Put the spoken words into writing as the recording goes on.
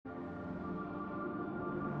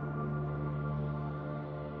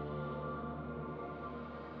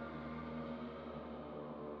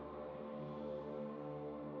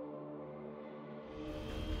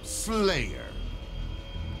Slayer.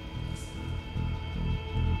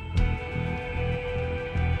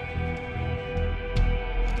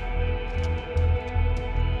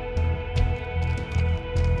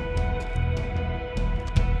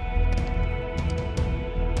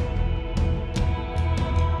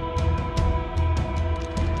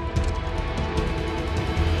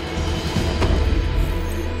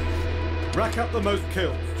 Rack up the most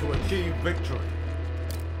kills to achieve victory.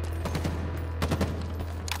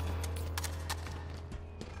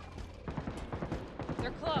 They're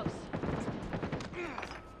close.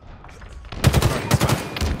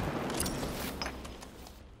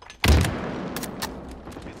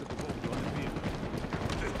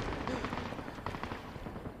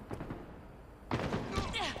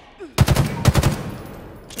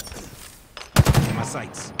 My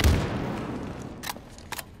sights.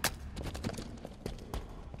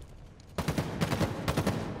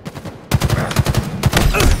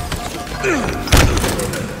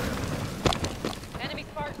 Enemy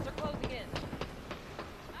Spartans are closing in.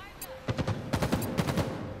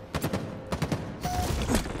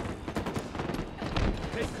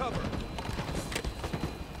 Take cover.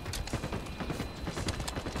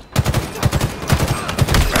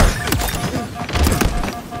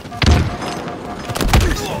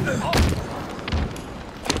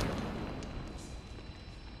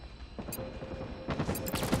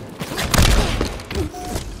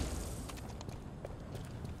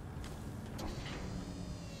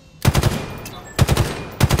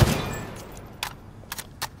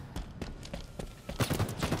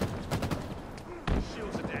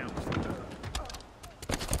 Shields are down.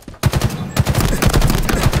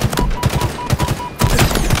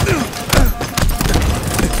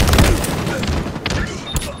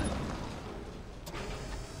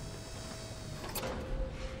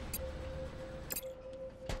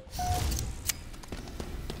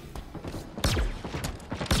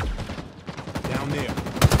 Down there.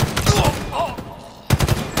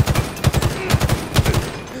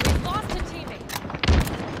 We've lost a teammate.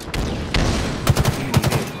 Enemy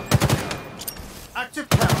hit. Active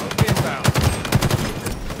power inbound.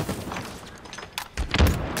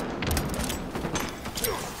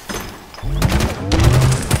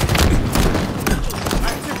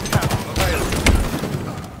 Active power available.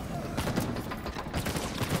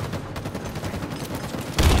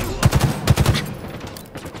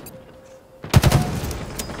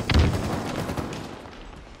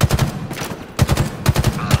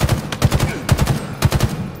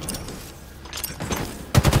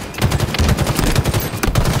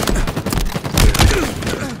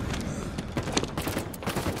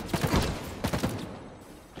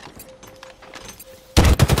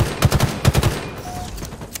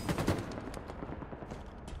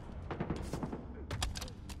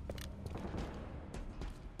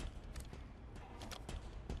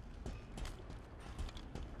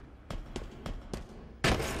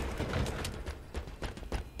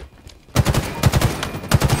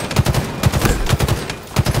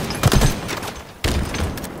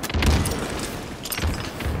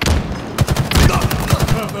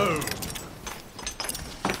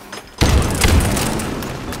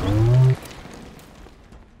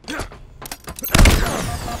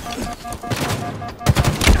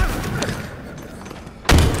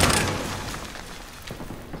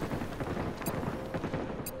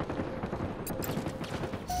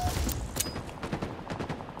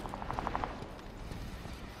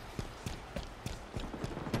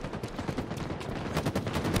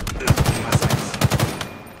 My sights.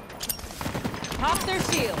 Pop their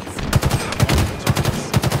shields.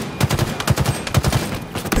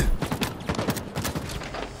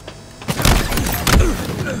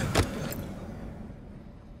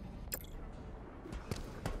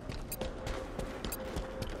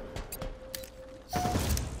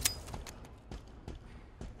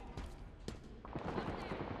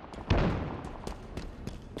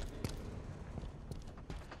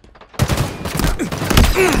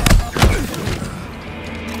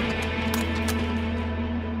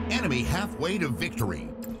 Enemy halfway to victory.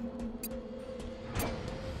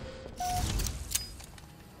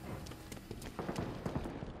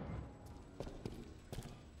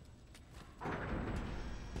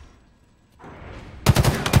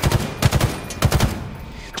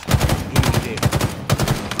 Enemy there.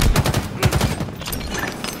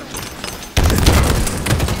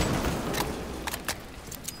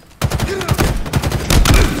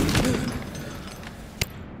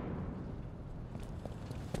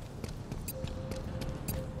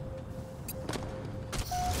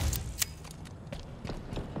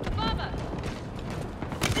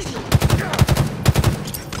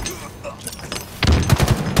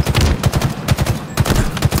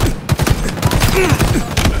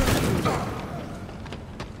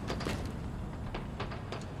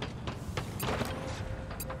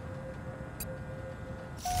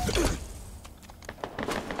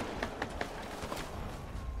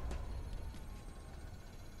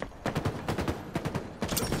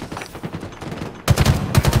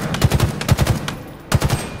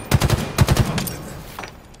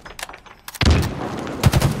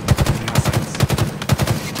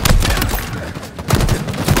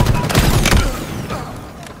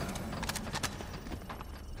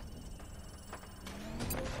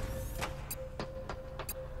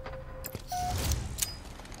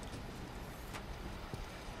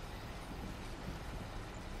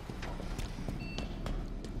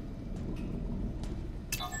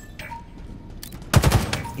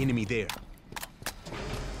 Enemy there.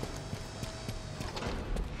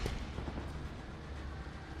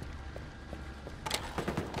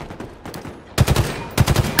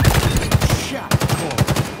 Shot call.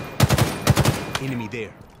 Enemy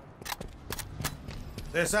there.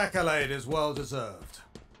 This accolade is well deserved.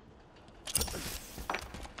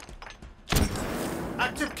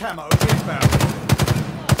 Active camo inbound.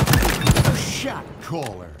 Shot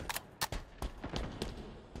caller.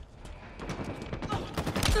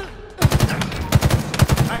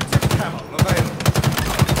 Active camo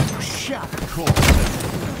available. Shot caller.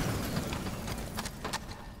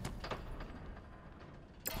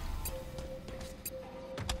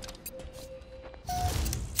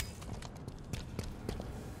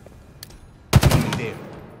 Enemy there.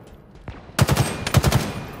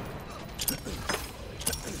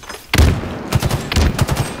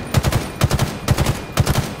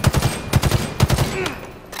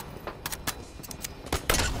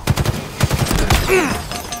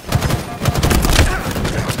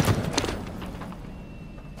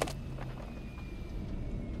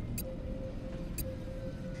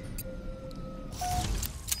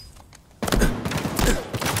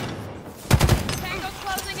 Tango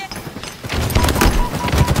closing it.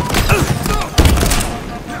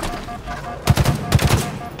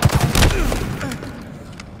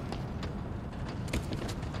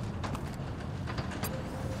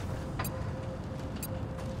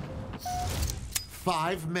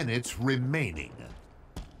 5 minutes remaining.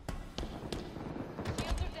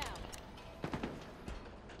 Shields are down.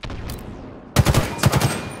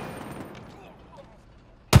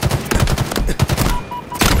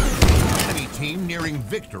 Enemy team nearing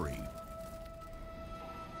victory.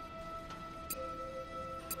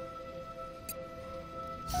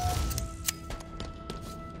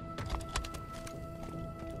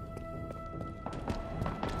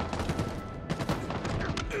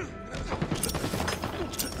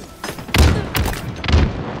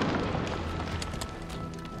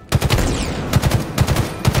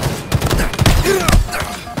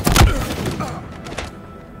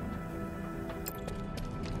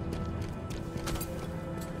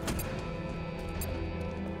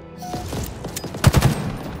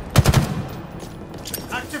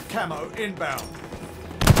 Active camo inbound.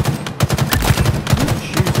 Good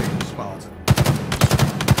shooting, Spartan.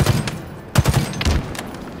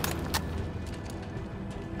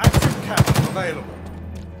 Active camo available.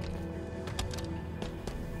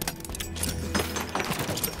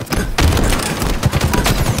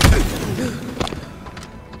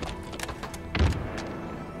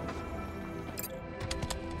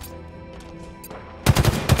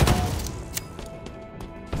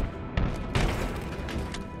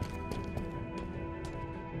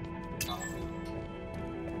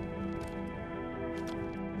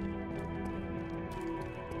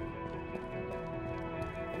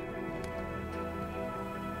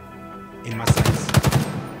 In my sights.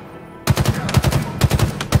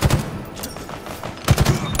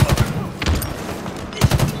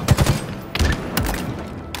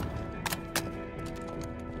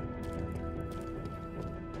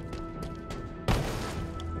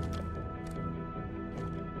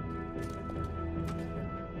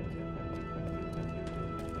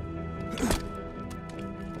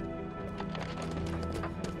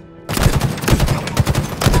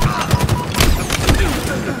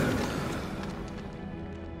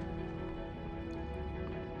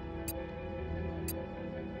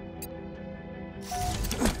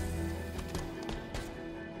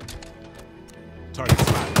 Target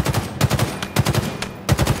spotted.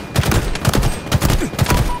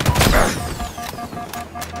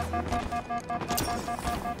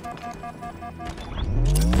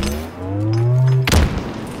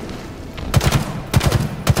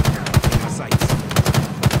 In my sights.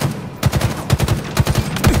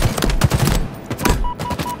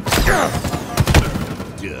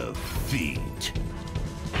 Defeat.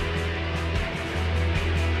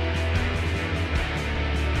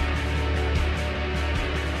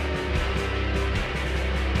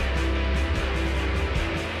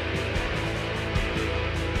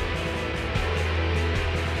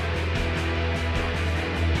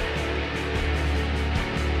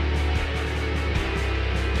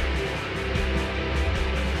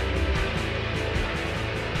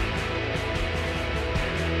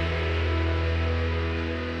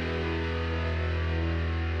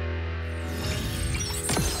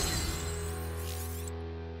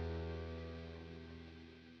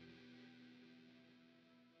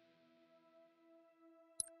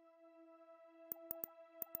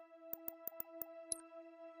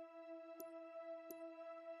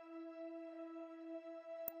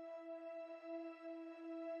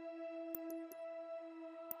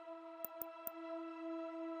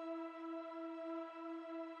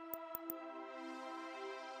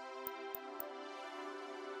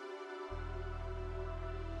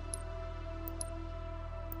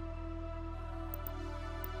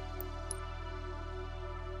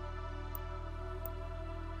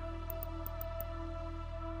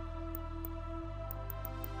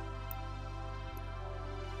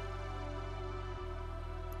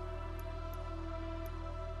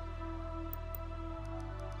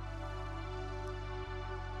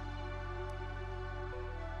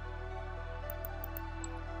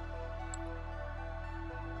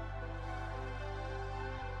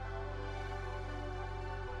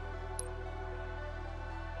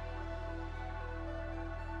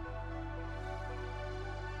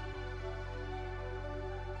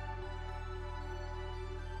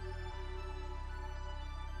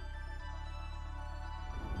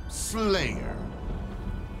 Slayer.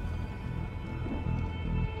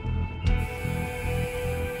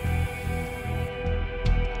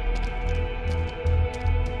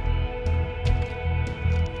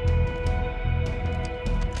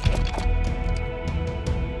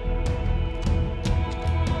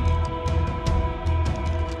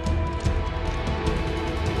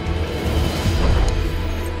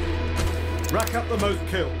 Rack up the most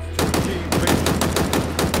kills to achieve victory.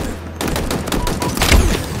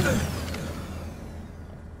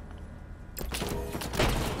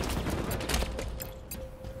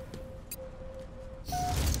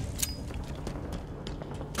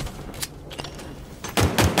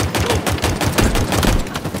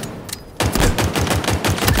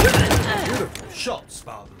 Beautiful shot,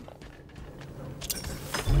 Spartan.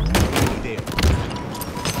 Enemy there.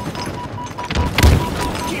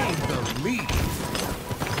 Gain the lead.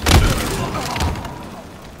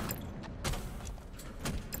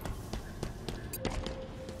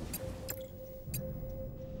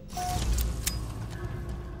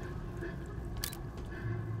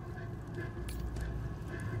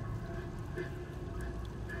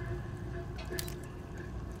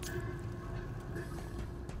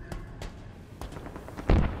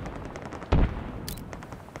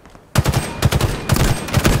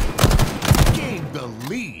 Gain the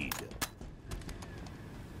lead.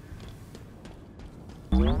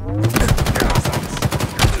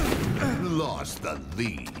 Lost the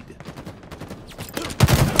lead.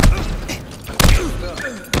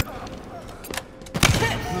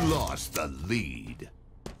 Lost the lead.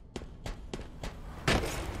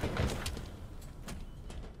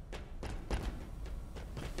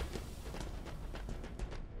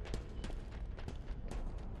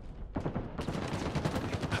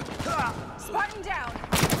 Spartan down.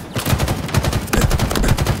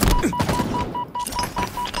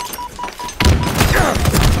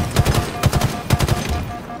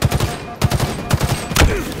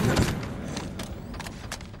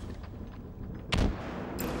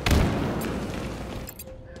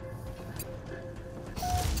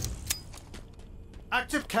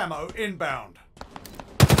 Active camo inbound.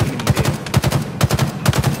 Enemy there.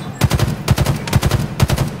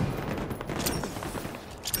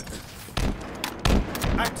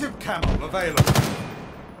 Active camo available.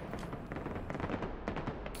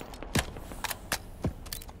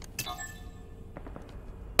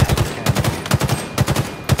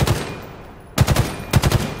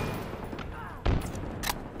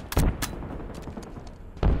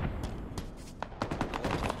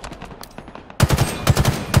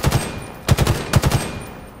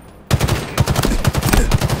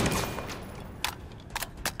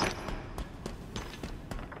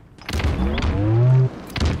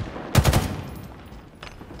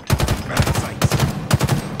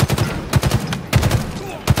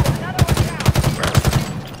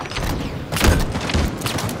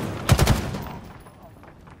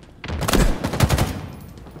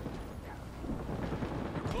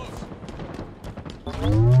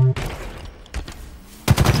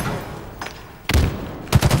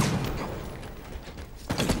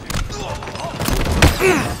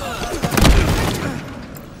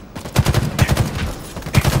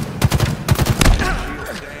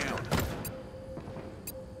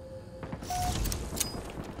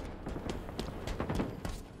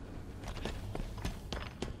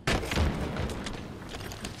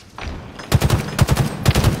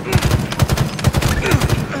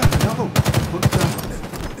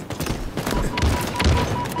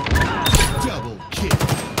 Double kill.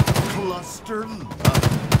 Cluster love.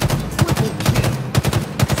 Triple kill.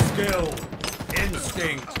 Skill.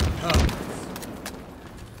 Instinct. Purpose.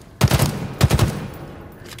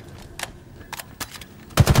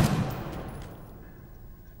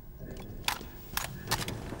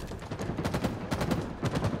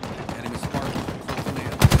 Enemy Spartan closing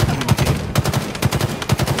in.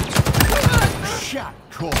 Shot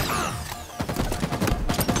call.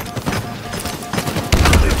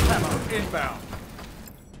 Camo inbound.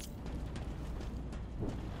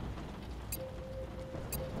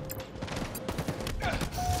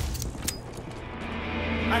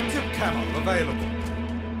 Active camo available.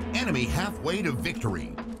 Enemy halfway to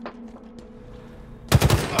victory.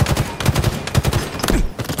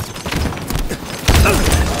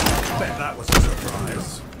 Bet that was a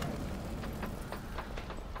surprise.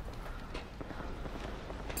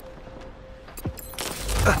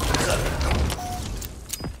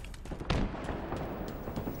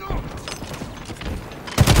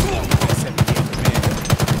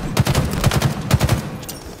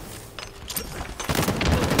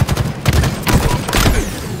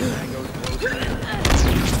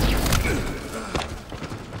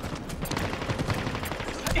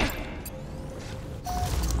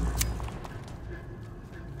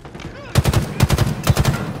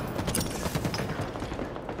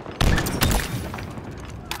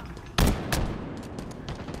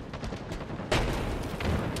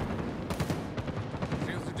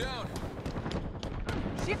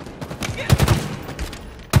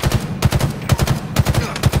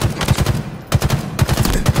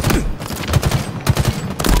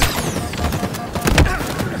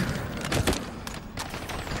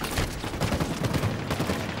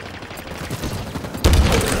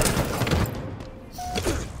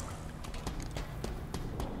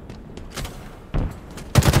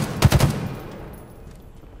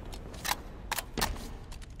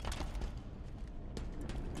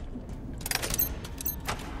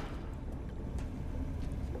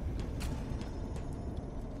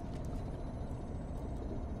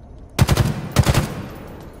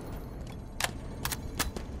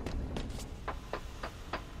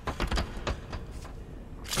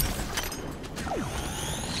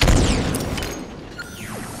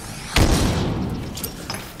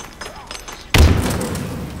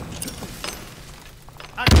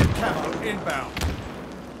 camo inbound.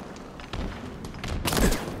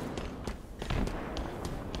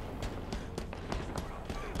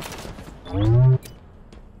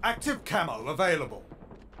 Active camo available.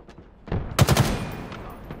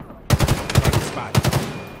 Spot.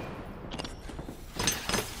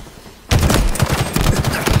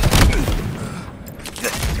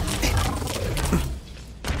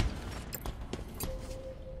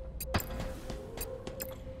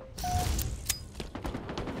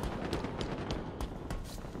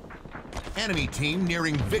 'Enemy team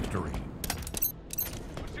nearing victory.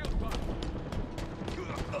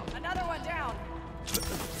 Another one down.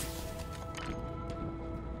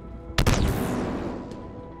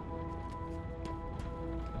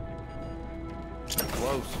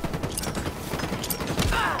 Close.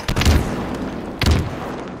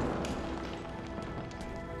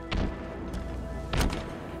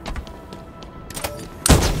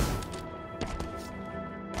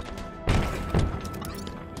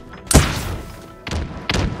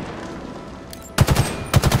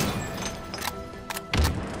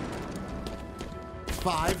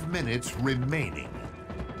 Five minutes remaining.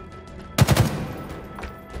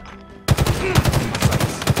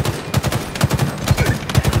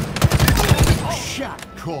 Shot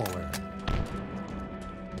caller.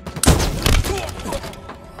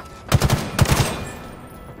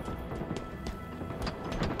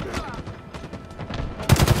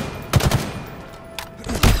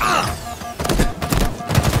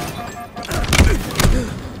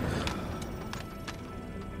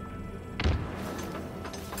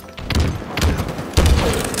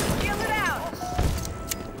 Feel it out.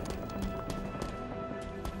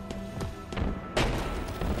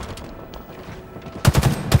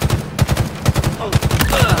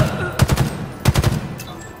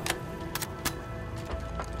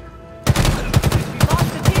 Lost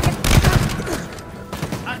the team.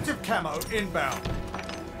 Active camo inbound.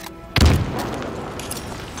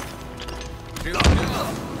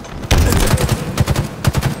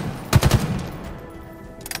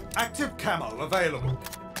 Active camo available.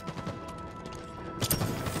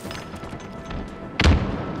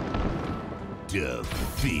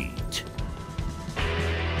 Defeat.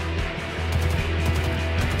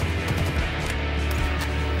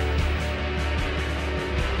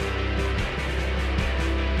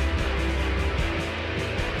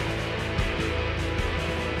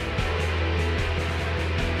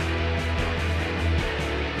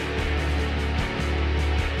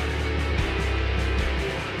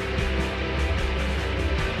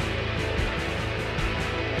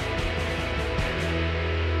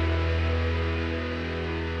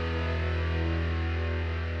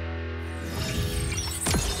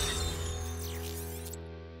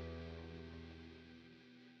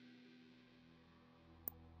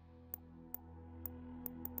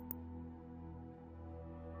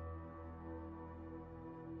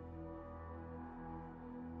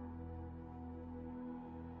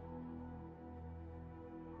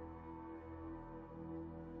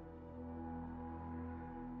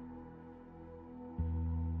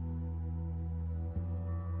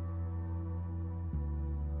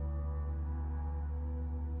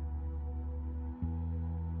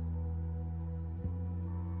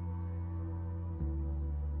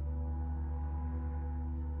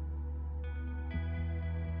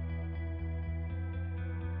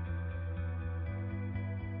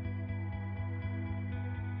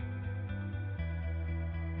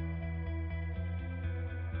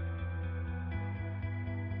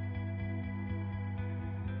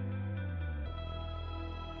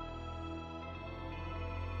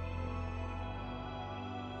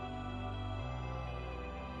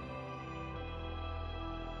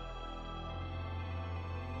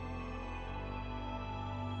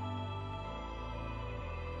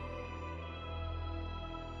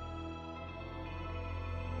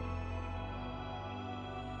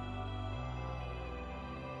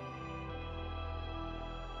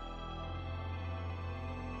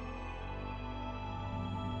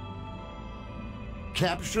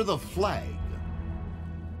 Capture the flag.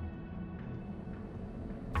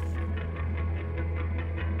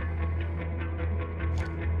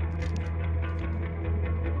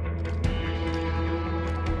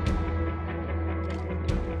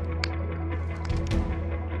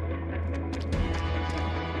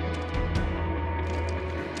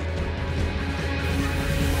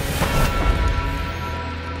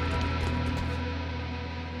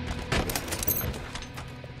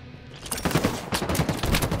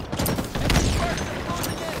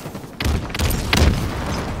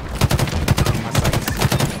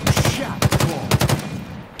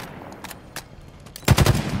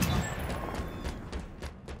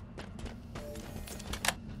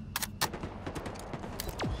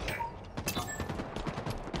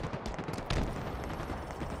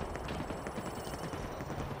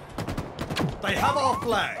 have our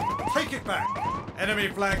flag. Take it back. Enemy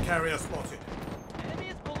flag carrier spotted. Enemy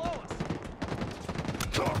is below us.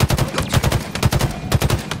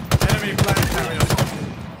 Enemy flag carrier spotted.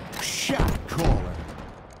 Shot caller.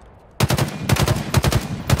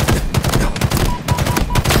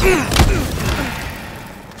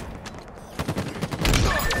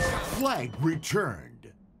 Flag returned.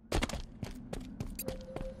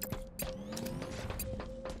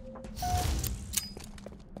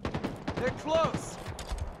 They're close.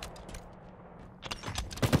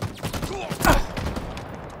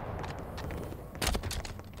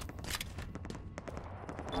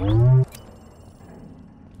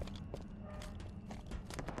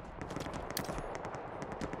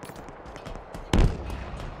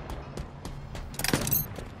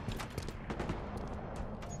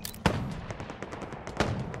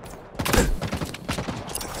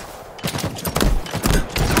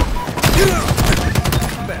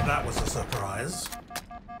 Bet that was a surprise.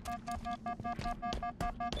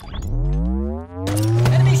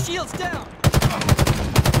 Enemy shields down.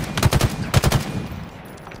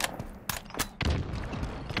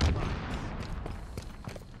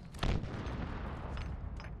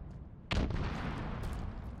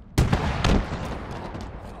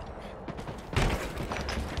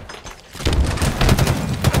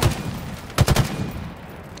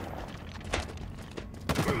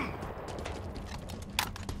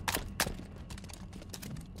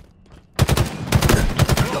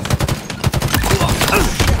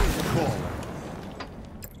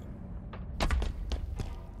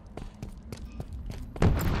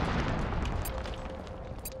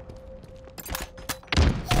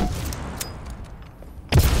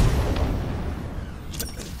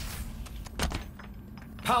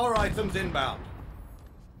 Power items inbound.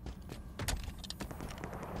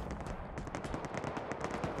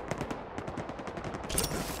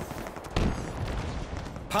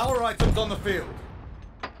 Power items on the field.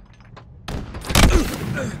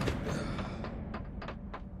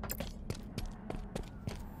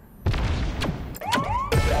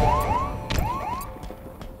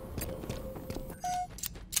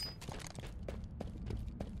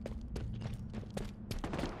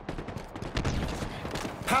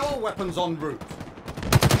 Power weapons en route.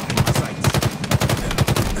 My sights.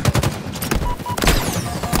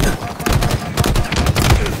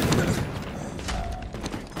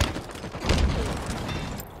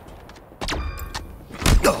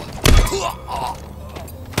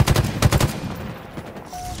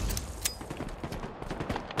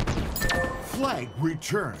 Flag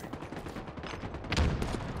returned.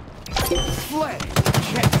 Flag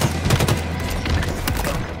captured.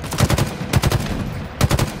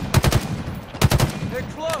 They're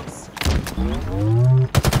close.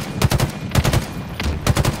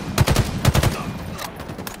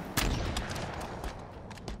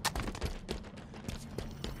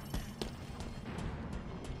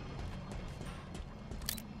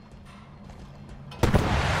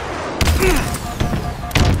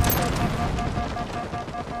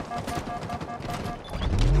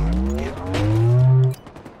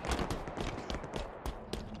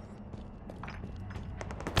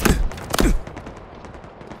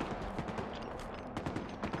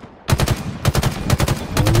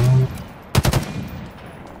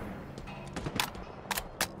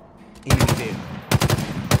 Enemy there.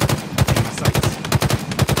 In my sights.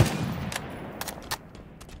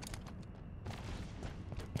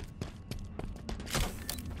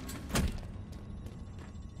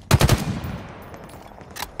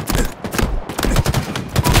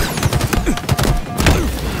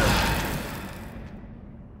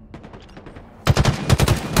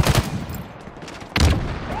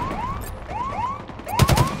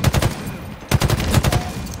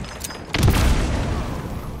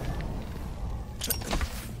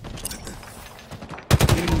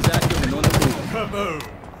 Enemies active and on the move. Kaboom!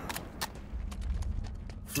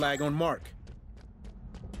 Flag on mark.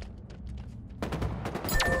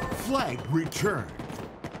 Flag returned.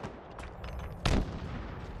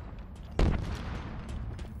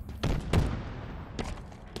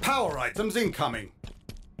 Power items incoming.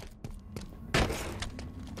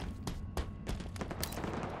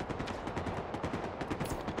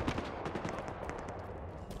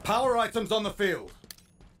 Power items on the field.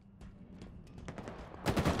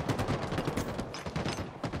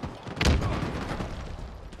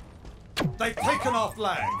 They've taken our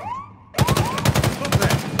flag. Look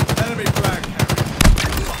there, enemy flag carrier.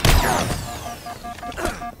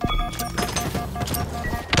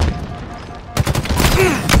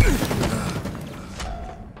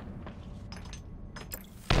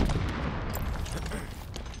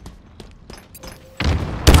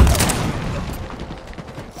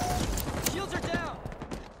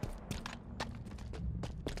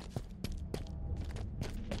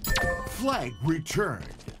 Flag returned.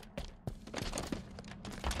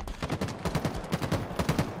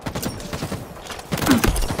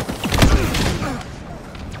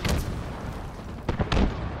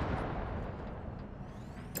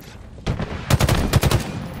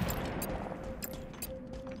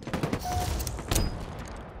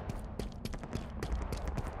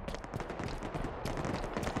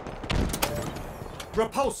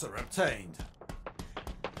 Repulsor obtained.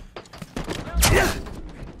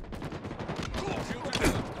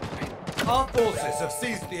 Our forces have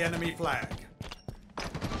seized the enemy flag.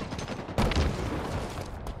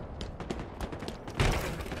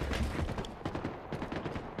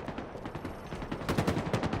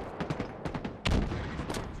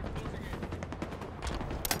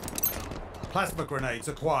 Plasma grenades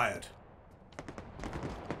acquired.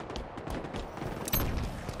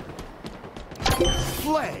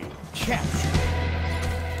 Flag captured.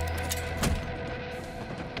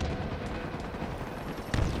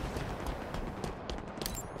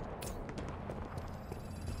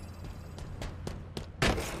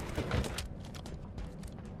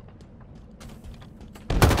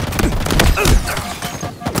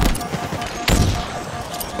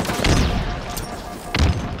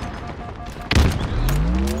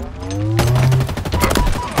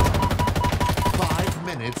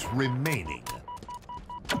 Remaining.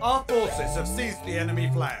 Our forces have seized the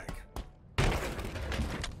enemy flag.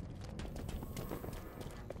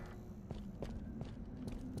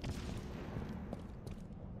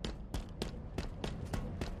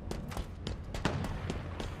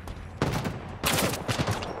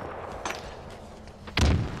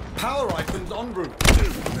 Power icons en route.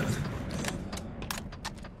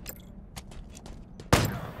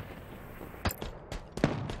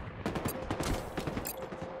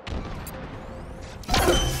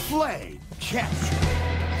 Flag captured.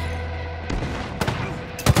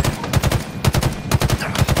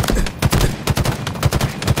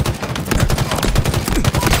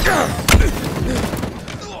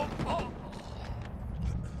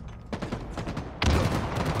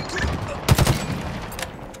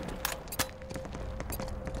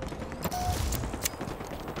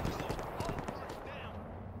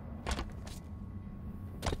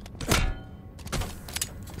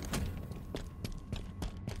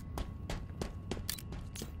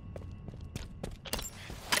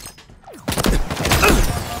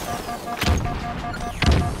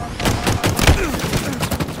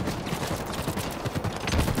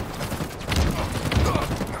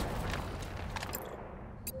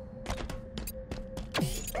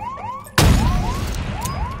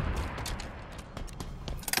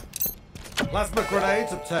 Plasma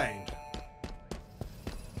grenades obtained.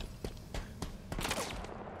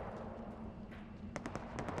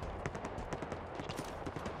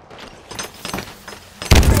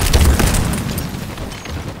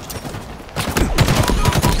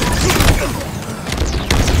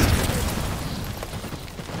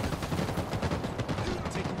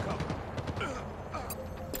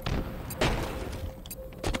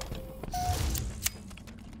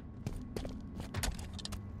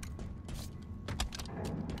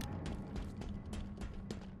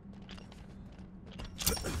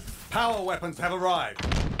 Power weapons have arrived.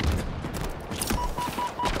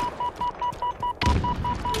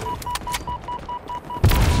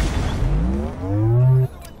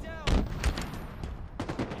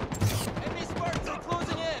 Enemy Spartans are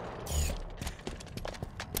closing in.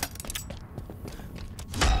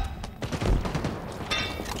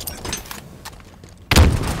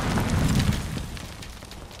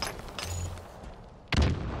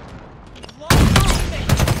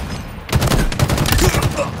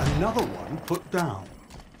 Another one put down.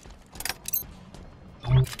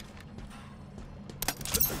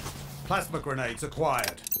 Plasma grenades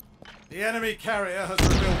acquired. The enemy carrier has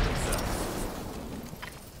revealed themselves.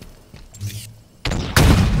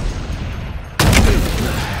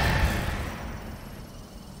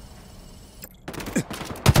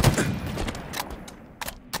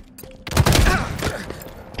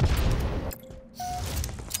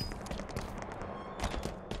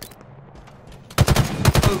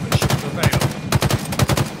 Overshield available.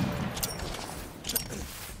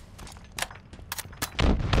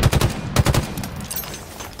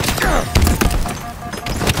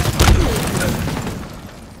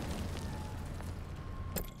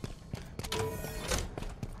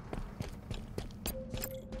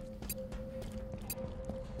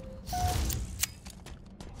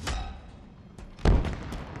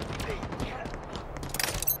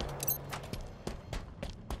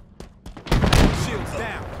 Shields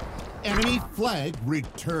down. Enemy flag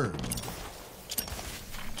returned.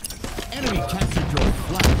 Enemy captured your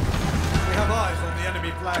flag. have eyes on the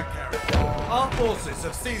enemy flag carrier. Our forces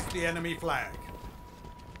have seized the enemy flag.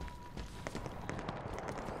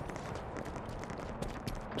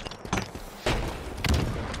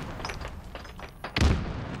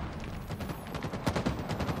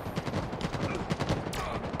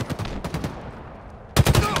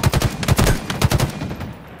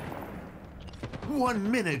 One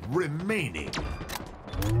minute remaining.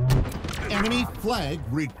 Enemy flag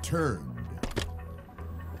returned.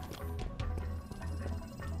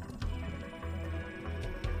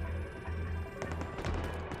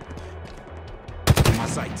 In my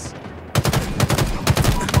sights.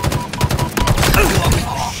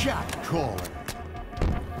 Shot call.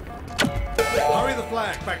 Hurry the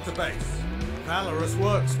flag back to base. Valorous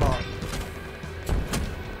work, Spartan.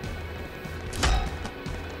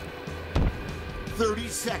 "30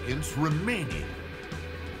 seconds remaining.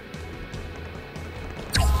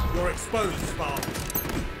 You're exposed, Spartan.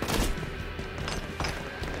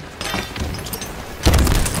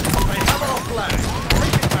 They have our flag.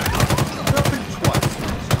 Take it back. Nothing twice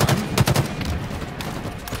this time.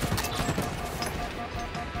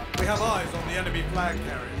 We have eyes on the enemy flag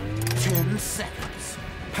carrier. 10 seconds.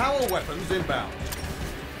 Power weapons inbound.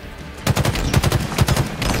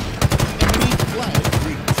 Enemy flag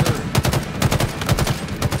returned.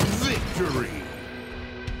 Victory.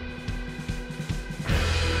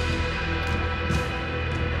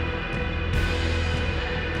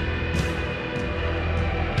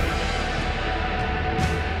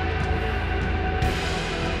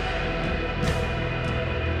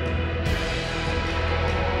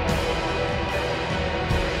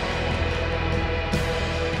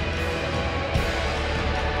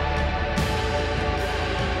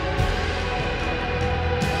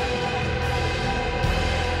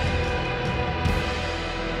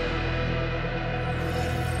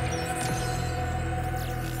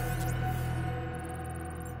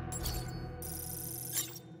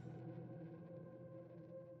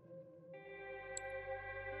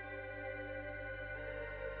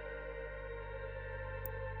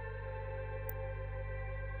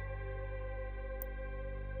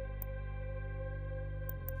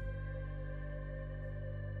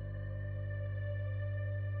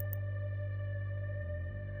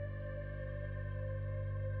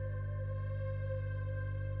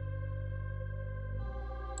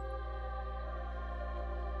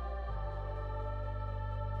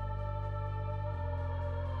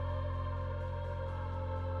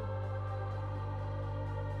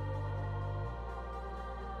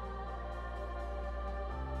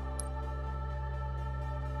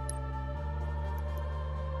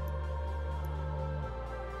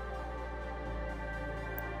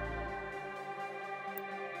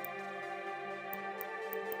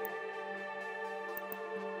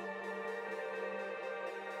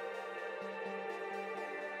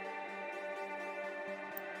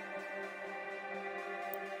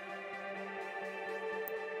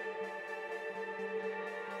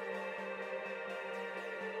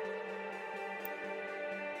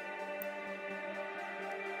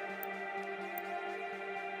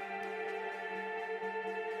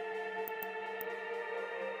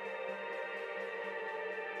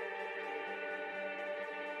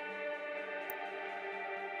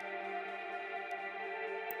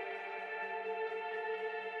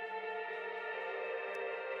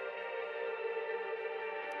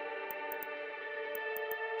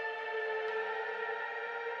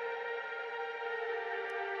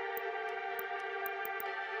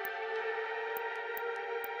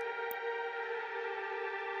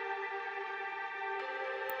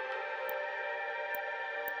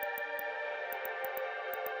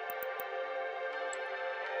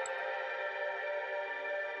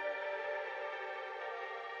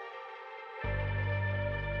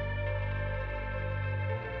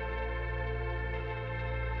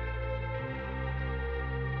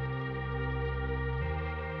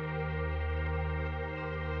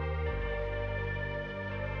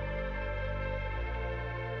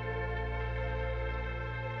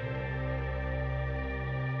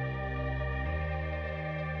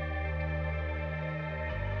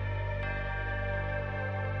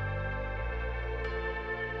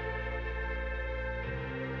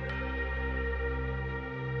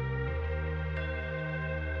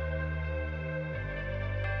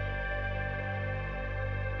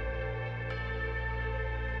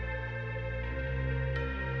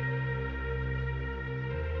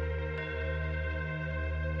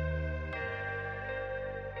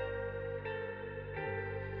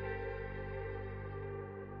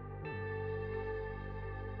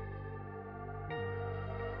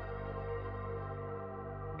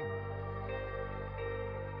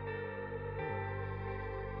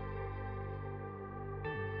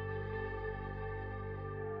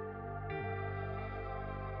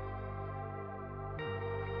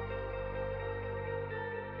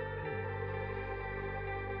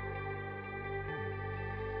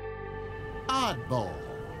 Oddball.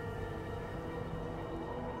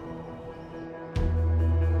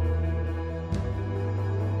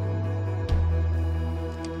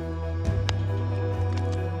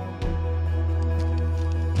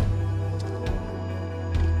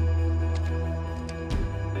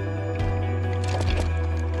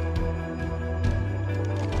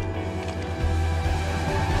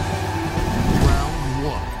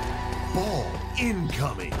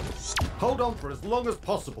 Incoming. Hold on for as long as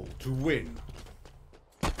possible to win.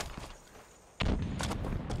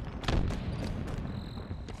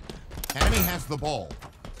 Enemy has the ball.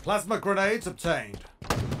 Plasma grenades obtained.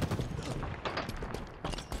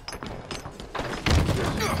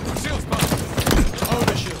 Shields busted.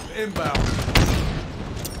 Overshield inbound.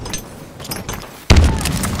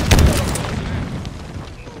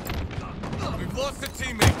 We've lost a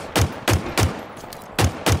teammate.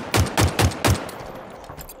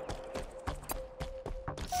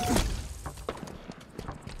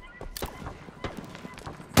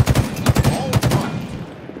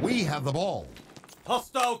 We have the ball.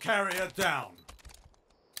 Hostile carrier down.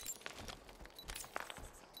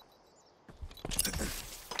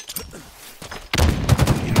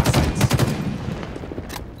 In my sights.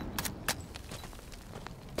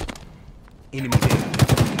 Enemy dead.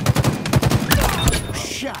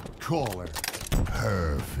 Shot caller.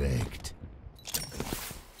 Perfect.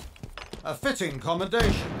 A fitting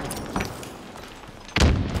commendation.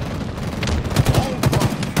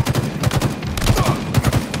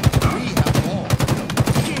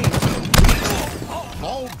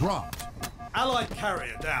 Ball dropped. Allied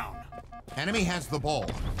carrier down. Enemy has the ball.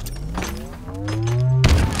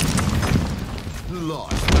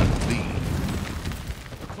 Lost the lead.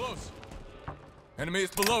 We're close. Enemy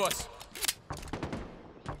is below us.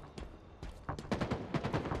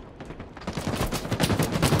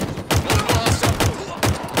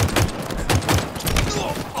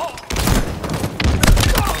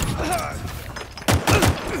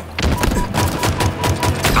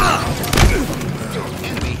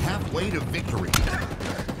 Enemy halfway to victory.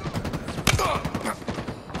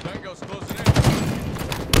 Tango's closing in.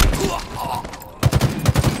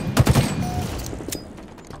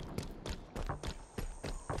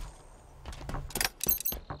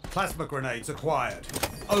 Plasma grenades acquired.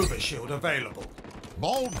 Overshield available.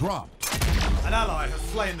 Ball dropped. An ally has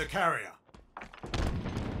slain the carrier.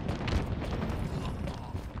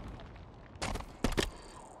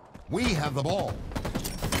 We have the ball.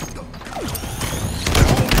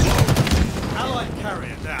 Allied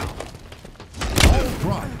carrier down. Ball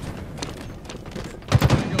dropped.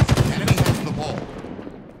 Enemy has the ball.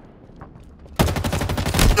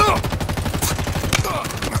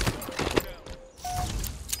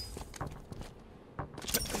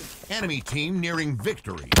 Enemy team nearing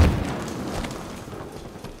victory.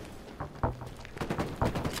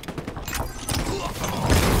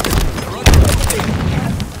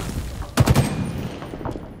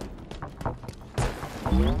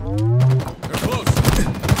 They're close.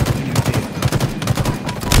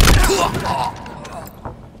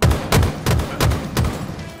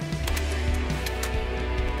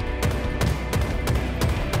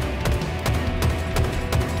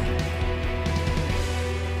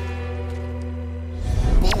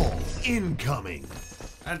 Ball incoming.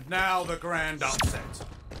 And now the grand upset.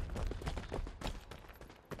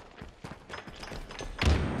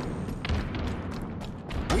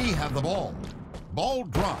 We have the ball. Ball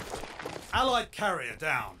dropped. Allied carrier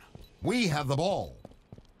down. We have the ball.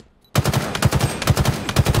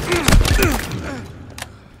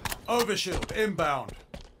 Overshield inbound.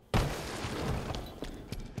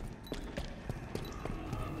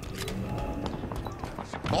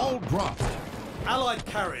 Ball dropped. Allied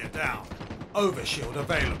carrier down. Overshield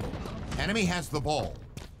available. Enemy has the ball.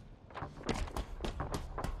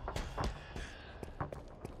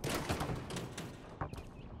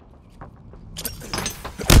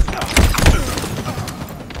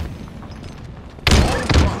 Ball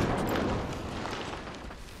dropped.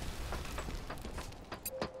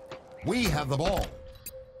 We have the ball.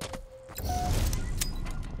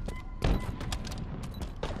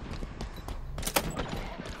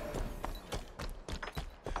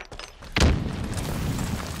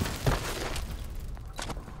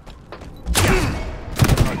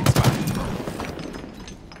 Target spotted.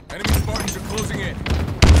 Enemy Spartans are closing in.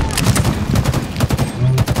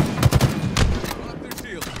 Drop their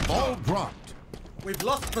shields. Ball dropped. We've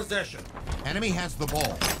lost possession. Enemy has the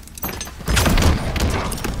ball.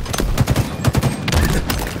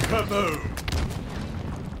 Kaboom!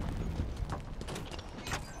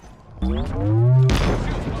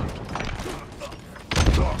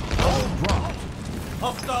 Ball dropped.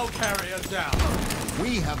 Hostile carrier down.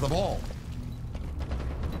 We have the ball.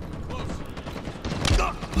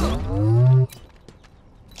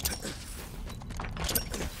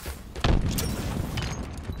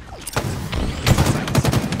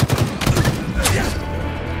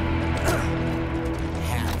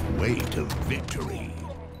 Halfway to victory.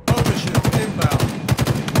 Overshield inbound.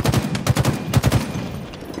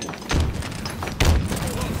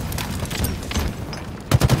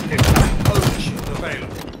 Overshield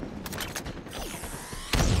available.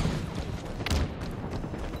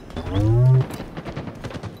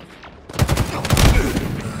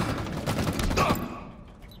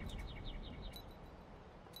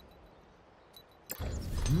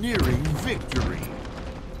 Nearing victory.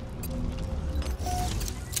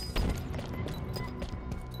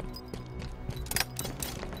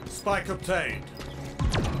 Spike obtained.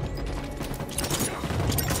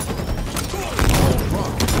 Ball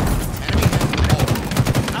dropped. Enemy has the ball.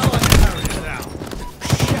 Allied carrier down.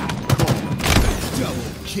 Shot call.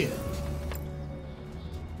 Double kill.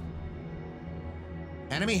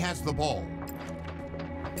 Enemy has the ball.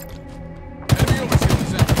 Enemy overshield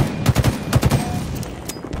is active.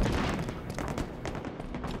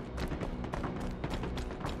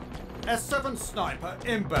 S7 sniper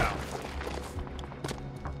inbound.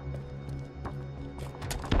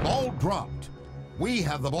 Ball dropped. We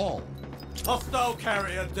have the ball. Hostile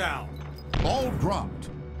carrier down. Ball dropped.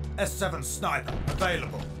 S7 sniper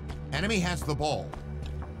available. Enemy has the ball.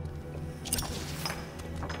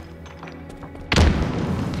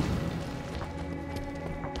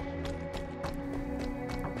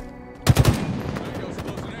 Strongholds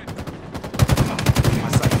closing in. In my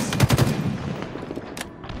sights.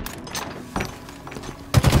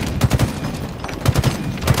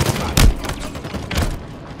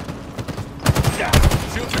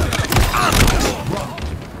 Shields are down. Dropped.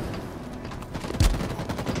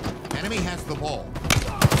 Enemy has the ball.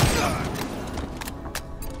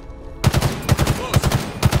 Close.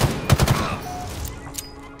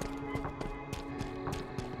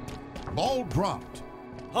 Ball dropped.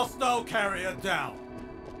 Hostile carrier down.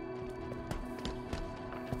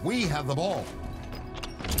 We have the ball.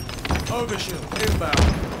 Overshield inbound.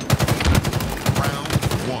 Round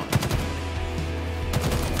one.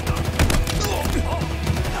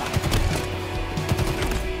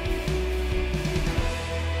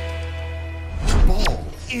 Ball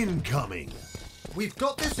incoming. We've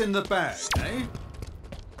got this in the bag, eh?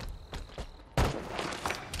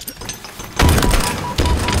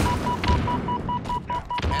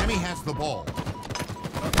 Enemy has the ball.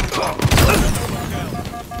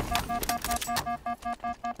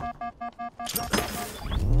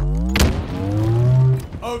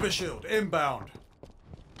 Overshield inbound.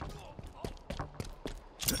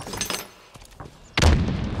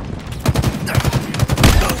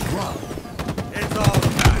 Drop. It's all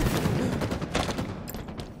back.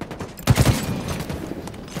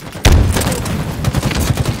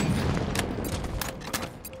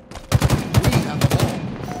 We have the ball.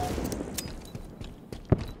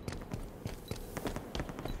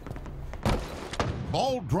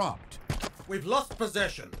 Ball dropped. We've lost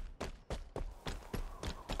possession.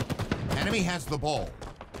 Enemy has the ball.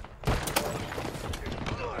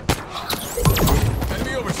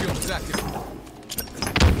 Enemy overshield is active.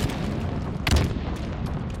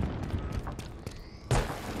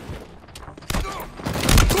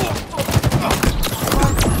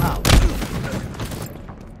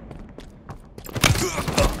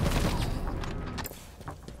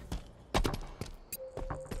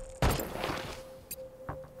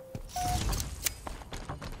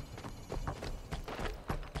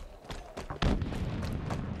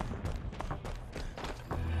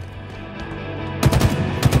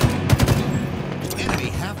 Enemy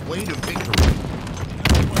halfway to victory.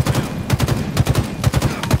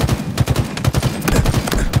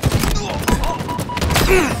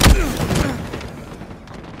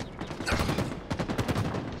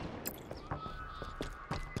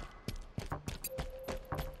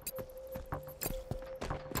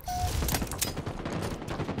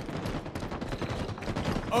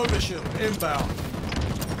 Overshield inbound.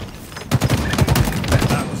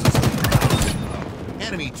 That was a surprise.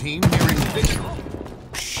 Enemy team nearing victory.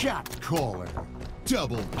 Shot caller.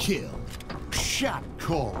 Double kill. Shot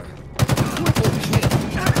caller. Triple kill.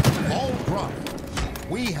 Ball dropped.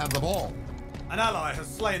 We have the ball. An ally has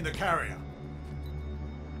slain the carrier.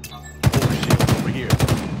 Overshield over here.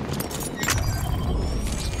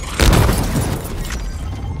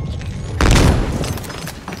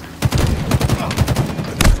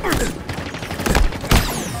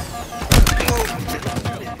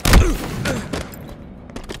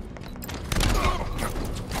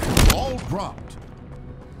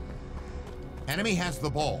 enemy has the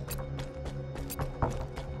ball.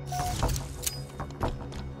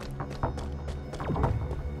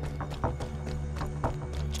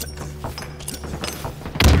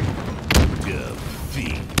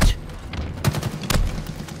 Defeat.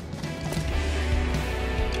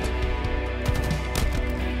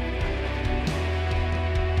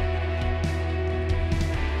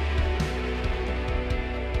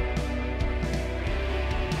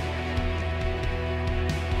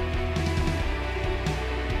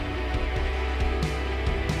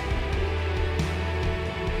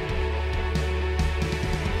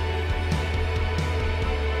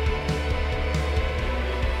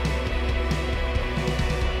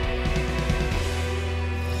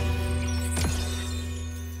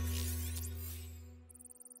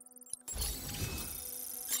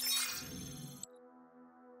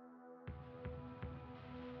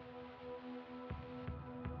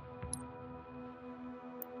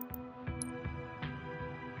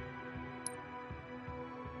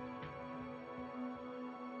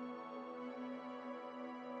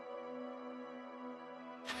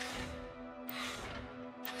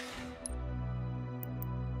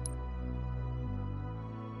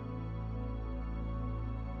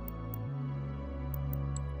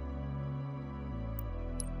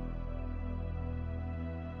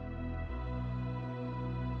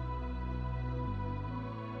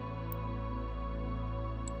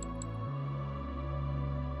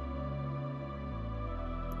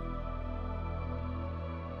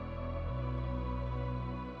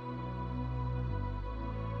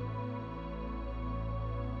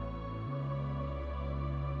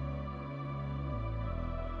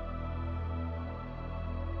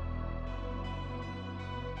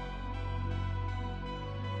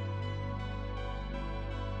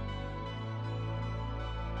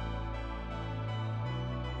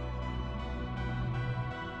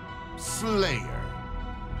 Slayer.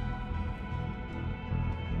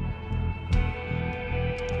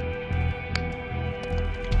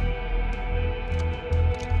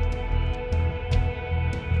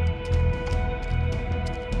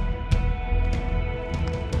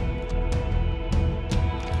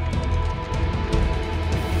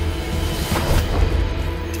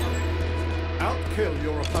 Outkill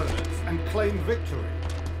your opponents and claim victory.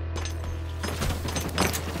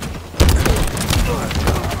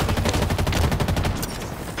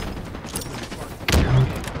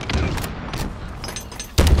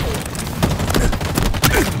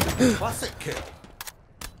 Classic kill.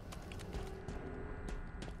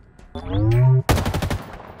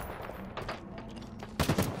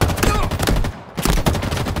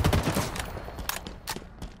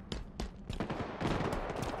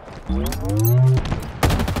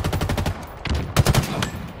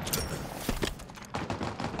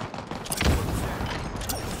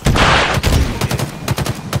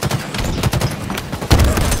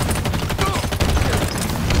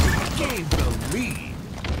 Gained the lead.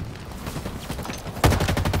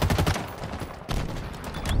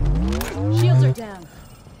 Shields are down.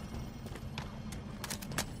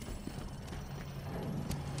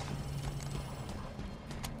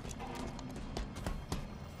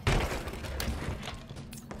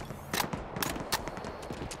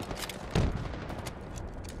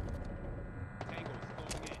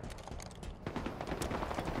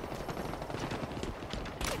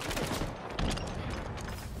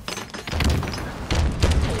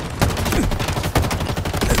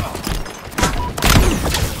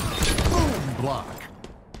 Block.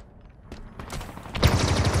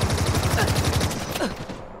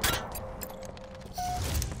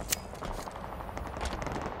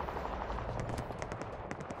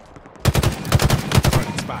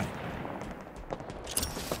 Target spotted.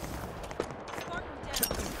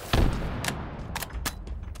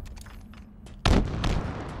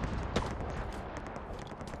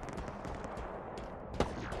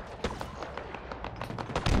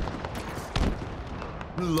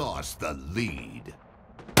 Lost the lead.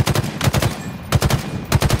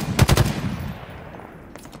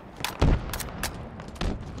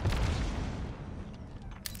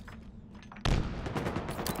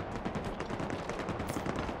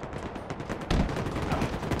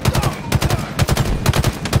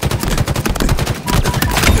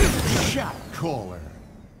 Shot caller.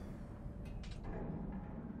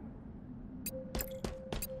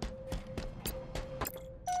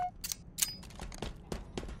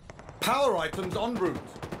 Power items en route.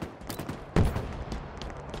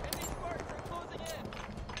 Enemy Spartans are closing in.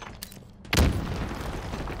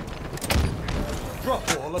 Drop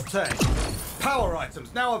wall obtained. Power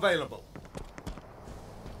items now available.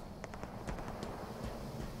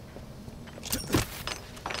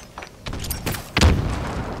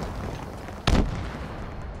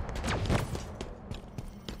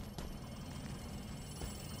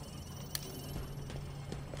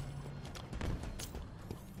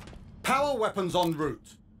 Power weapons en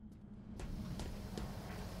route.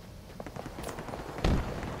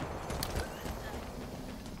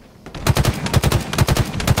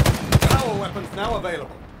 Power weapons now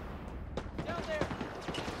available. Down there.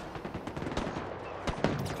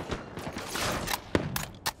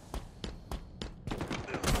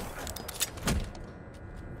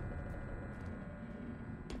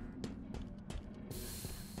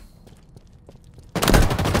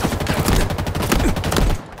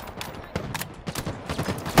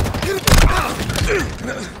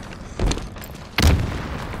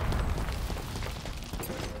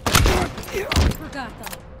 Forgot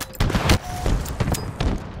them.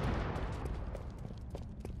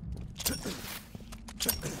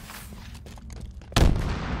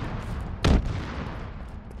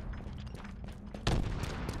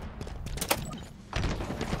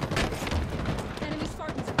 Enemy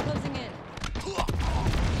Spartans are closing in.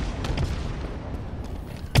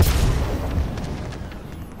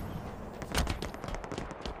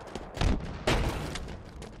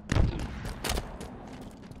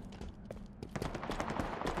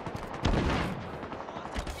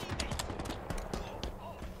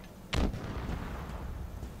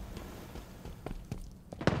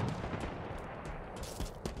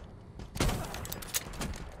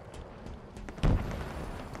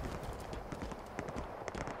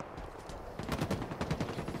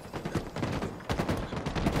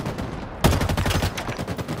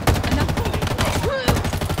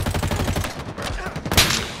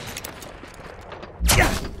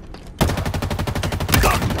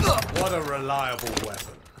 What a reliable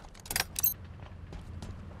weapon.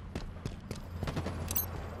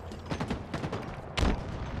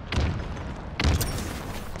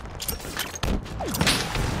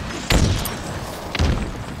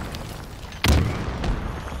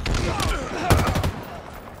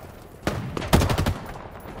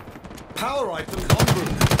 Power items en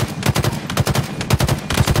route.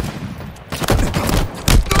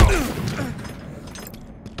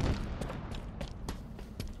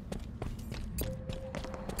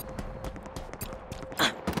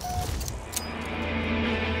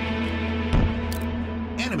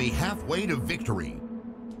 Enemy halfway to victory.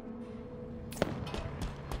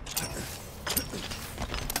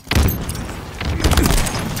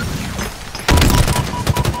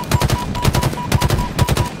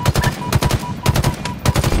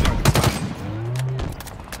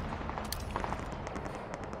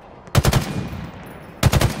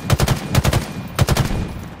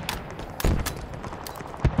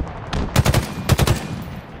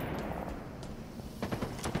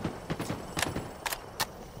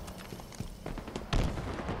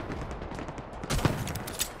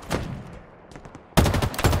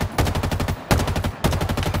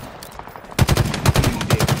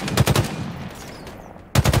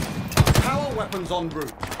 Weapons en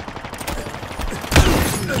route.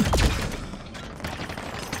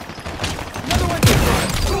 Another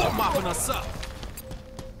one mopping us up.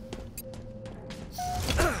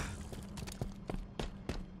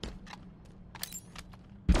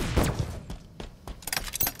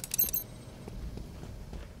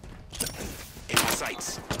 In my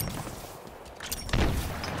sights.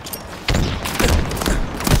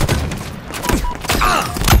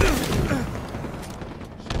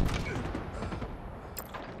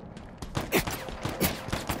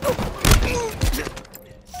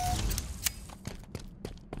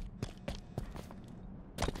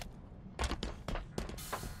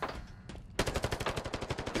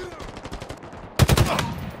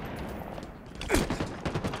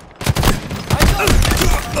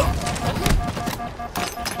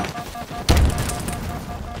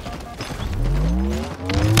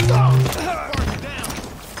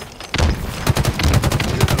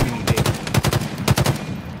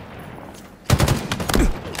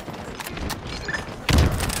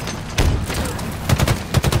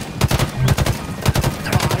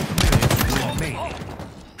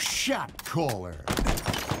 Shot caller.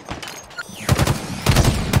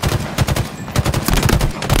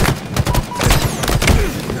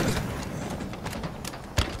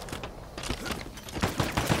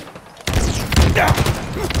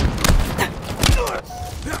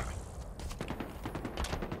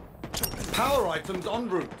 Power items en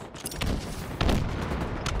route.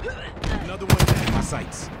 Another one down in my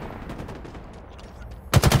sights.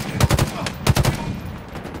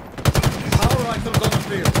 Power items on the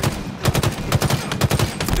field.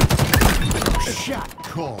 Shot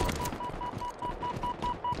caller.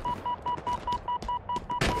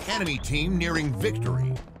 Enemy team nearing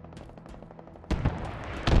victory.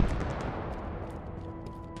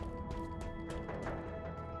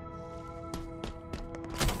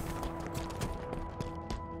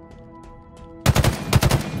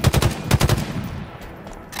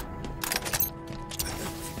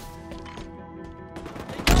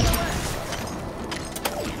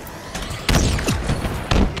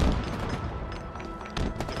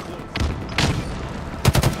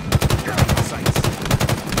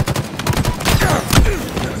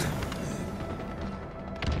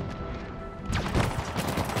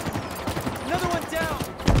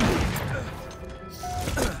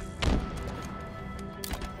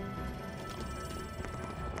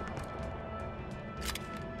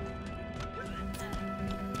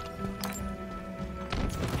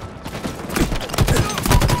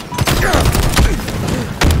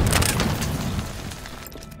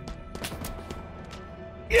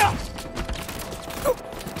 Yeah.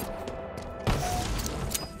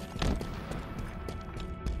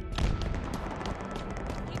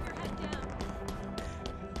 Keep your head down.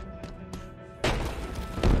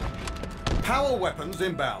 Power weapons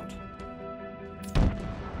inbound.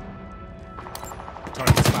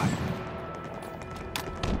 Target spotted.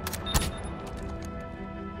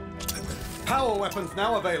 Power weapons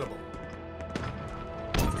now available.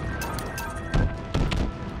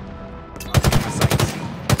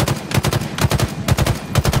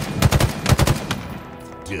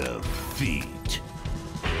 Defeat.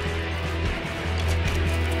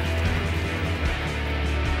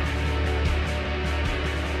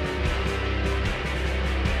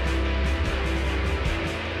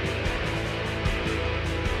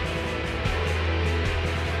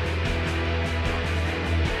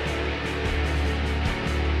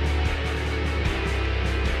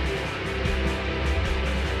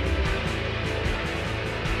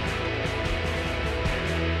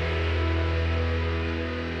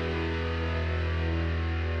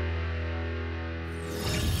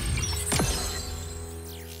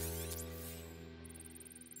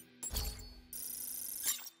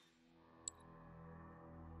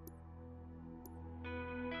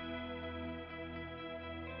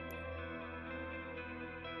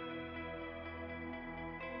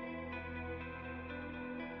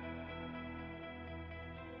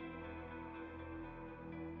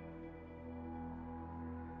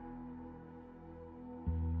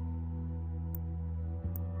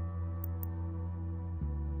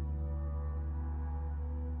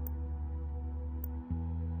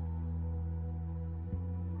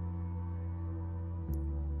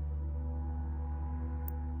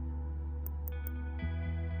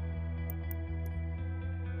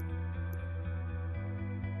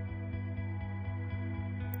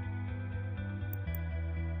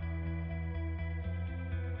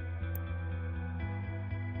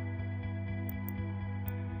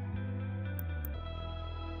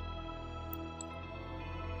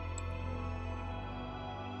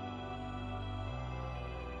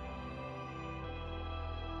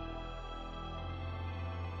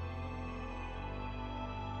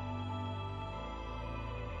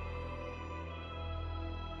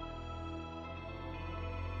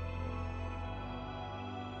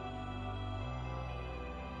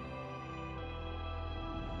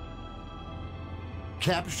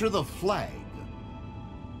 Capture the flag.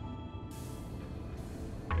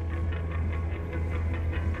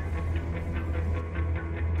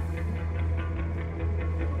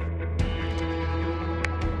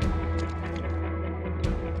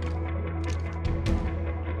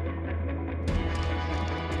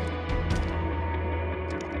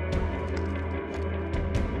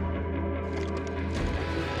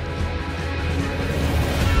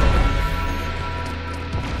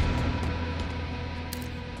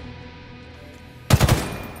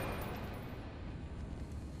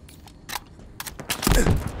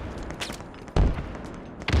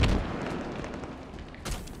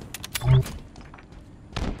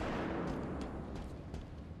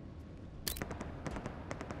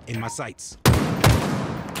 In my sights.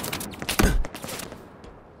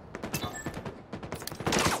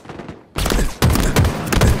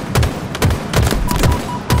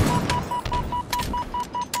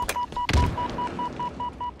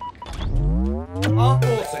 Our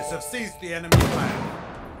forces have seized the enemy flag.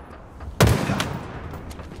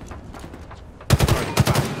 Target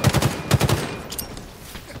spotted.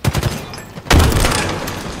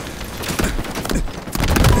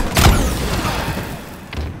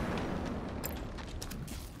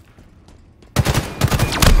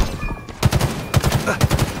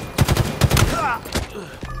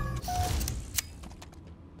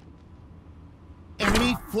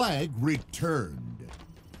 Enemy flag returned.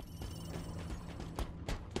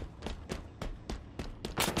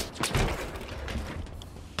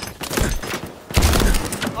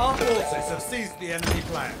 Our forces have seized the enemy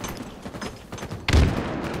flag.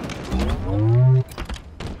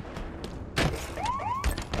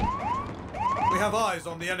 We have eyes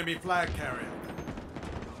on the enemy flag carrier.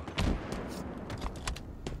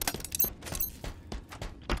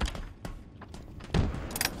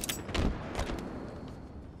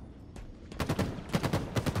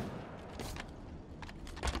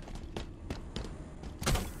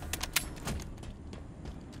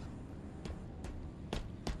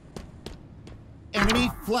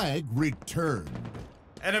 Enemy flag returned.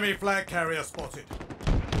 Enemy flag carrier spotted.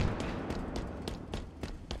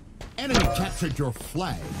 Enemy captured your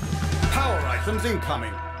flag. Power items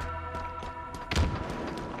incoming.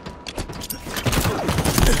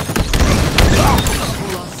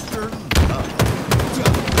 Cluster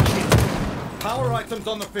love. items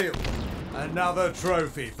on the field. Another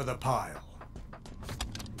trophy for the pile.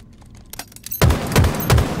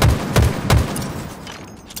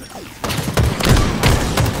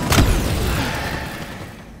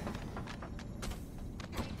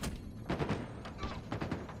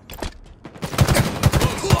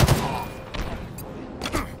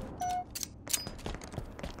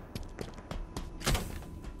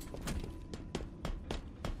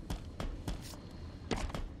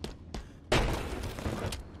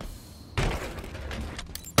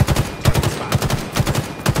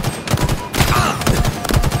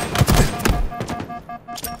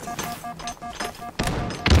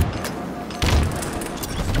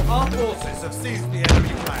 Our forces have seized the enemy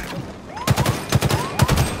flag.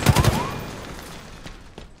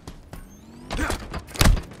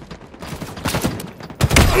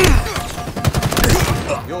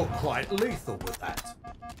 You're quite lethal with that.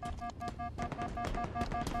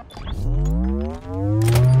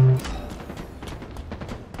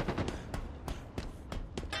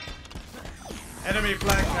 Enemy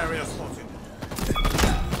flag carrier spotted.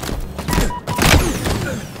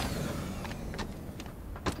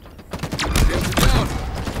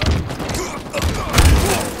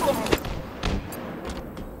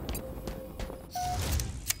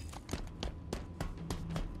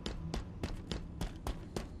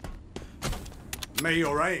 May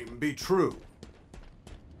your aim be true.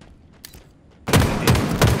 They're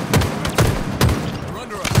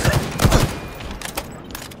under us.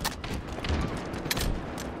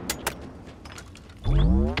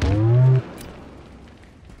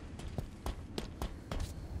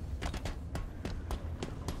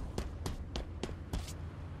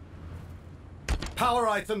 Power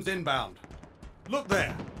items inbound. Look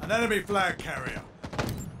there, an enemy flag carrier.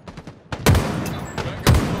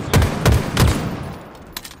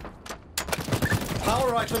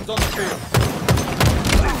 Power items on the field.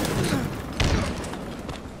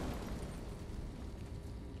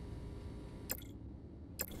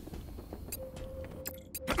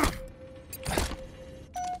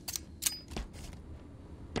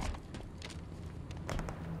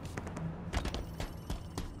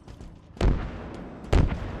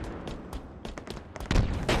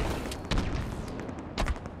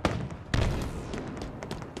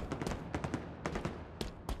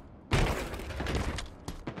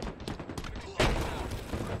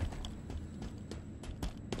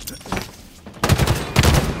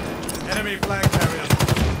 Enemy flag carrier.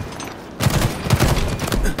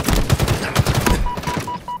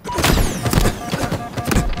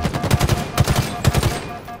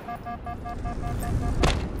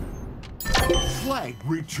 Flag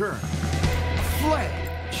returned. Flag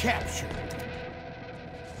captured.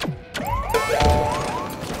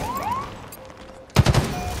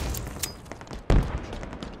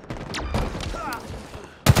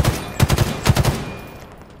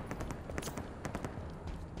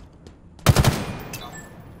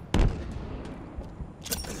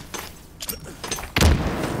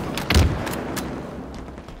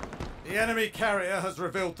 The enemy carrier has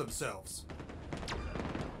revealed themselves.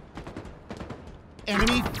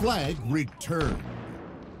 Enemy flag returned.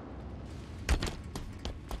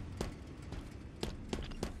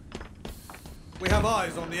 We have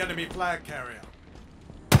eyes on the enemy flag carrier.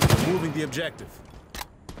 Moving the objective.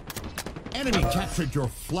 Enemy captured your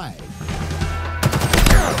flag.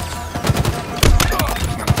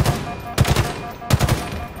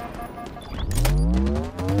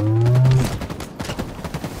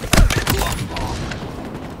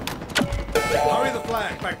 Hurry the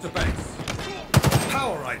flag back to base.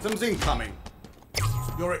 Power items incoming.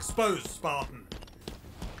 You're exposed, Spartan.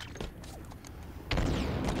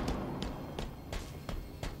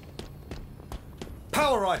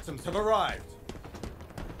 Power items have arrived.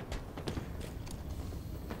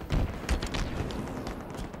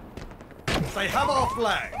 They have our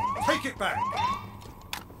flag. Take it back.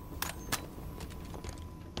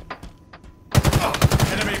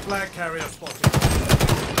 Enemy flag carrier spotted.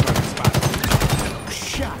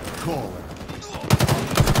 Shot caller.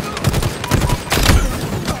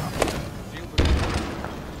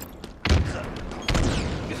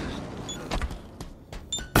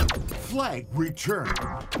 Flag returned.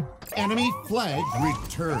 Enemy flag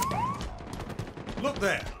returned. Look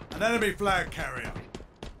there, an enemy flag carrier.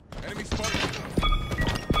 Enemy spotted.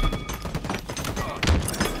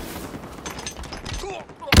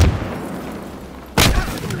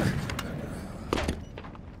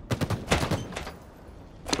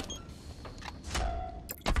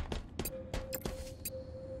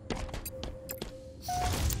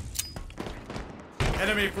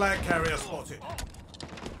 Enemy flag carrier spotted.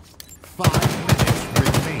 5 minutes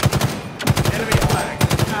remain. Enemy flag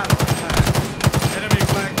allied hands. Enemy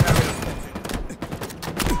flag carrier spotted.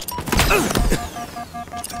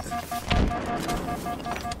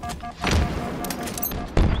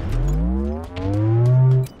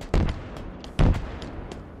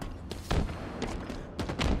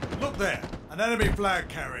 Look there, an enemy flag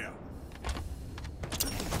carrier.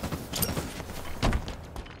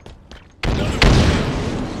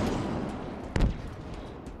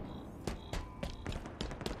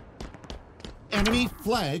 Enemy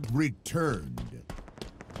flag returned.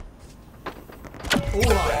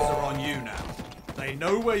 All eyes are on you now. They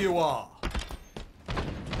know where you are.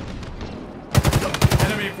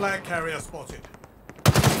 Enemy flag carrier spotted.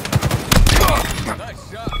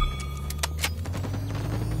 Nice shot.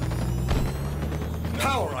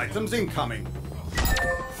 Power items incoming.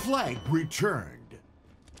 Flag returned.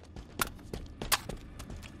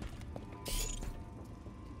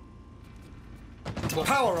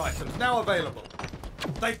 Power items now available.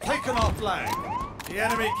 They've taken our flag. The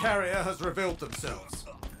enemy carrier has revealed themselves.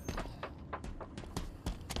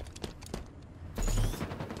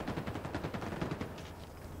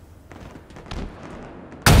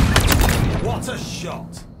 What a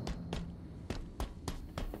shot!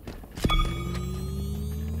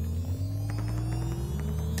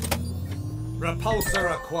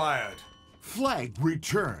 Repulsor acquired. Flag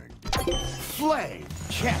returned. Flag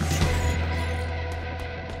captured.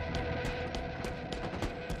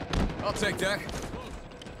 I'll take that.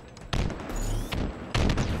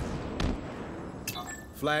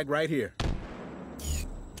 Flag right here.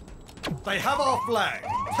 They have our flag.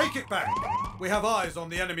 Take it back. We have eyes on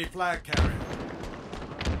the enemy flag carrier.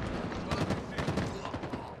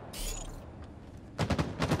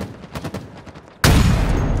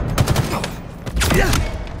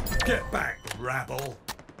 Get back, rabble.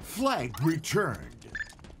 Flag returned.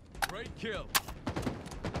 Great kill.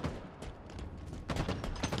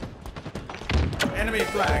 Enemy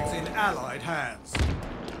flags in allied hands.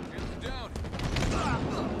 Hands down.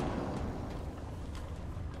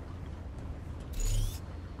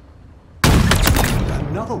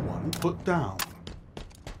 Another one put down.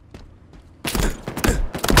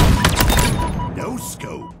 No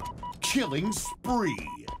scope. Killing spree.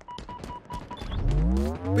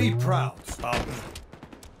 Be proud, Spartan.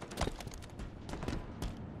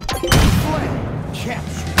 Flag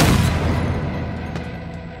captured.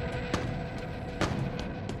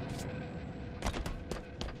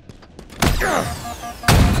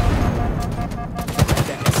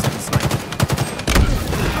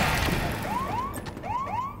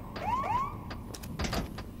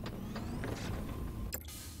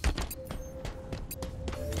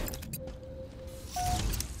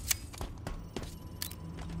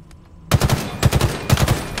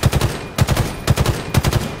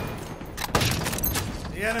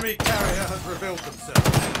 The enemy carrier has revealed themselves.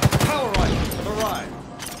 Power items have arrived.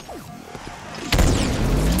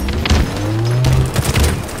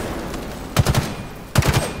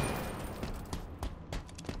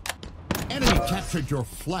 Enemy captured your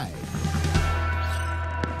flag.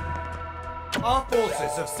 Our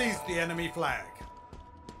forces have seized the enemy flag.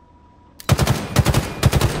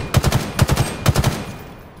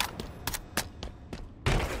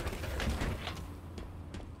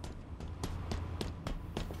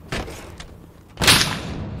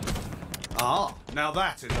 Ah, now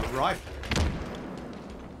that is a rifle.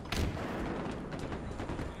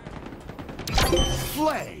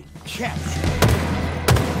 Flag captured.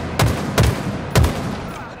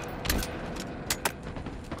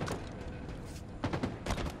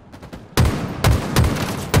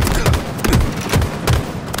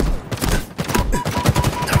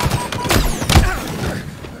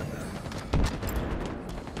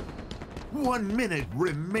 One minute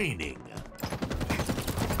remaining.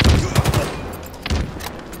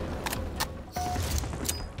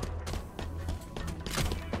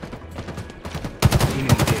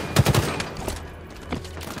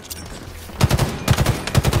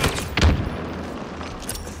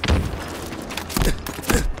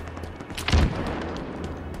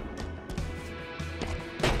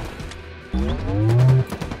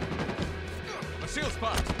 A shield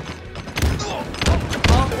spot.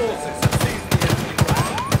 Our forces have seized the enemy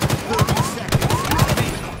flag. 30 seconds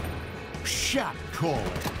remaining. Shot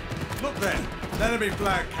caller. Look there, an enemy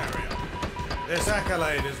flag carrier. This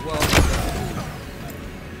accolade is well deserved.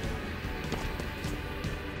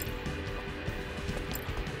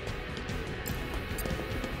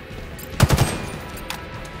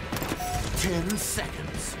 Ten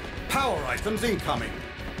seconds. Power items incoming.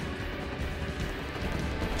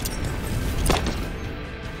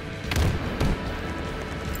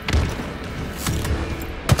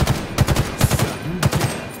 Sudden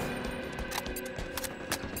death.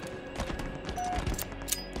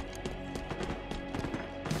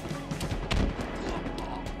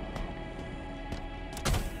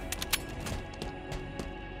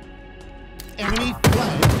 Enemy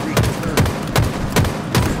flag returned.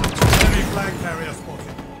 Enemy flag carrier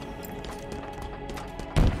spotted.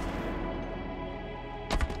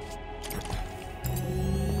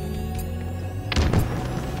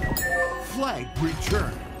 Flag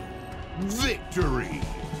returned. Victory!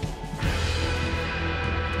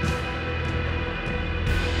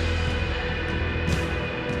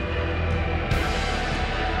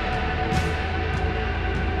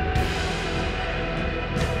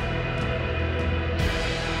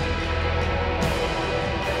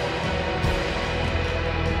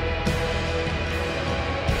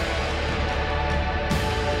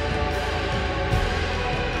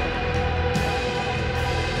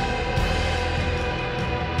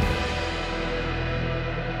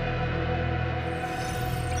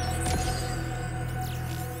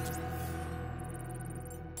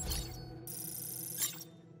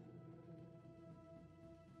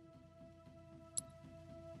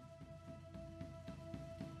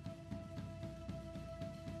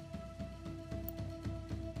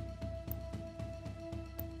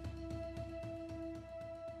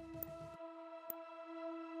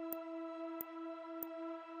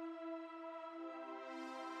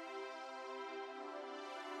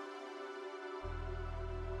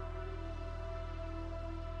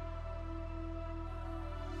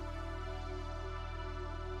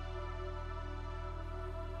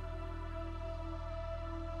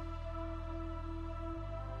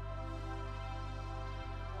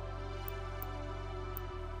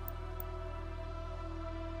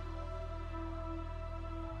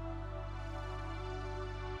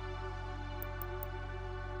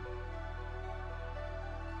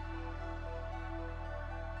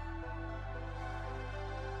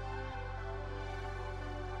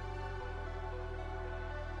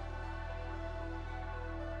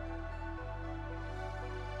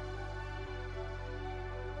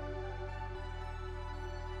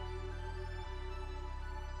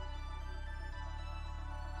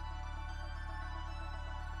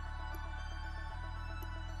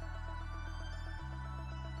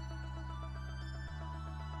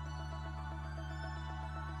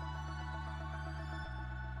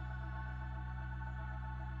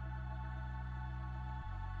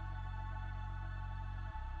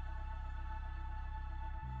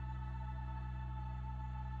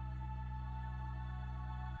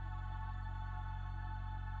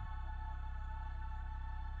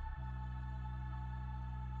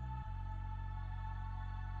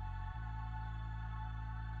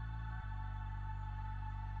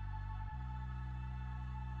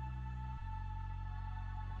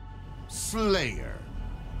 Slayer.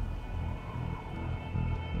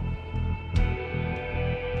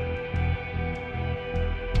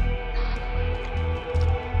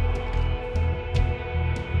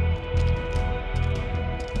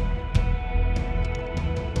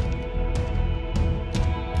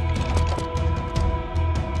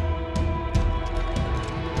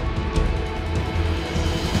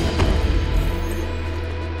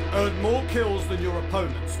 Earn more kills than your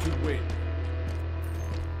opponents to win.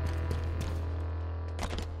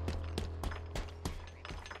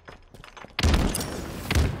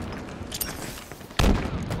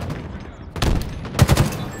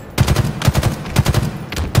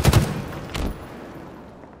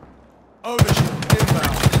 Overshield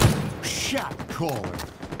inbound. Shot caller.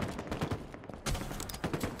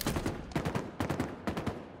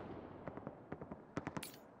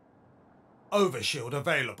 Overshield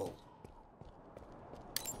available.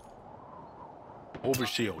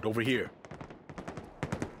 Overshield over here.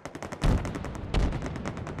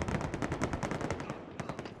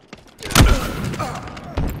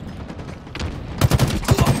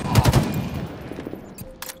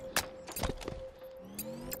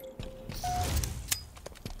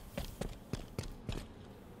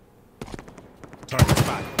 Target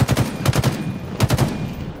spotted.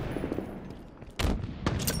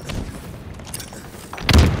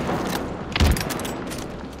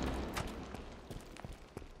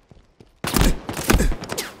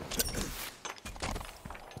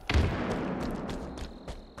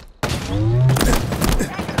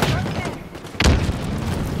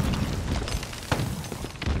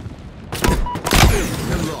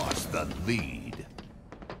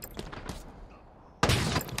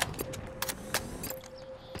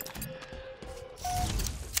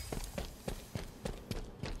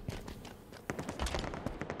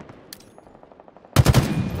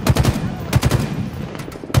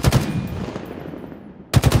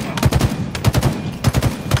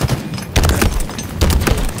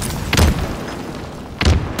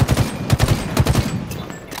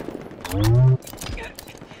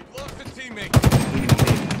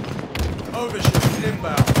 Overshield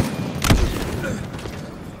inbound.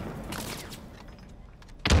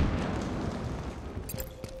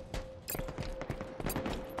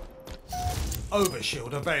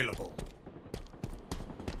 Overshield available.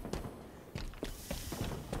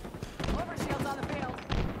 Overshield's on the field.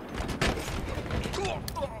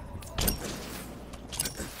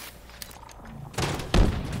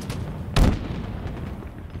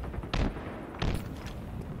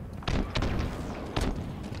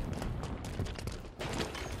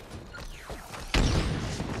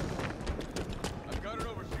 I've got an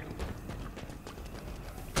overshield.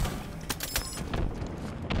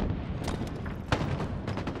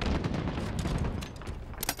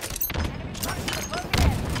 Enemy structure closing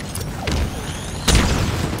in.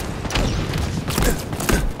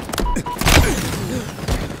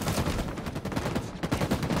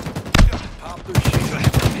 Pop the shield.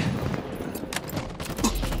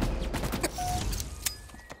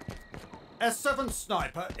 S7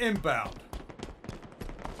 sniper inbound.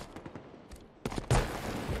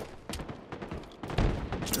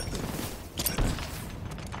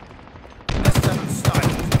 S7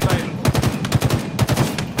 sniper available.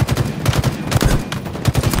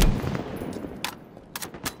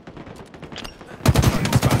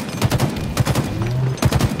 Target spotted.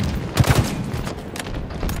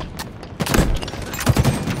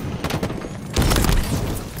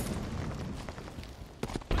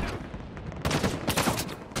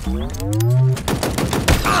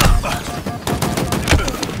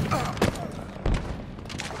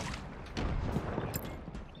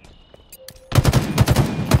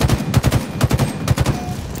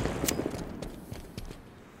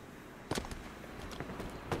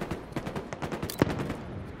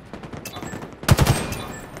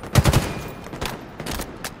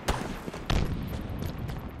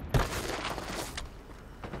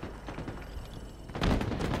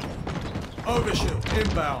 Overshield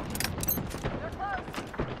inbound. They're close.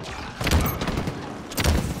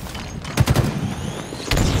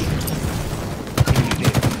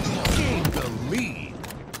 Gain the lead.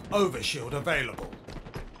 Overshield available.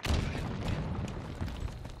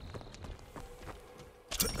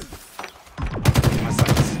 My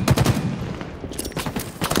sights.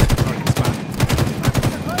 Target spotted.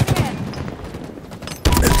 Closing in.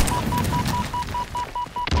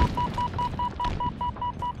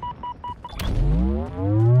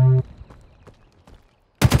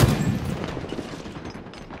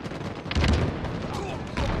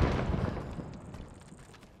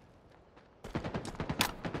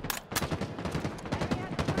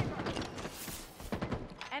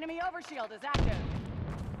 Enemy overshield is active.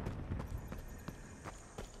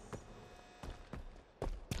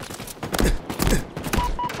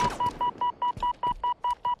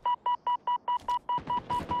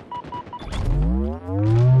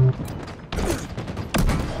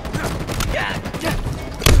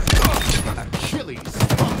 Achilles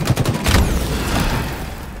spot.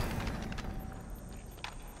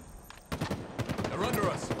 They're under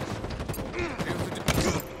us.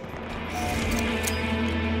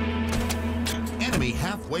 Enemy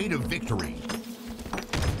halfway to victory.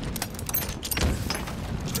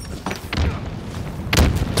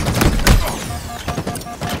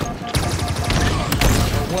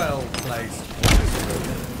 Well placed.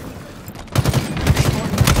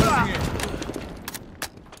 Closing in.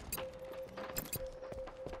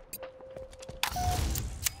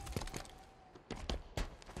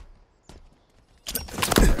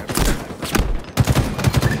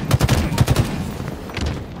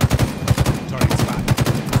 Target spotted.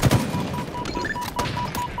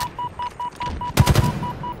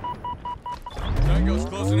 Tango's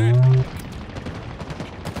closing in.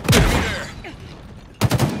 Enemy there.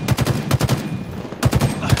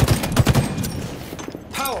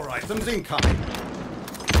 Power items incoming.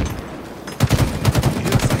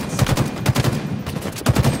 In sights.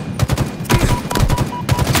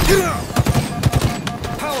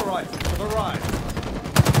 Power items have arrived.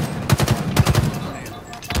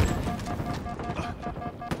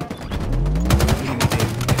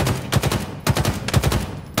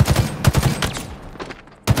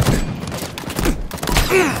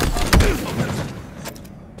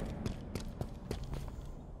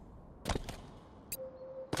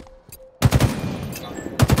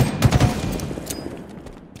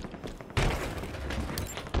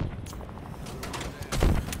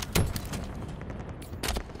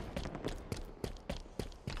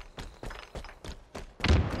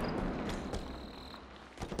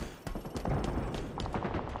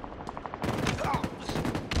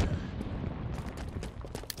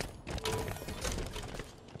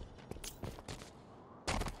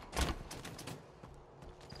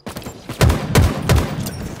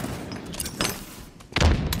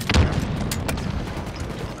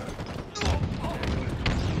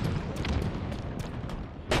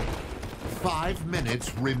 5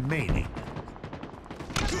 minutes remaining.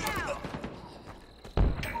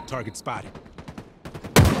 Target spotted.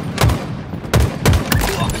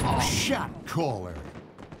 Shot caller.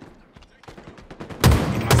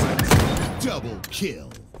 In my sights. Double kill.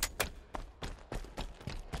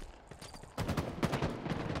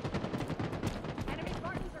 Enemy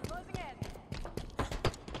Spartans are closing in.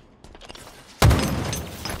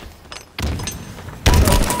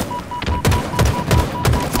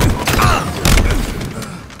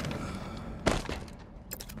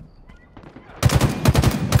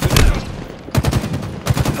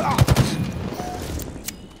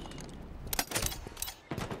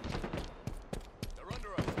 They're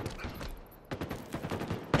under us.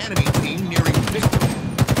 Enemy team nearing victory.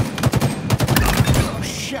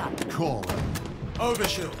 Shot caller.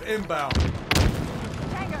 Overshield inbound.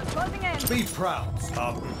 Tango's closing in. Be proud,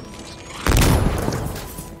 Spartan.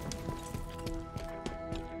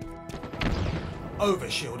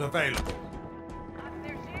 Overshield available. Lost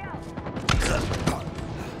their shield.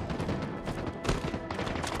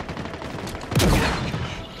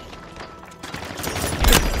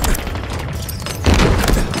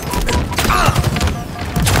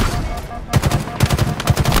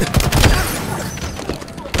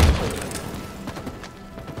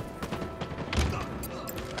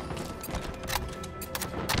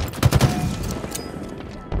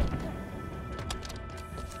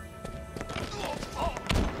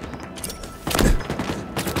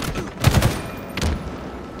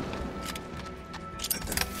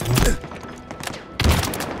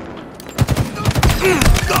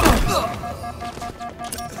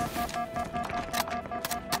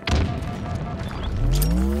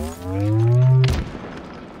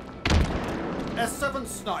 S7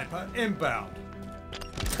 sniper inbound.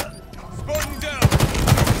 Spartan down.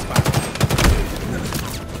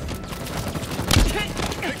 Take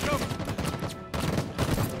cover.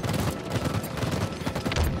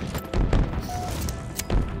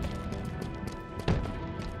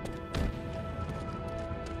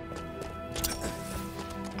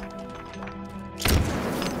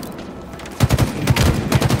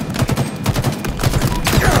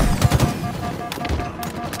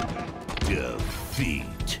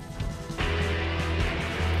 Defeat.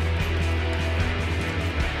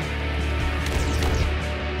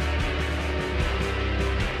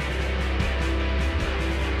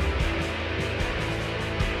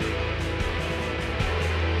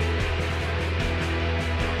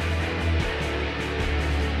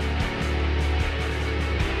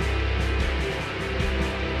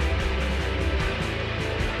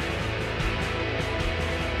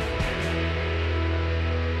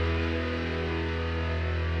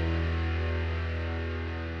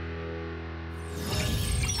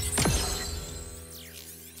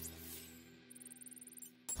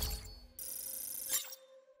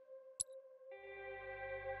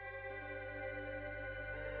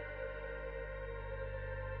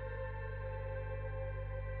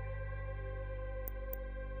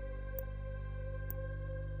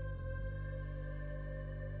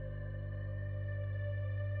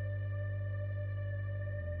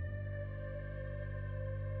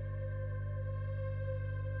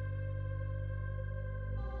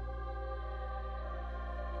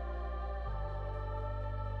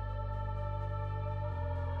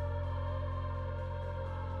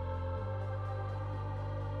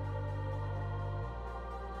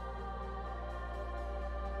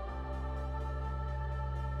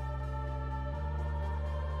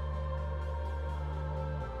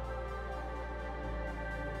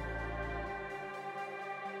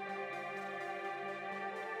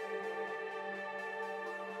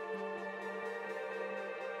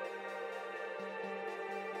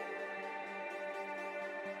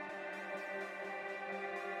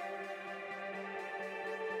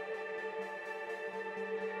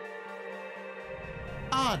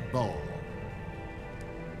 Oddball.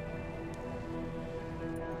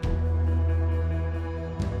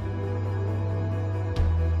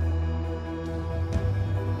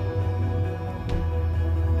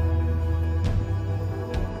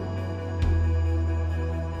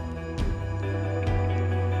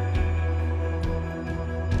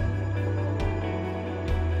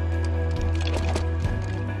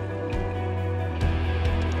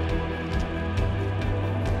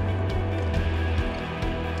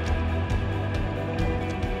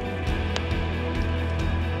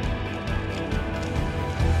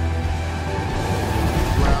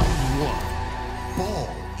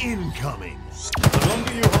 Incoming. The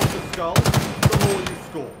longer you hold the skull, the more you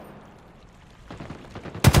score.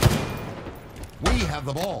 We have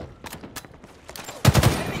the ball.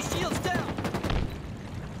 Enemy shields down.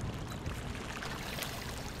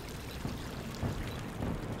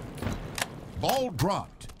 Ball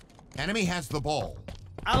dropped. Enemy has the ball.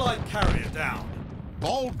 Allied carrier down.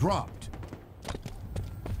 Ball dropped.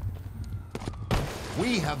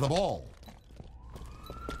 We have the ball.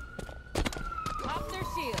 Pop their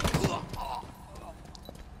shield.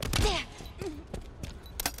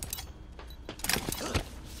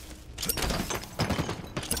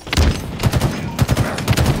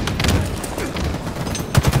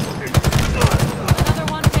 Another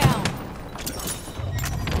one down.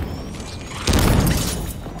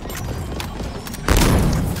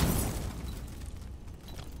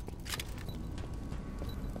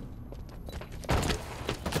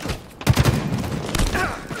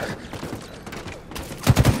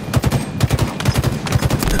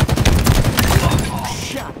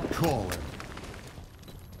 Shot caller.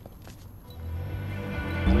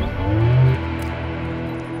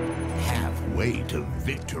 Halfway to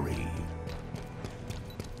victory.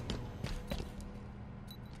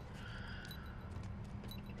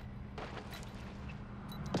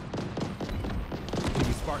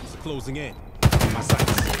 Enemy Spartans are closing in. My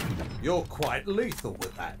sights. You're quite lethal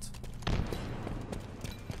with that.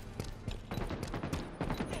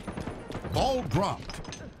 Ball dropped.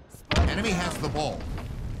 Enemy has the ball.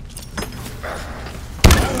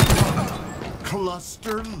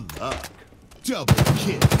 Cluster luck. Double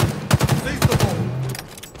kill. Seize the ball.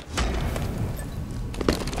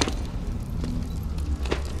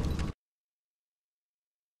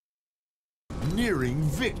 Nearing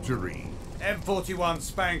victory. M41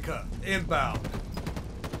 Spanker, inbound.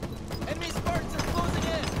 Enemy Spartans are closing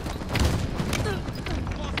in.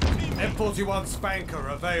 M41 Spanker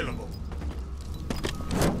available.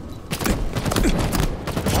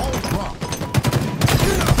 Ball dropped.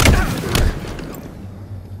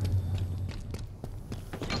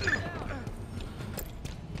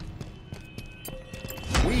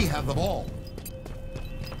 We have the ball.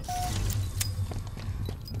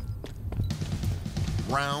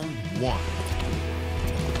 Round one.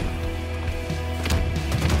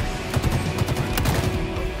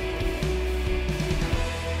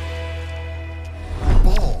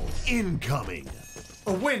 Ball incoming.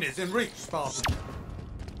 A win is in reach, Spartan.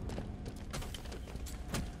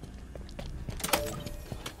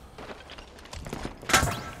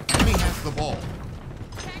 Enemy has the ball.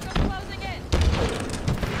 Tango closing in.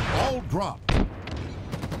 Ball dropped.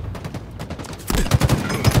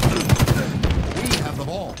 We have the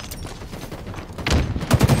ball.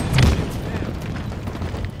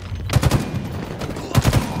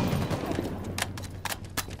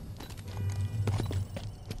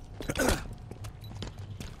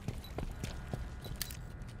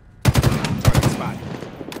 Target spotted.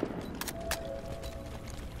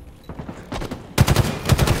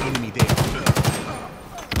 Enemy there.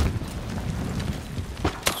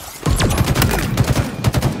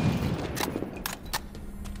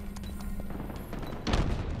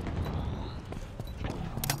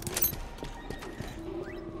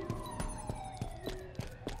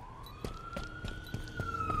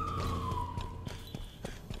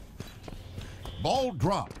 Ball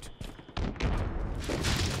dropped.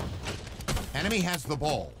 Enemy has the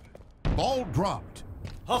ball. Ball dropped.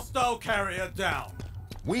 Hostile carrier down.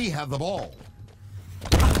 We have the ball.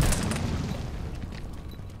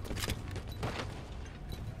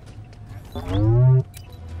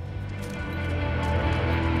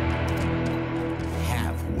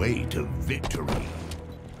 Halfway to victory.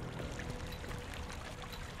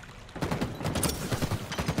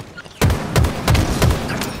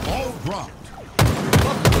 Ball dropped.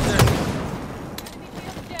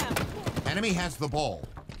 Down. Enemy has the ball.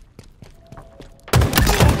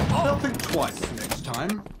 They'll think twice next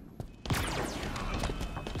time.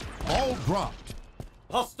 Ball dropped.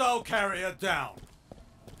 Hostile carrier down.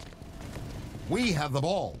 We have the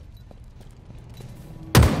ball.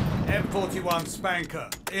 M41 Spanker,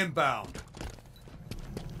 inbound.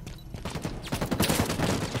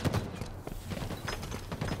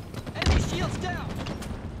 Enemy shields down.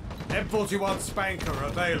 M41 Spanker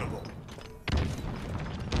available.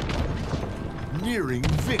 Nearing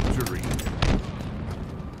victory.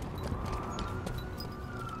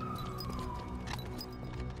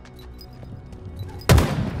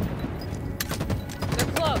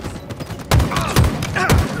 They're close.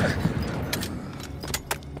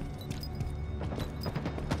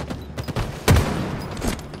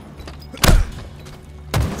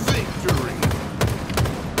 Victory.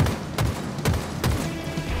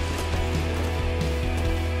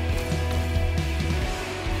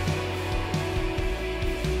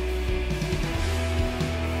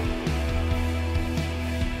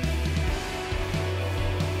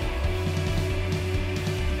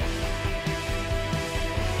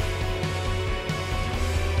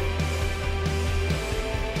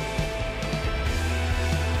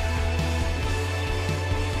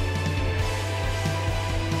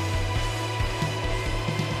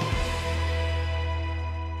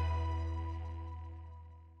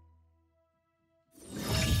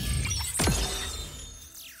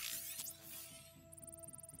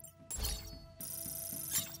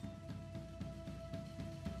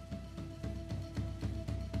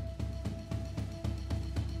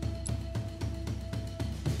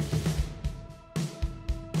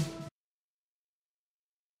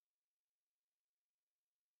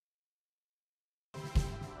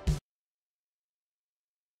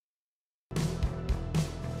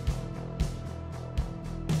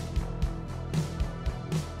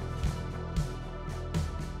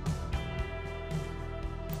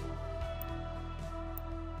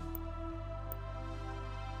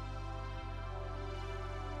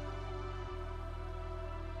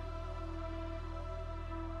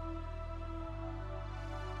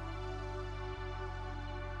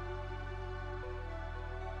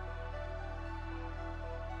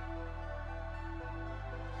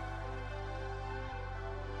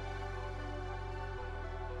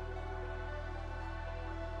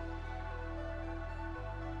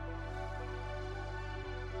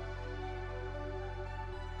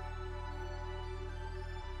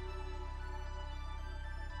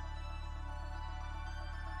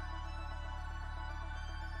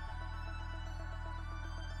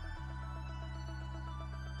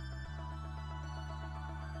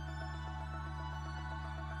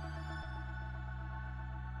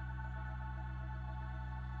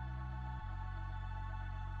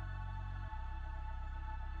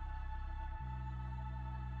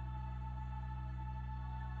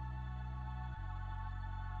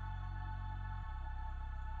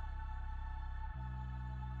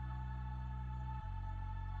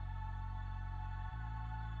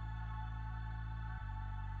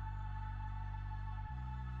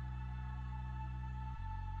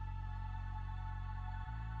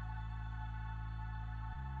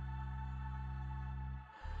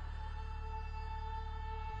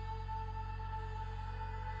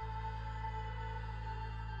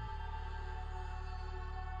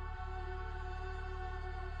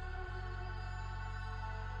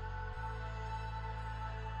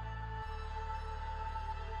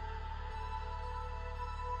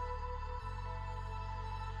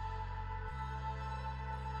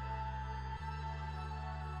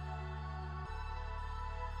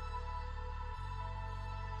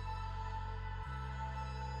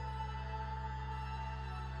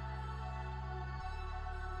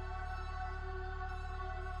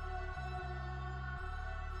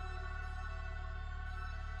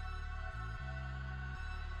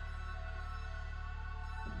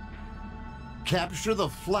 capture the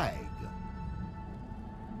flag.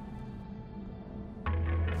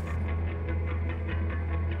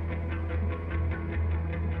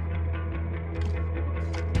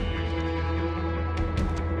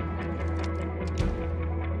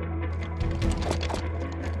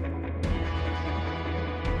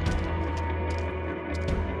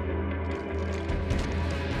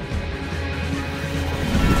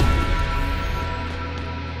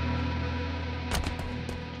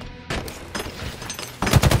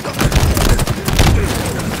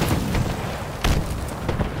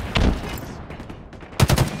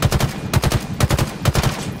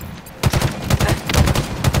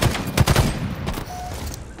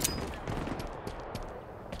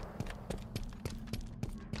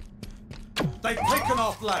 They've taken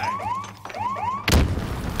our flag.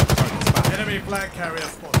 Enemy flag carrier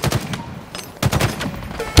spotted.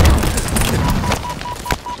 We have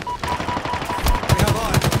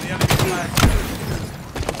eyes on the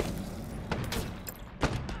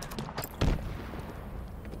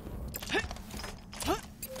enemy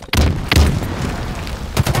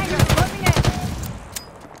flag. Tango's closing in.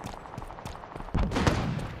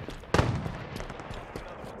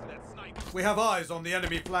 We have eyes on the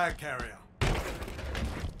enemy flag carrier.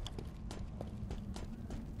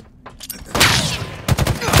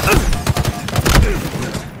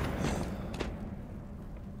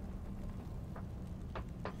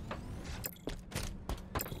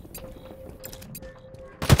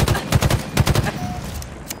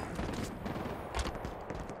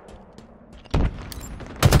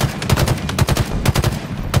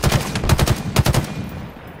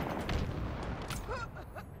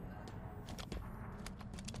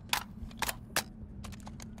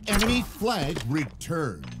 Enemy flag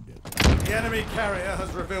returned. The enemy carrier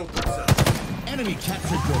has revealed themselves. Enemy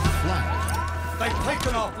captured your flag. They've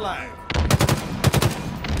taken our flag.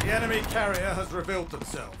 The enemy carrier has revealed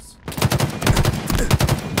themselves.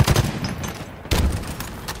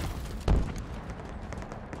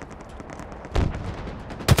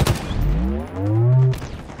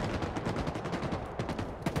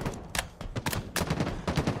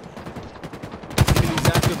 Enemies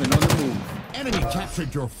active and on the move. Enemy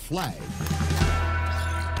captured your flag.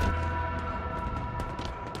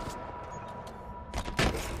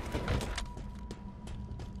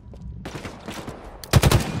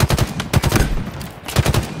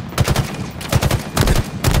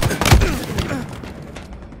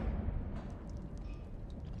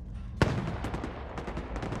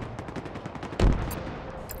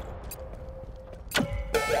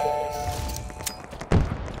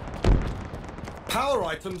 Power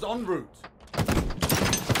items en route. They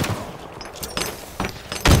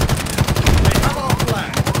have our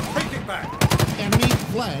flag. Take it back. Enemy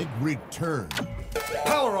flag returned.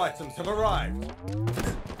 Power items have arrived.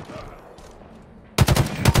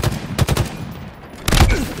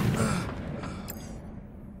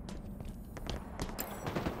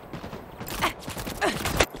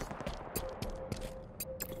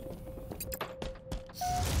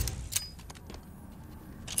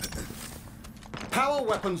 Power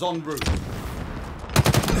weapons en route.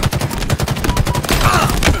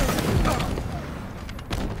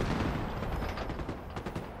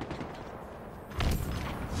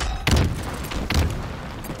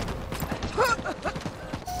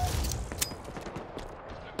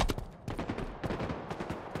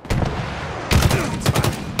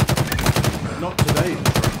 Not today.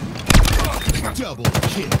 Double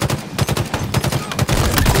kill.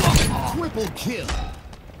 Triple kill.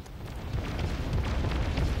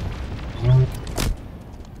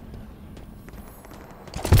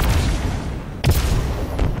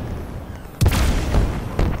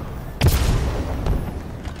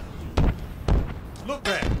 Look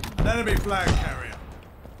there, an enemy flag carrier.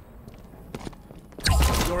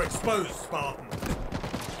 You're exposed, Spartan.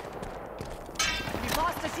 We've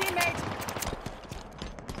lost a teammate.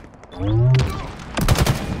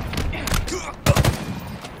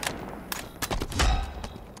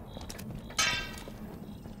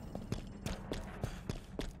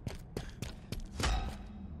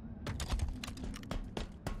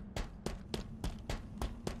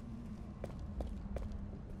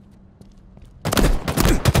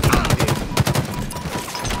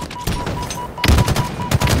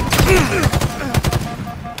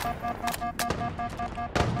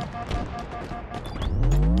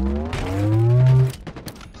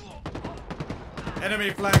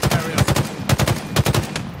 Enemy flag carrier.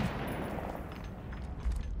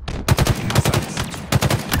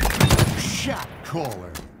 Shot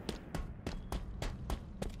caller.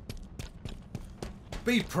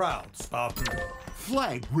 Be proud, Spartan.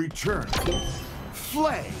 Flag returned.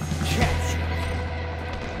 Flag captured.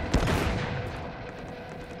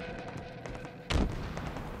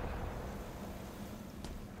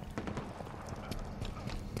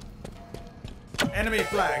 Enemy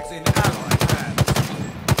flags in Allied hands.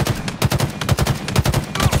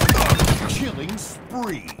 Killing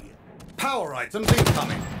spree. Power items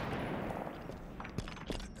incoming.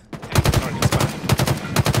 Target spotted.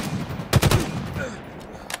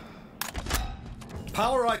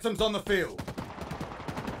 Power items on the field.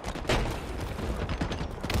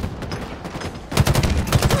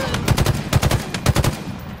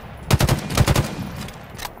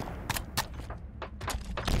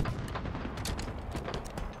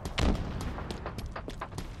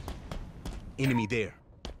 Enemy there.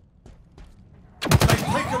 They've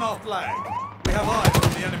taken our flag. We have eyes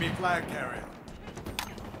on the enemy flag carrier.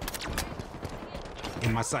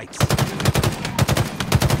 In my sights.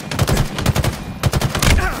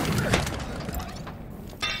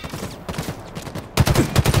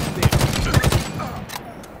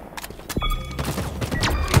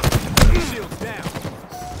 Shields down.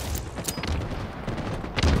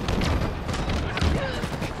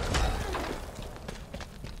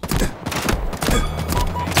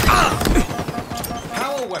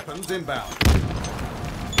 Power weapons inbound.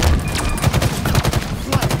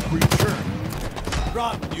 Flag return.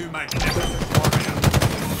 Run, you magnificent warrior.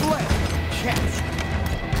 Flag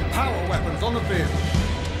captured. Power weapons on the field.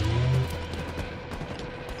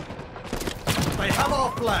 They have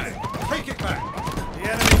our flag. Take it back. The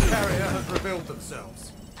enemy carrier has revealed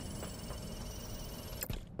themselves.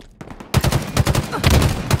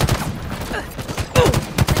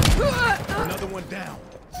 Another one down.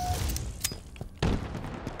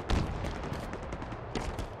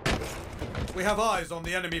 We have eyes on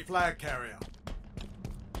the enemy flag carrier.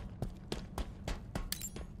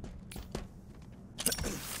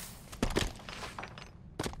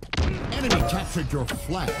 Enemy captured your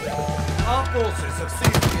flag. Our forces have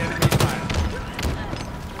seized the enemy flag.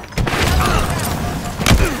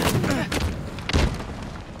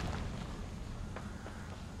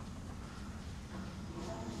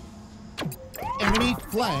 Enemy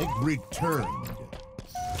flag returned.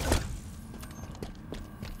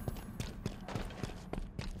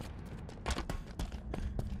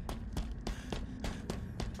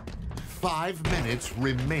 Five minutes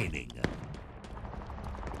remaining.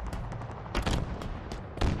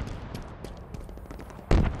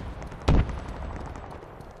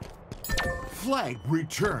 Flag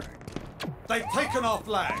returned. They've taken our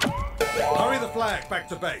flag. Hurry the flag back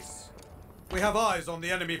to base. We have eyes on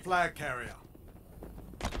the enemy flag carrier.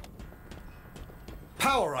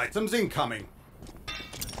 Power items incoming.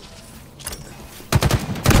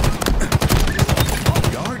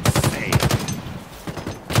 Yard sale.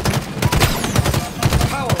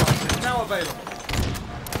 Power items now available.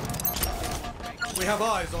 We have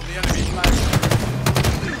eyes on the enemy flag carrier.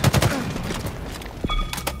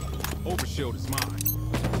 Overshield is mine.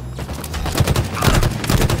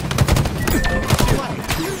 Flag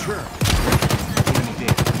returned. Enemy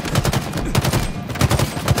dead.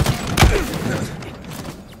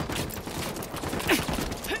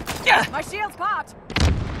 My shield's popped.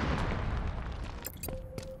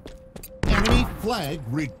 Enemy flag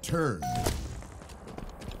returned.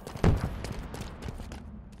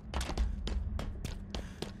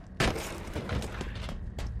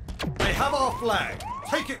 They have our flag.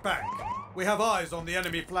 Take it back. We have eyes on the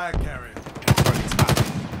enemy flag carrier. Target spotted.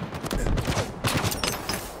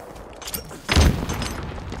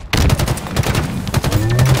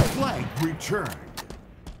 Flag returned.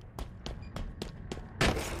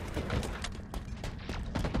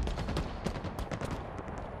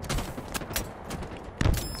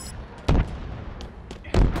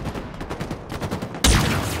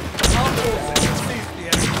 Our forces have seized the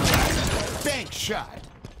enemy flag. Bank shot.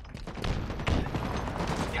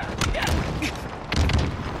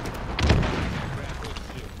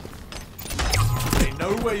 They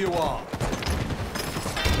know where you are.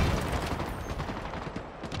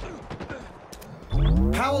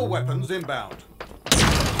 Power weapons inbound.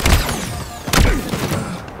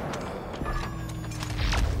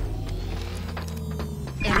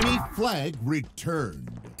 Enemy flag returned.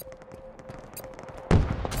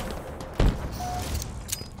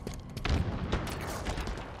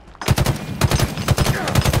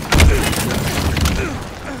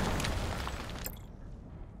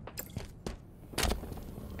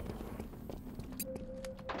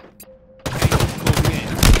 Closing in.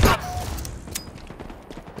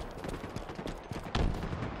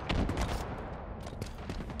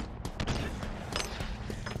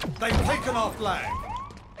 They've taken our flag.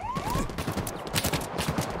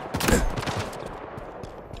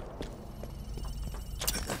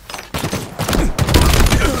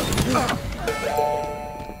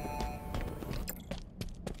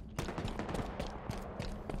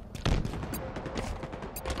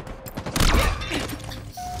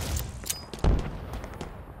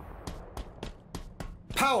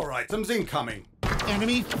 Power items incoming.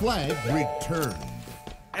 Enemy flag returned.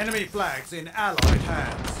 Enemy flags in Allied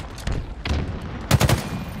hands.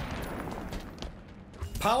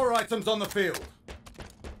 Power items on the field.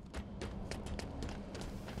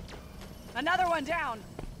 Another one down.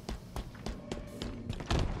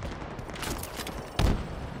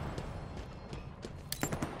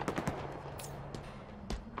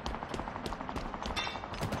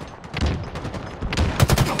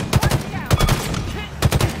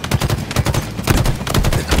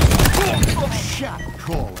 Shot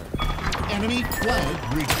caller. Enemy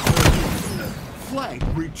flag returned. Flag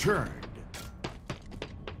returned.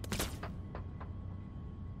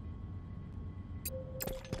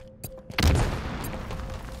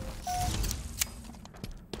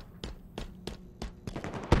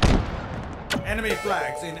 Enemy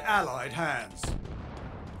flags in Allied hands.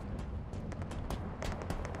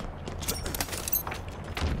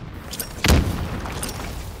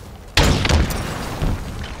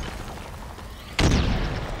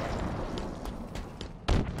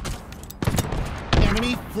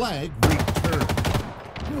 Enemy flag returned.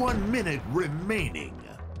 1 minute remaining.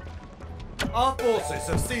 Our forces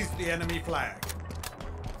have seized the enemy flag.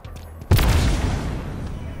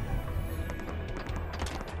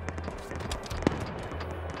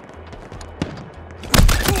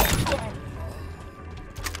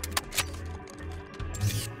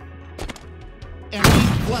 Enemy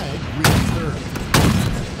flag returned.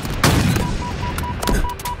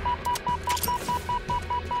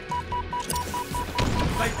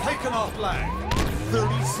 They've taken our flag.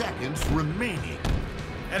 30 seconds remaining.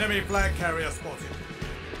 Enemy flag carrier spotted.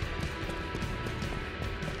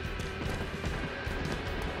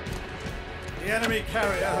 The enemy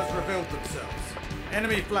carrier has revealed themselves.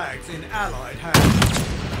 Enemy flags in Allied hands.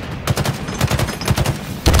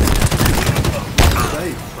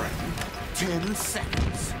 Save, friend. 10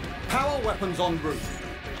 seconds. Power weapons en route.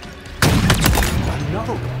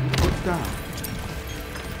 Another one put down.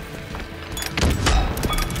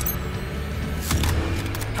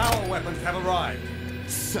 Power weapons have arrived.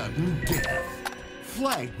 Sudden death.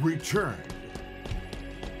 Flag returned.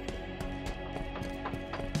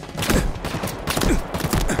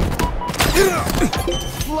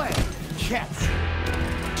 Flag captured.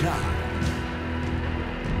 Time.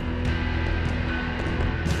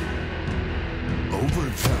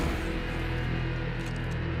 Overtime.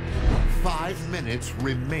 5 minutes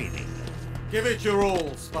remaining. Give it your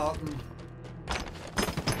all, Spartan.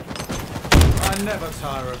 I never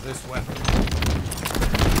tire of this weapon.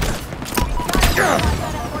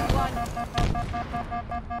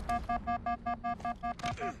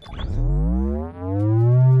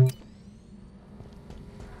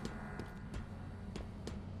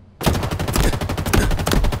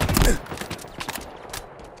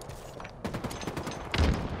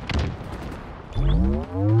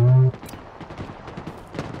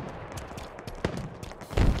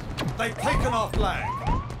 They've taken our flag.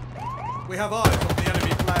 We have eyes on the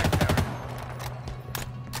enemy flag carrier.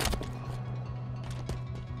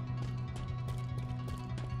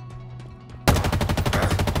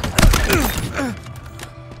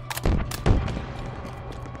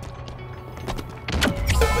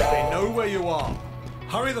 They know where you are.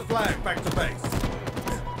 Hurry the flag back to base.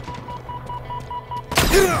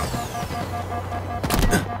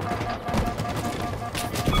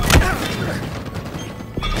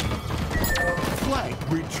 Flag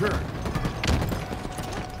returned.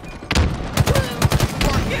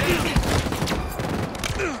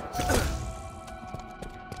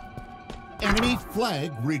 Enemy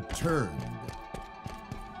flag returned.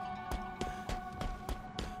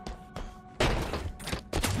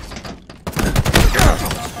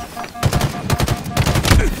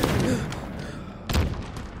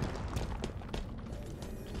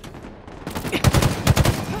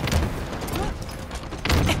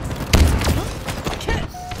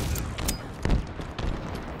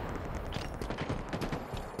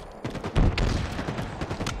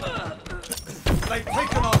 They've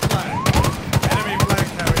taken our flag. Enemy flag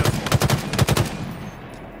carrier.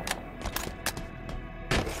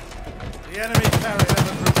 The enemy carrier has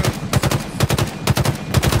revealed themselves.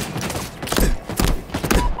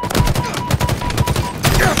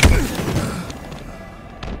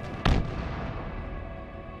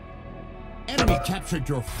 Enemy captured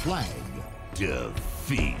your flag.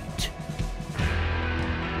 Defeat.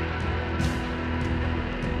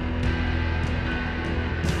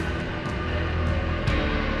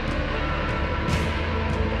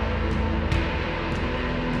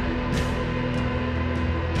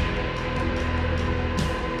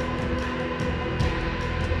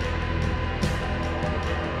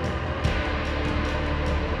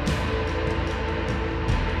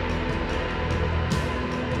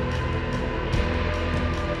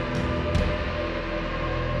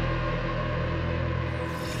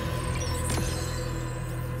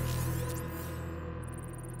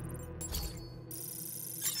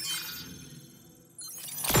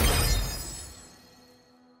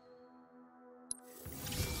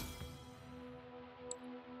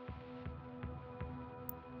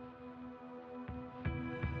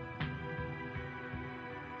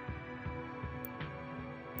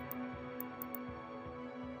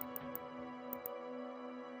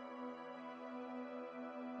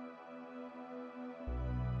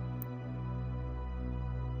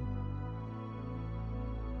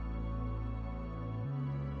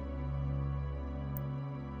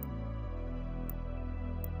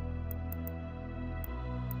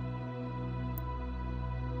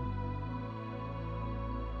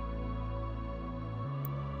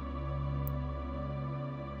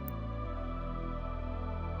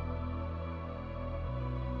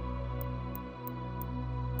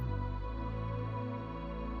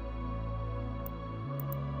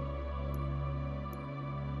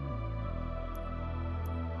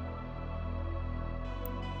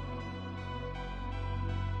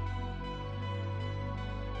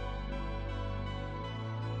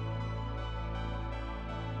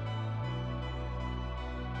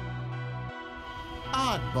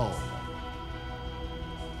 Oddball.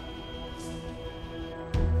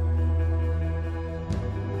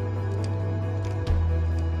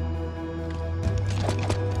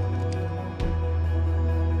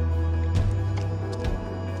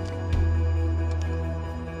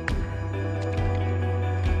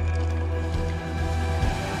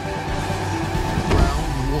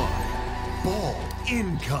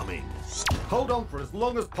 Incoming. Hold on for as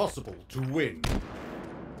long as possible to win.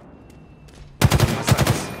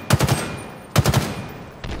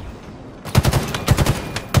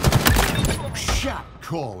 Shot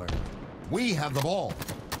caller. We have the ball.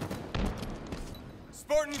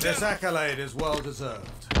 Spartan This down. accolade is well deserved.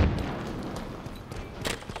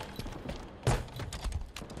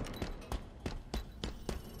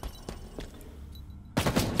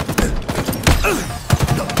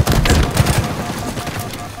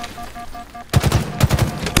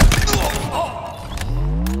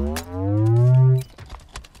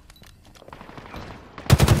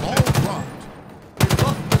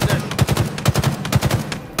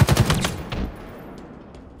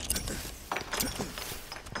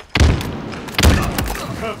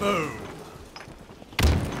 Kaboom!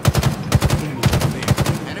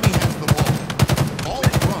 Enemy has the ball. Ball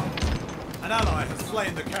dropped. An ally has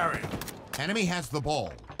slain the carrier. Enemy has the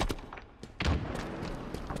ball.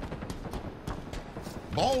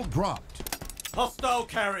 Ball dropped. Hostile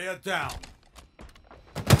carrier down.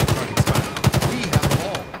 We have the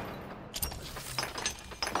ball.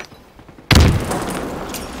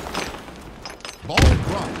 Ball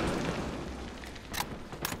dropped.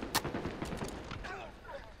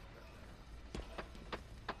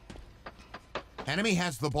 Enemy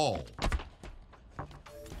has the ball.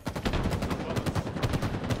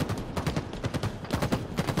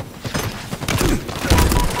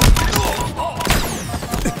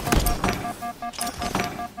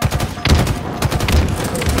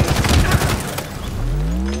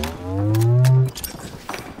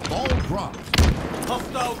 Ball dropped.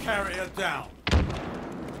 Hostile carrier down.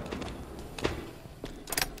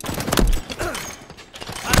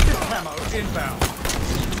 Active camo inbound.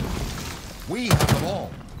 We have the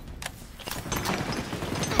ball.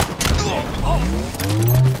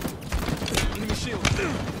 Enemy shield.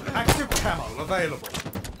 Active camo available.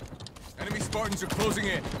 Enemy Spartans are closing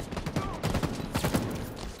in.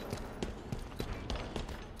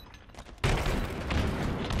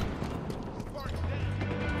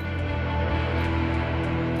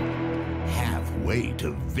 Halfway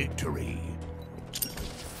to victory.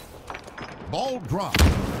 Ball dropped.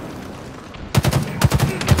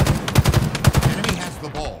 Enemy has the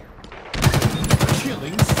ball.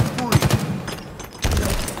 Killing spree.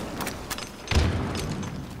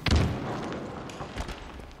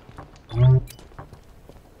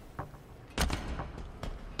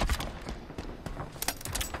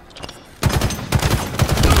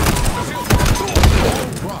 Ball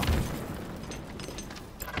dropped.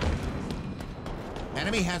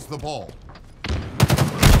 Enemy has the ball.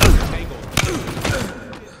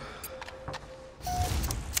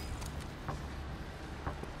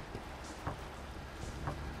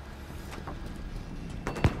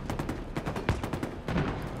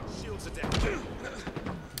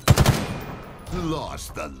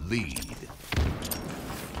 Lost the lead.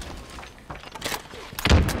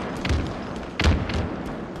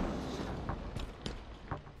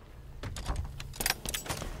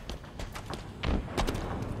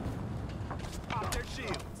 Pop their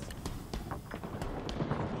shields.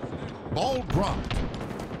 Ball dropped.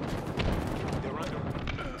 They're under.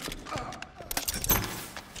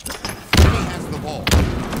 Enemy has the ball.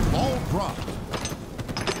 Ball dropped.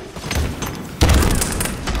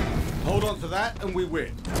 Hold on to that and we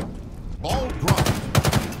win. Ball dropped.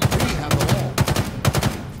 We have the ball.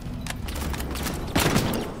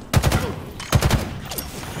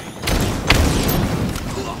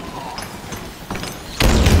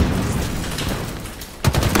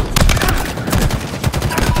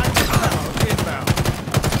 Inbound.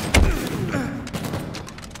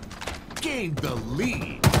 Gained the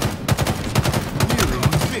lead.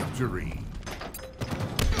 Nearing victory.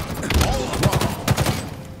 Ball dropped.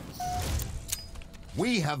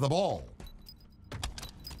 We have the ball.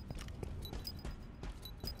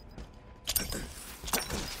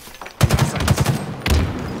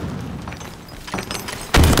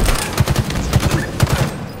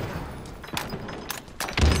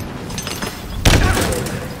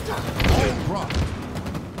 Ball dropped.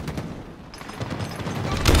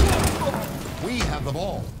 We have the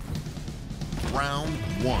ball. Round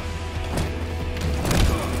one.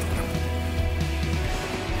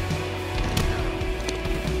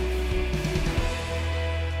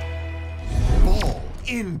 Ball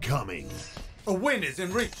incoming. A win is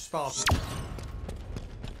in reach, Spartan.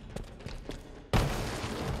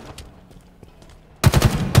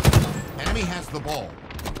 Enemy has the ball.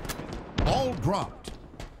 Ball dropped.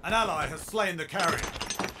 An ally has slain the carrier.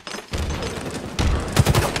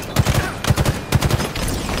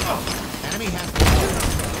 Enemy has the ball.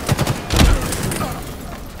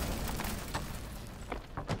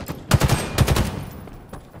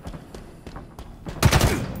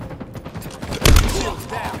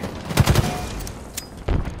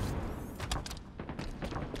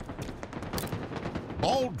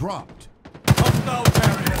 Ball dropped. Hostile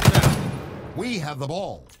carrier down. We have the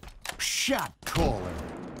ball. Shot caller.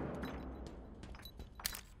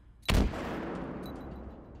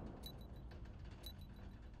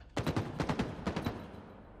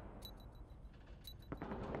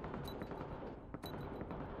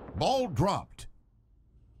 Ball dropped.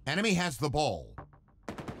 Enemy has the ball.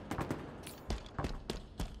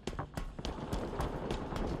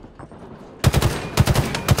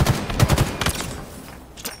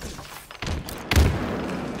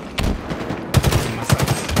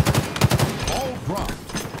 Ball dropped.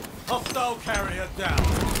 Hostile carrier down.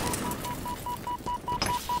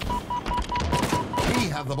 We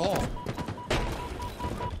have the ball.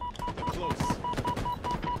 Close.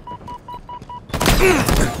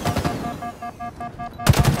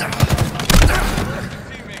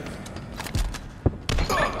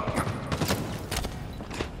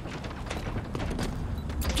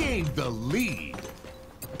 Gained the lead.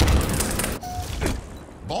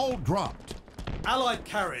 Ball dropped. Allied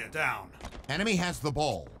carrier down. Enemy has the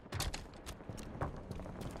ball.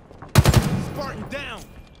 Spartan down.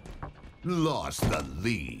 Lost the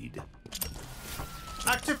lead.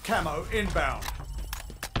 Active camo inbound.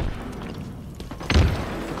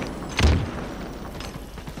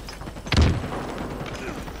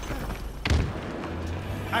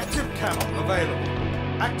 Active camo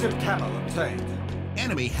available. Active camo obtained.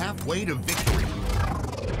 Enemy halfway to victory.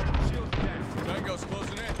 Tango's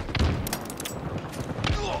closing in.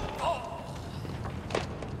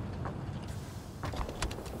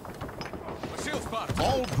 A shield spot.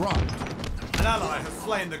 Ball dropped. An ally has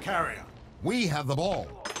slain the carrier. We have the ball.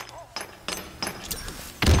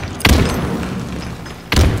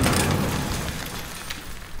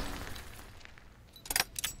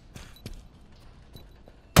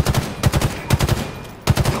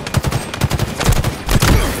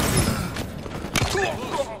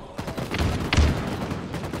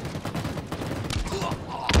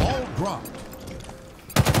 Ball dropped.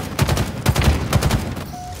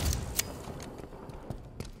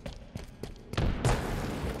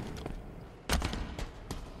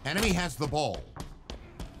 Enemy has the ball.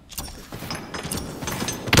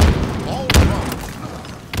 Ball dropped.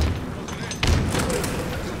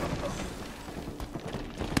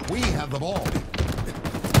 We have the ball.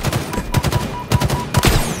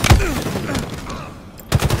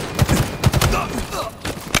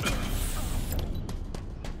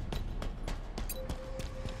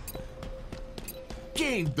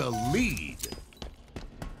 Gained the lead.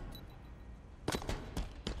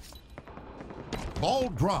 Ball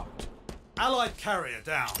dropped. Allied carrier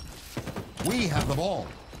down. We have the ball.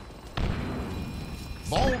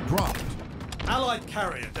 Ball dropped. Allied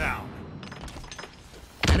carrier down.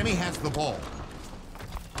 Enemy has the ball.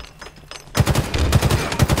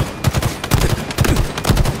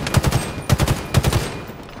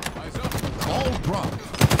 Eyes up. Ball dropped.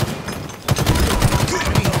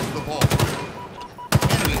 Enemy has the ball.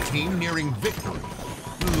 Enemy team nearing victory.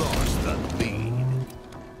 Lost the lead.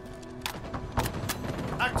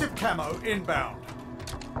 Active camo inbound.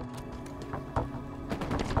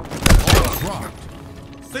 Ball dropped.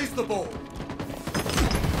 Seize the ball.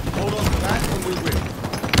 Hold on to that and we win.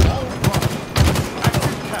 Ball dropped.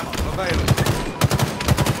 Active camo available.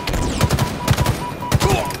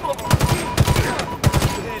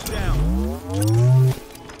 Head down.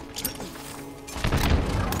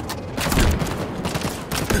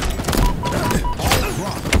 Ball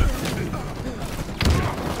dropped.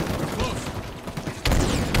 Close.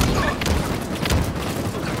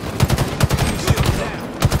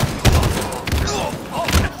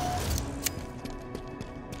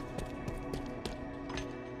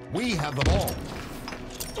 We have the ball.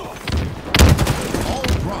 Ball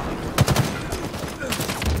dropped.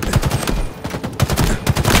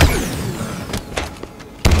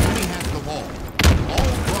 Enemy has the ball.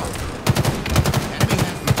 Ball dropped. Enemy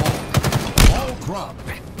has the ball. Ball dropped.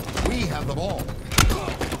 We have the ball.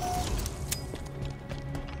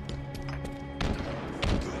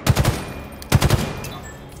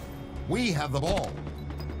 We have the ball.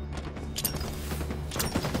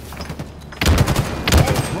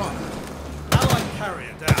 Ball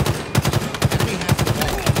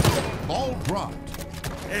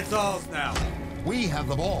It's ours now. We have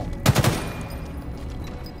the ball.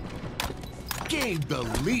 Gained the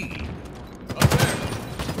lead. Up there.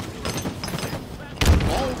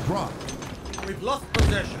 Ball dropped. We've lost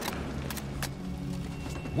possession.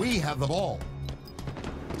 We have the ball.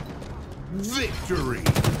 Victory.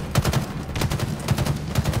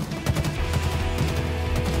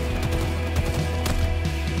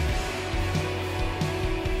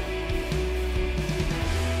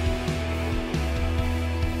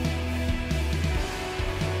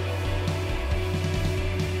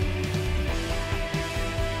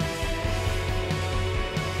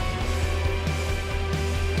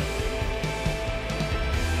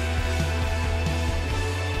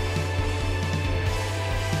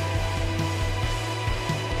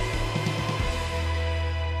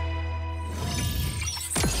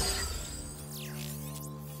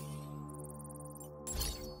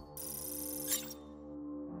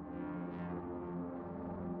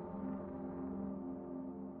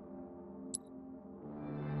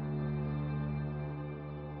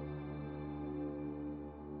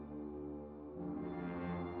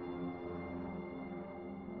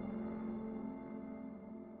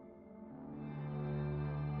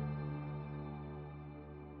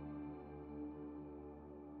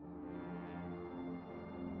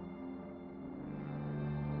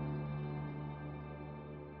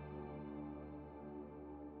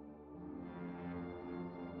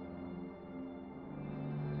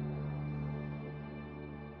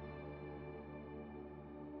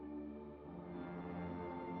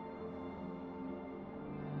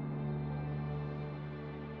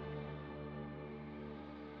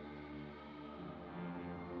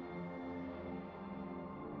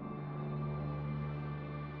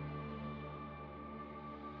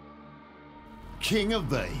 King of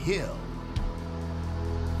the Hill.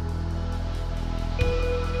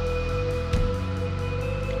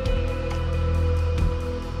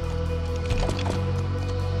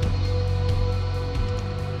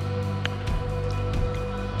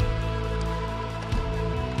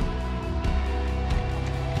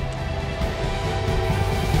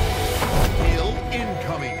 Hill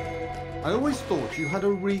incoming. I always thought you had a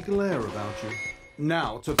regal air about you.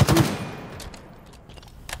 Now to prove.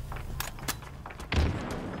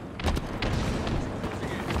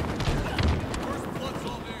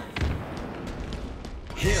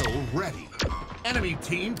 Hill ready. Enemy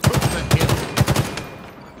team took the hill.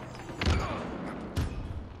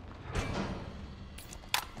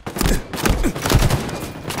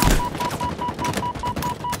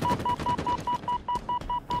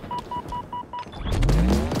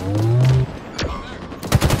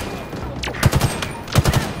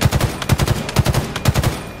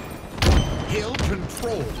 Hill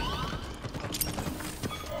control.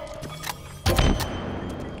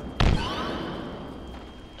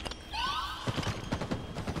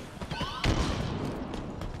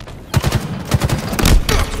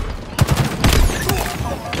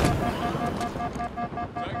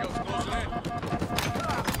 Tango's closing in.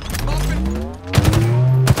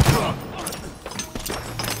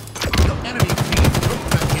 Enemy team took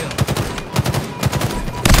the hill.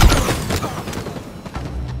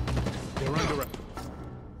 They're under.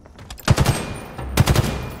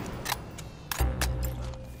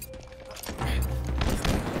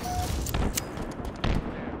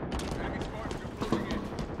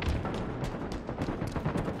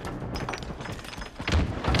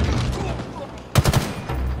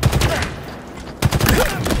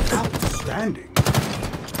 Outstanding.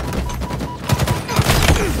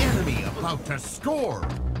 Enemy about to score.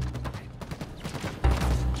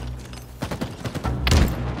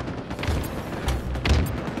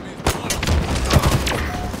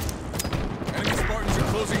 Enemy Spartans are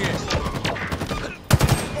closing in.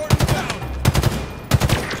 Spartan down.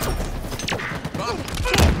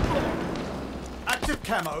 Active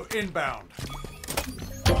camo inbound.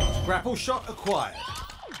 Grapple shot acquired.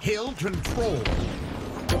 Hill control.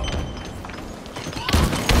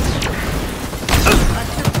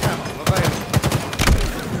 Active camo available.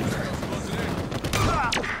 Closing in.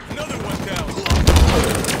 Another one down.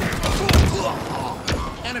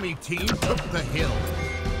 Enemy team took the hill.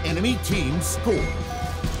 Enemy team scored.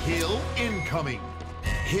 Hill incoming.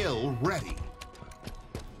 Hill ready.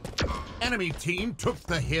 Enemy team took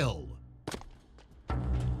the hill.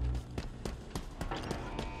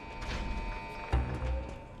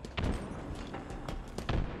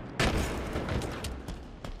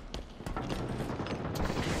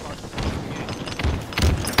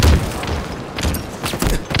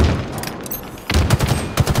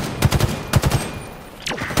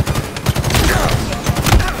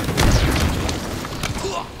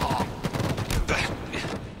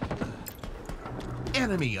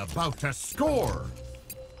 about to score.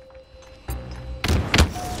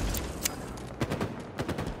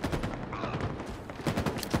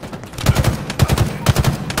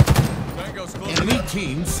 Tango's close. Enemy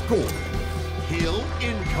team scored. Kill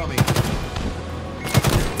incoming.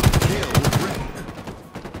 Kill ready.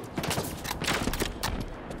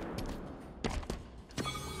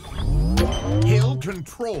 Kill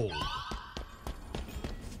control.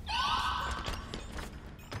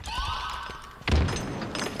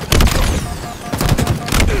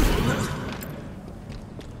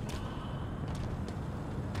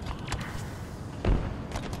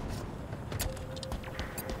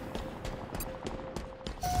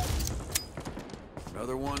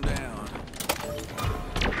 Another one down.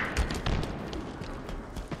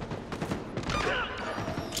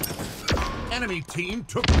 Enemy team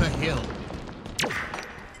took the hill.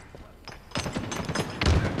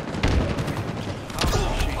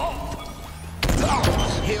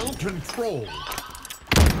 Hill control.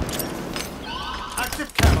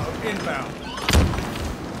 Active camo inbound.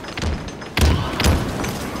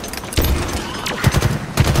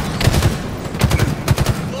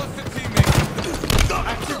 Lost a teammate.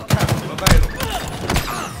 Active camo available.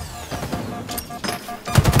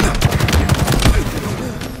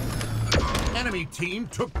 Enemy team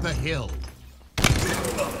took the hill.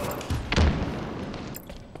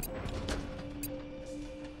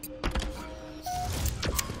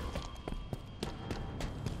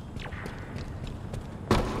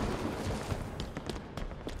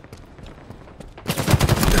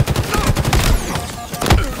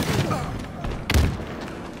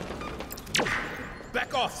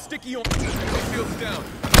 Back off, sticky on. Shield's down.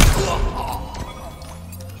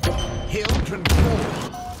 Hill control.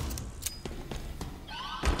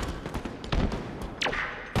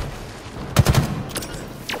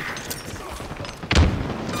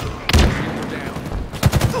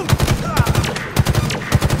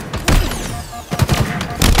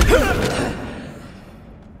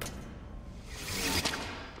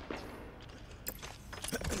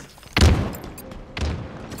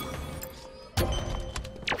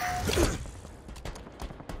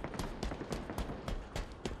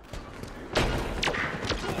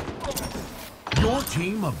 Your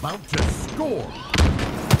team about to score.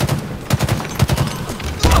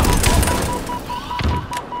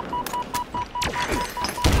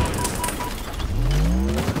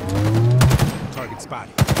 Target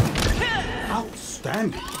spotted.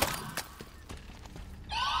 Outstanding.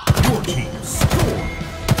 Your team scored.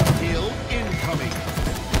 Kill incoming.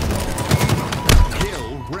 Kill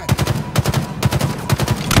ready.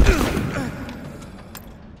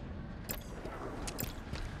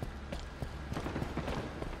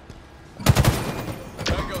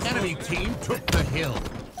 Tango's Enemy close. team took the hill.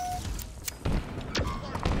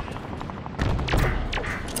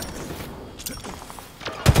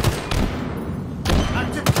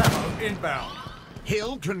 Active camo inbound.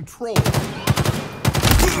 Hill control.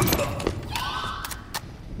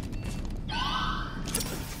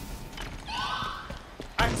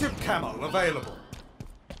 Active camo available.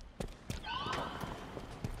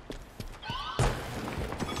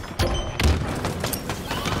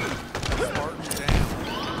 Spartan down.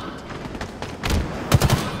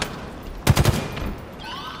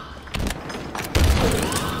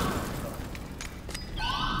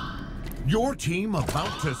 Your team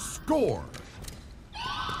about to score.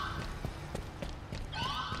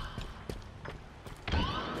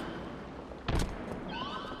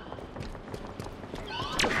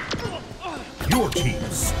 Your team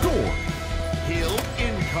scored. Hill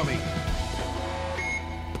incoming.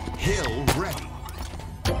 Hill ready.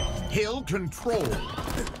 Hill control.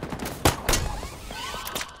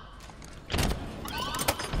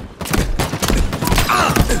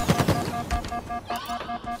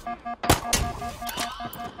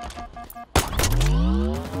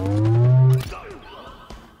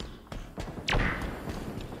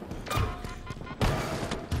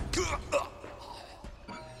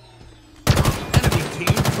 Enemy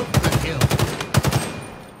team took the hill.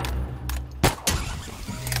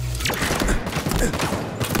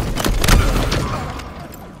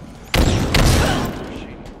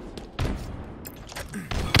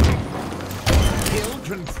 Hill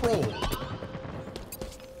control.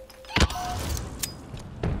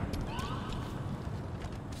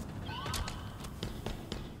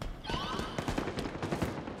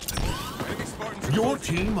 Enemy Spartans are Your close.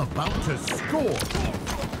 team about to score.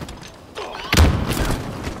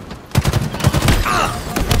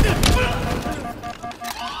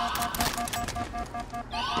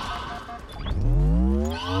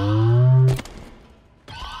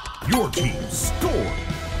 Your team scored.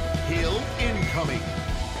 Hill incoming.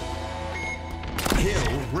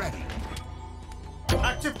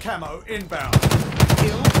 Active camo inbound.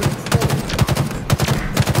 Hill control.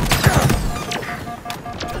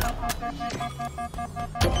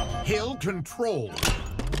 Hill control.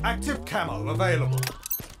 Active camo available.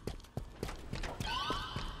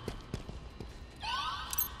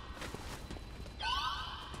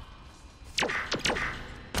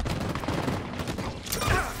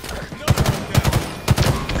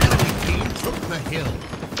 Enemy team took the hill.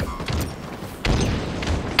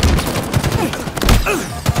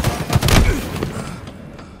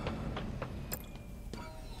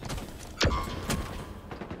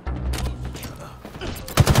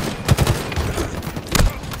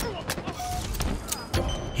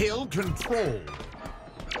 Hill control.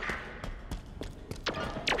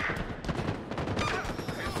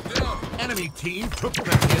 Enemy team took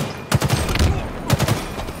the hill.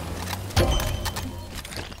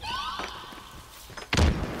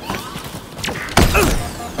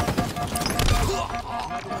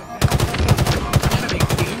 Enemy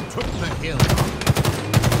team took the hill.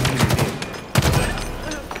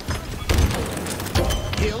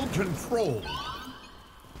 Hill control.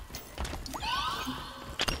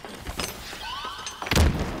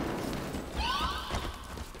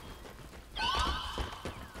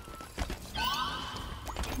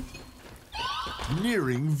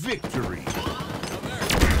 Nearing victory.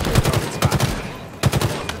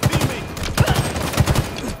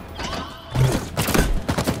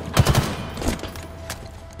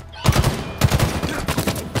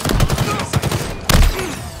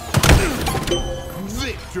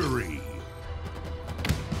 Victory.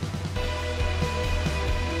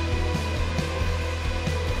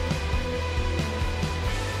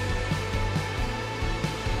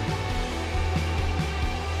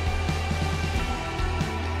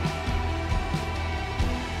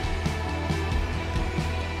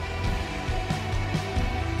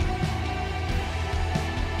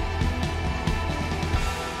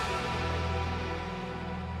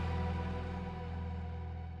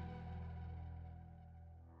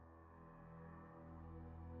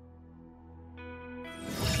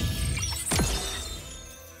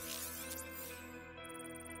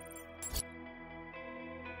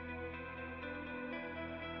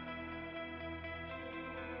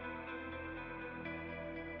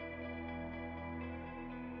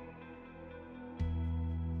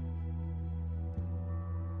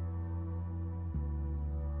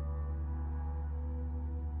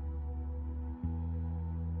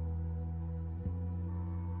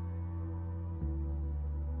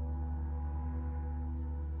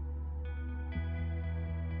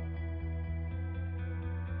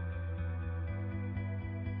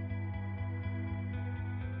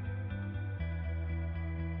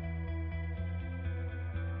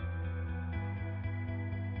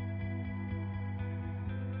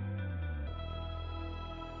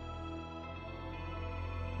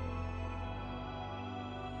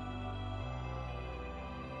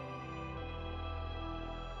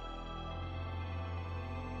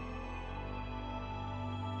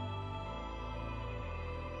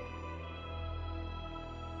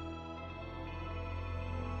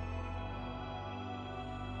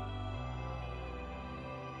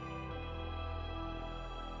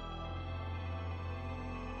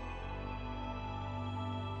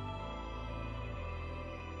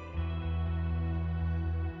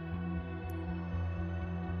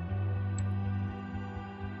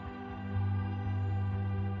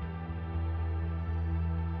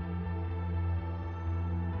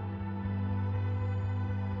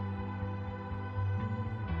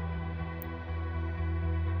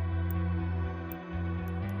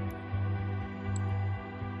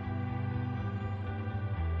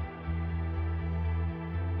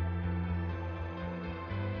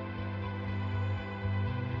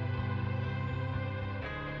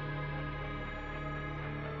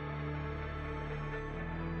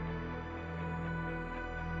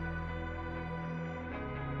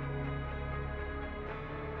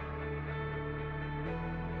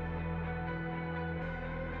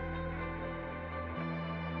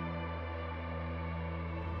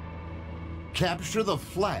 Capture the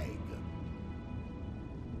flag.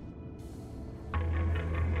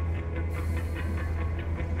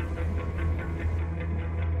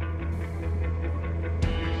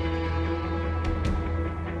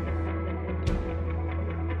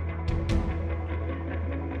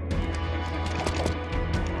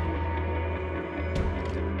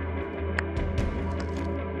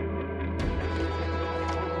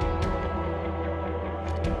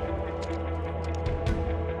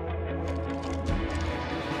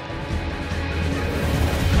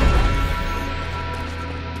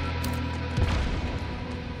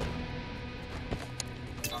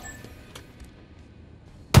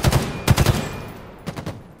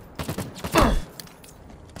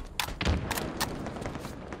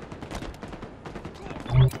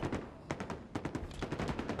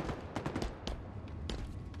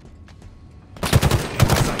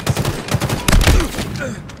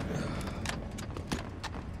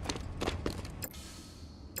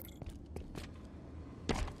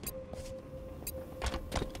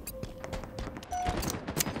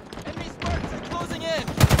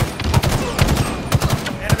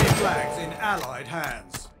 Allied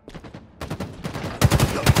hands.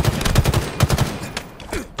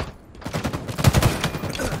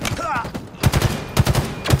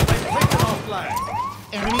 They've taken our flag.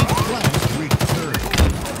 Enemy flag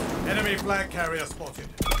returned. Enemy flag carrier spotted.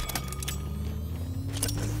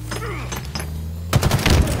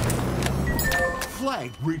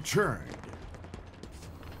 Flag returned.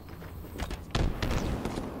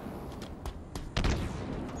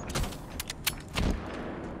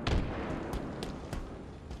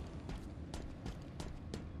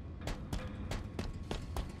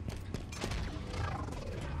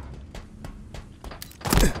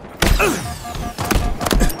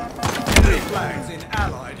 Enemy flags in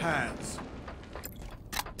Allied hands.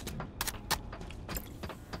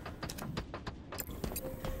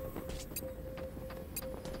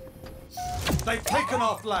 They've taken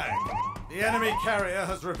our flag. The enemy carrier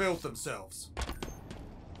has revealed themselves.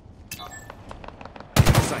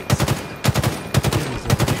 In sight. Enemies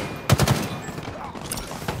over here.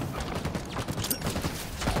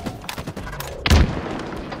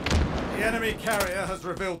 The enemy carrier has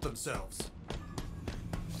revealed themselves.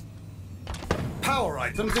 Power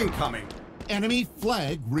items incoming. Enemy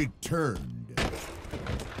flag returned.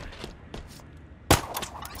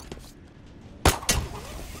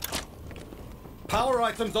 Power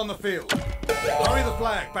items on the field. Hurry the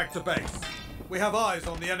flag back to base. We have eyes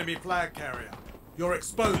on the enemy flag carrier. You're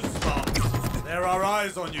exposed, Spartan. There are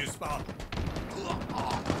eyes on you, Spartan.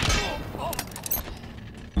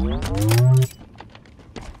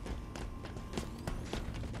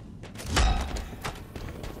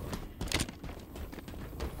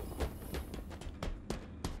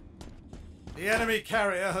 The enemy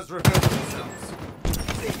carrier has revealed themselves.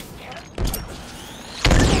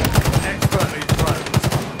 Expertly thrown.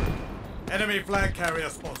 Enemy flag carrier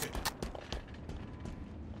spotted.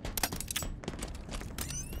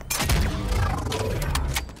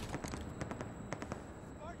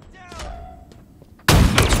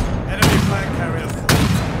 Enemy flag carrier spotted.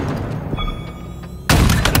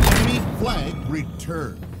 Enemy flag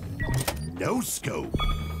returned. No scope.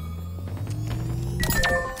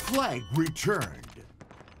 Flag returned.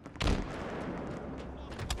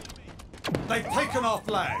 They've taken our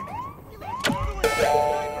flag.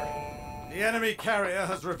 The enemy carrier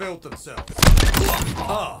has revealed themselves.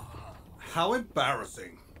 Ah, how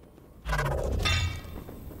embarrassing.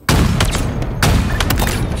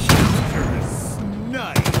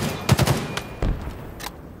 Nice.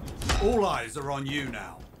 All eyes are on you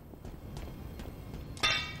now.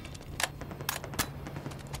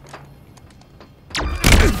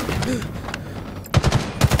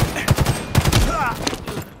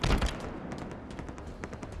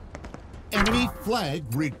 Enemy flag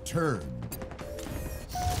returned.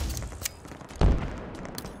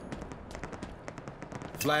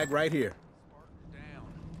 Flag right here.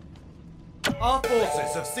 Our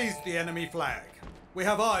forces have seized the enemy flag. We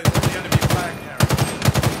have eyes on the enemy flag carrier.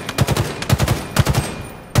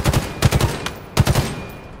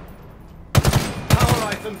 Power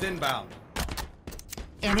items inbound.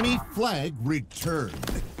 Enemy flag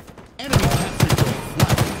returned. Enemy captured your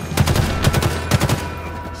flag.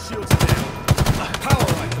 Shields down. Power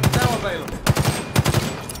items now available.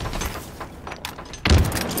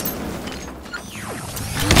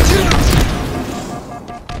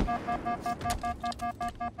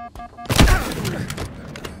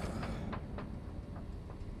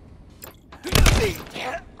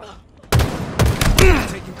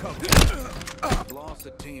 Taking cover. Lost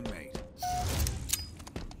a teammate.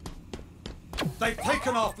 They've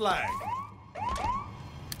taken our flag.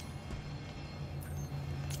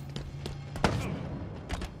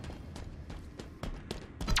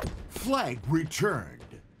 Flag returned.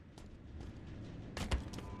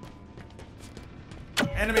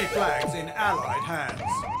 Enemy flags in Allied hands.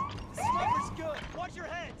 Sniper's good. Watch your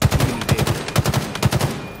head.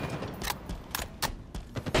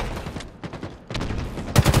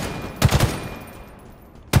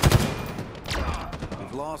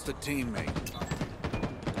 We've lost a teammate.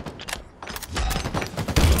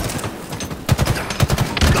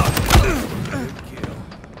 Good kill.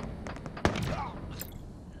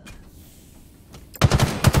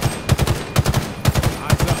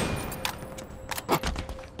 Eyes up.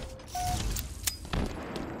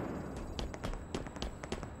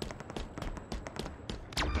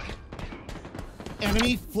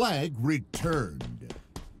 Enemy flag returned.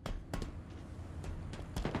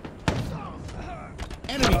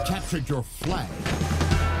 Enemy captured your flag.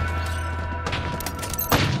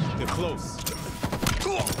 They're close.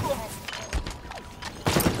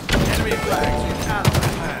 Enemy flags in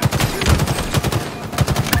Allied hands.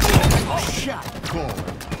 Shot call.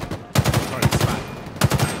 Target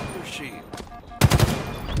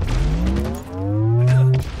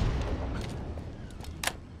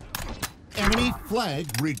flag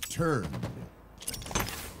returned.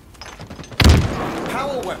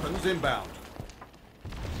 Power weapons inbound.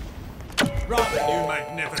 Run, you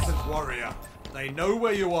magnificent warrior. They know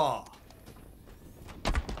where you are.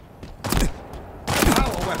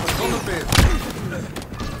 Power weapons on the field.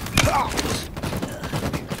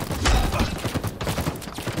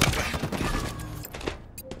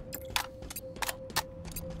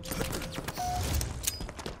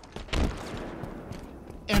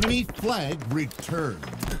 Enemy flag returned.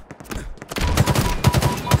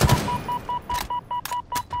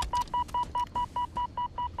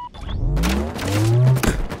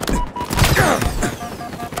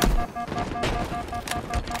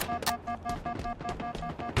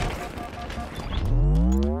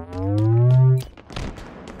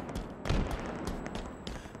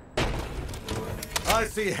 I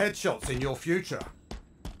see headshots in your future.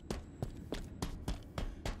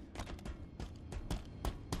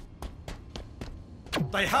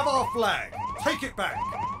 They have our flag. Take it back.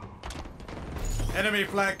 Enemy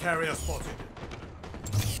flag carrier spotted.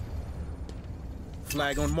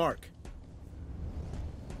 Flag on mark.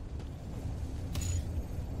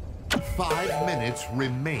 5 minutes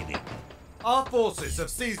remaining. Our forces have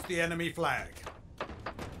seized the enemy flag.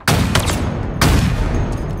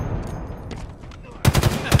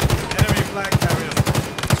 Enemy flag carrier spotted.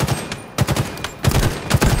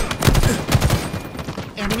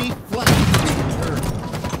 Enemy flag returned.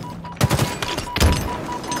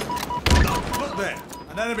 Look there.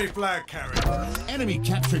 An enemy flag carrier. Enemy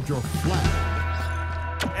captured your flag.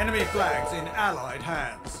 Enemy flags in Allied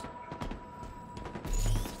hands.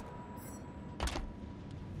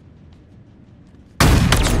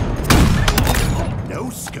 No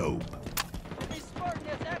scope.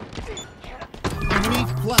 Enemy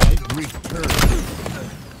flag returned.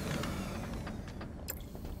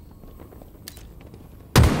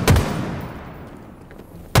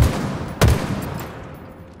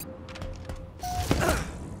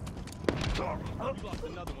 Lost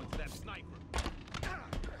another one to that sniper.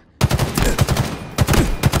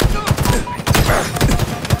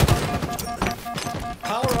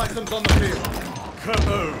 Power items on the field.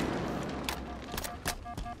 Kaboom!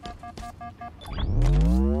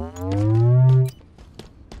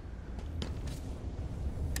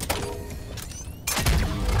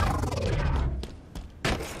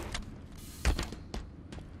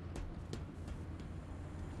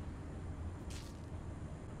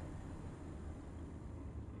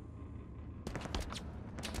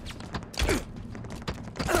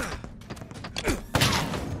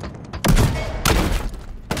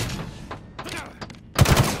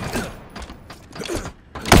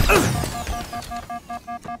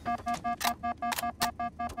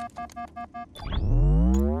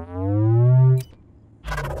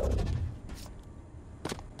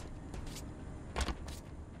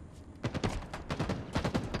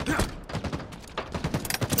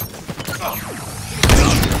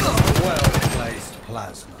 Well-placed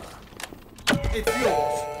plasma. It's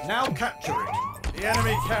yours. Now capture it. The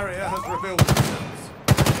enemy carrier has revealed themselves.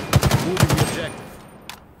 Moving the objective.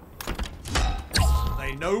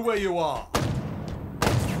 They know where you are.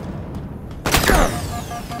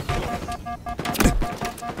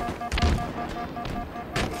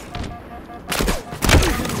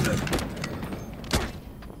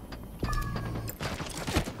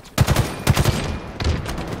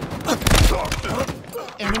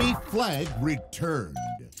 Enemy flag returned.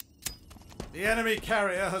 The enemy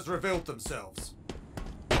carrier has revealed themselves.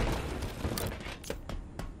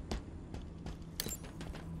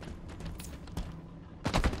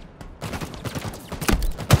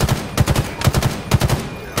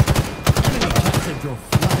 Enemy captured your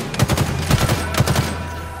flag.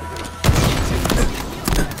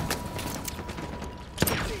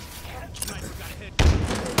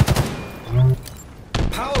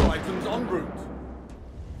 Power items en route.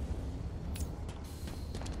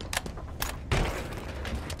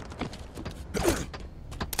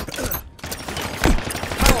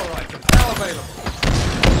 Power items now available.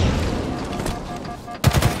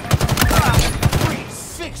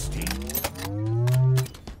 360.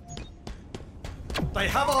 They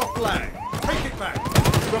have our flag. Take it back.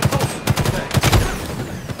 Repulsion detect.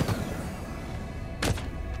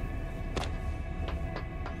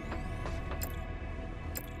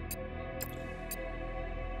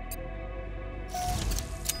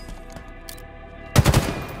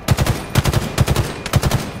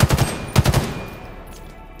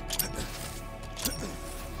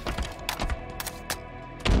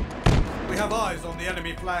 We have eyes on the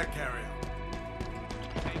enemy flag carrier.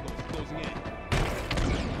 Tango's closing in.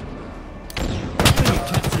 Enemy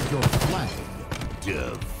captured your flag.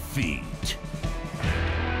 Defeat.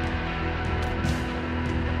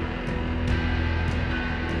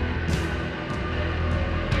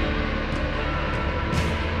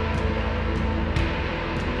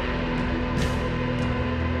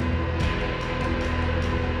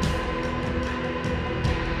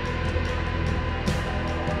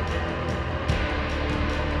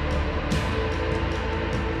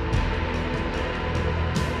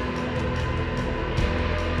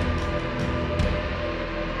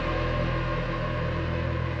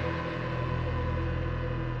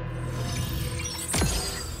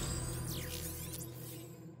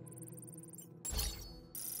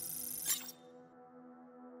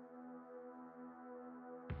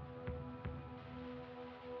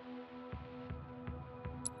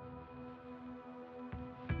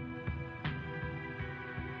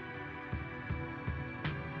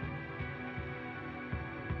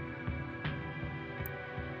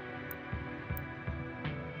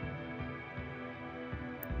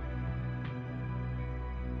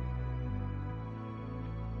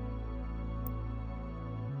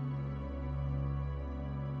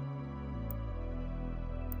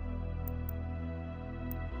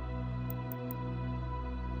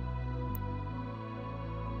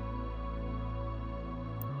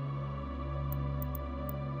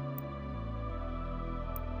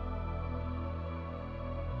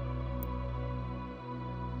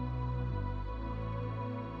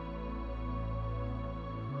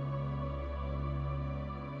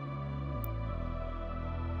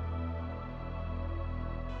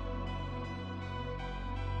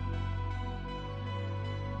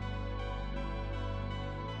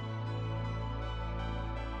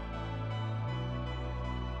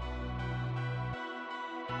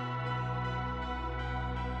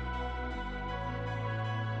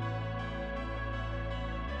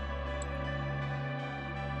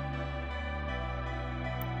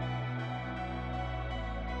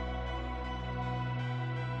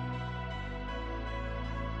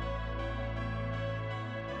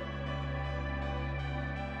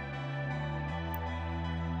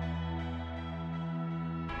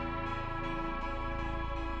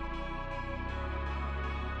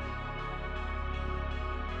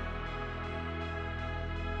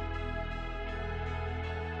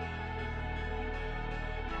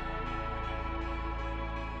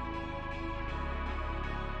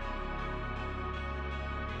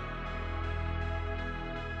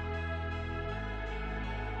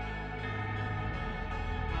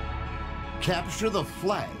 Capture the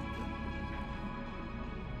flag.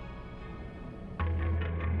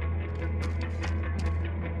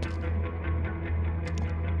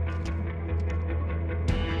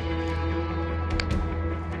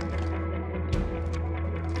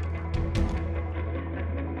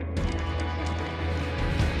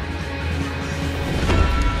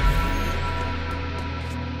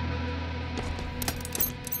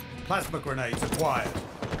 Plasma grenades acquired.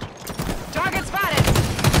 Target spotted.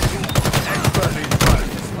 Expert in drone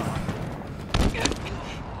fire.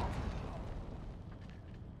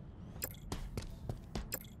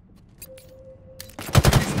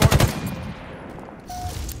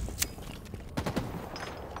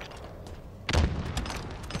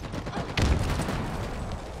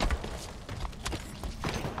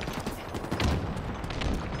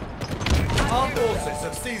 Our forces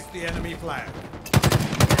have seized the enemy flag.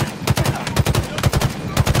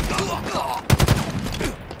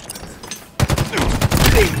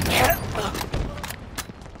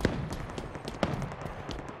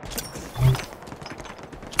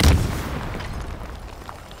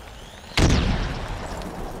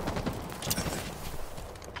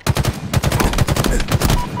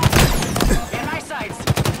 In my sights.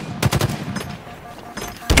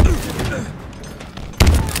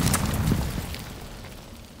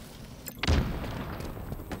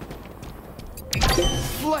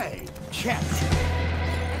 Flag captured.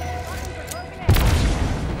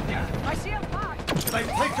 I see a box. They've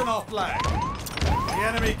taken our flag. The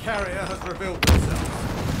enemy carrier has revealed themselves.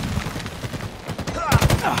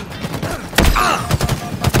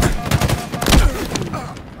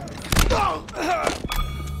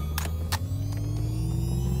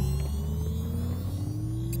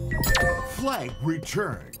 Flag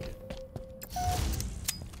returned.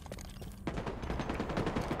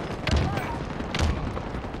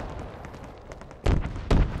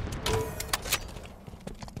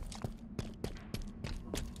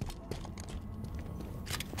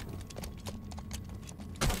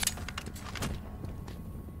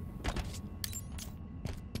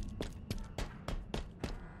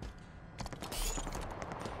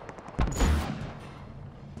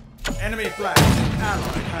 Enemy flag in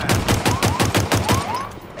Allied hands.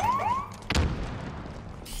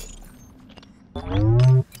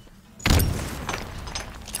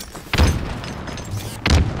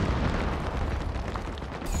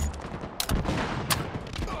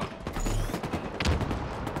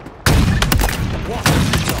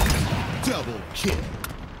 Double kill.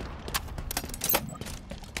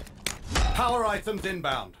 Power items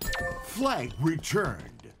inbound. Flag returned.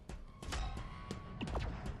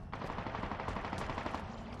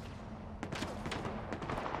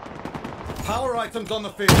 Power items on the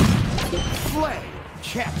field. Flag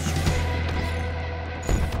captured.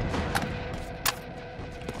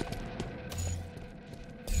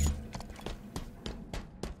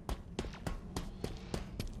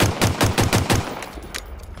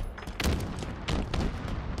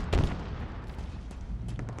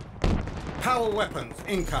 Power weapons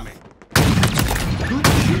incoming. Good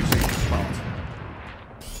shooting spot.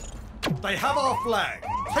 They have our flag.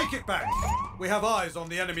 Take it back. We have eyes on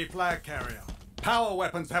the enemy flag carrier. Power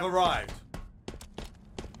weapons have arrived.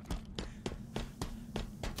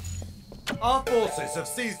 Our forces have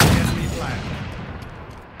seized the enemy flag.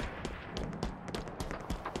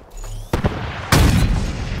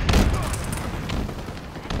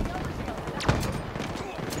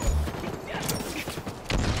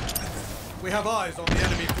 We have eyes on the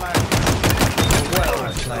enemy flag.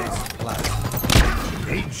 Well-placed flag.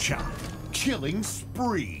 Headshot. Killing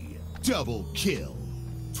spree. Double kill.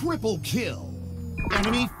 Triple kill.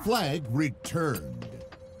 Enemy flag returned.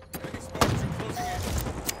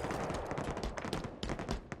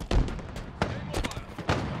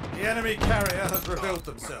 The enemy carrier has revealed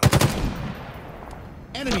themselves.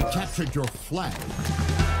 Enemy captured your flag.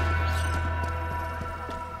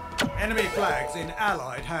 Enemy flags in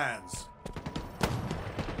Allied hands.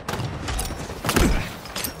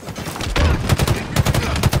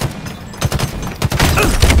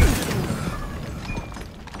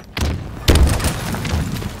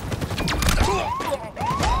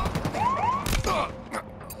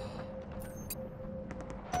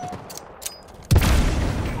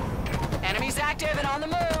 Enemies active and on the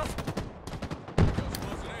move.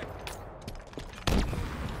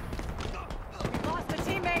 Lost a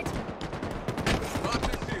teammate.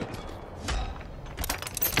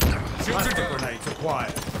 Plasma grenades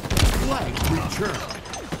acquired. Flag returned.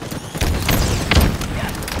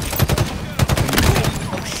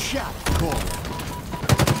 Shot call.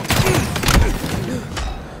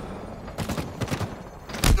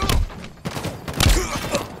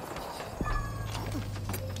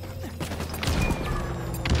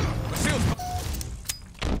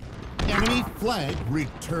 flag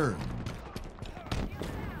returned.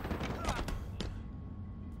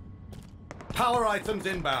 Power items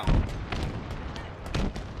inbound.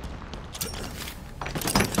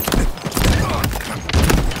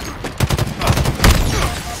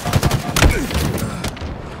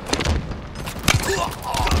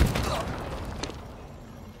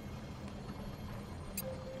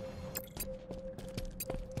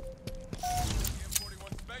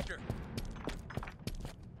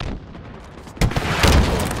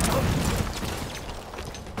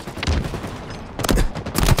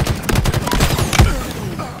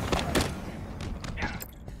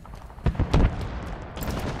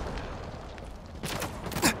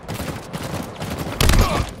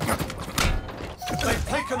 They've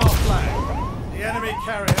taken our flag. The enemy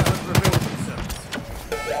carrier has revealed themselves.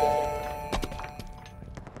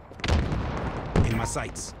 In my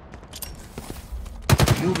sights.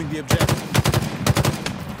 Moving the objective.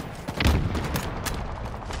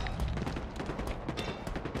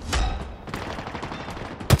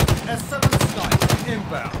 S7 sniper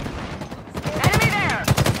inbound. Enemy there!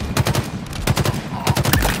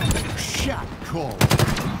 Shot call.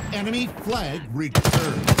 Enemy flag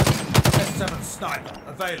returned. S7 sniper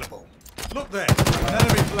available. Look there, an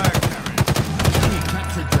enemy flag carrier. Enemy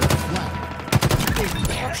captured your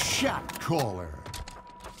flag. Shot caller.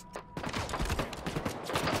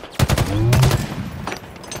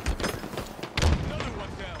 Another one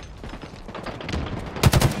down.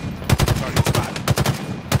 Target spotted.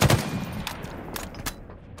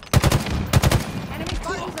 Enemy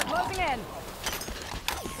Spartans are closing in.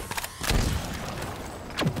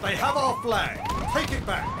 They have our flag. Take it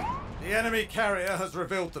back. The enemy carrier has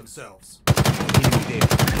revealed themselves. Enemy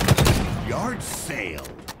there. Yard sale.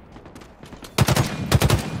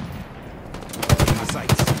 In my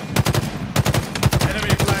sights.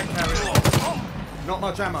 Enemy flag carrier. Not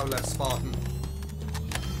much ammo left, Spartan.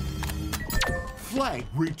 Flag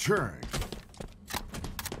returned.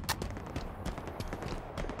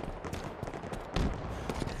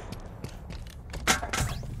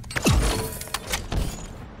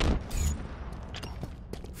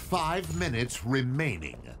 Five minutes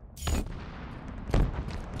remaining.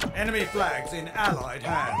 Enemy flags in Allied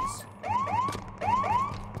hands.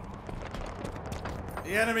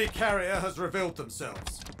 The enemy carrier has revealed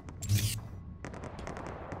themselves.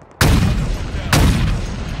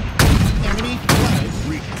 Enemy flag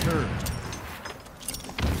returned.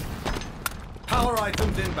 Power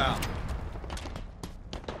items inbound.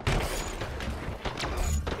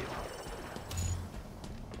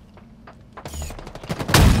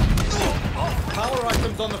 Power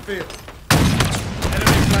items on the field.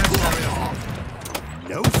 Enemy flag carrier.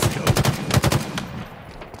 No scope.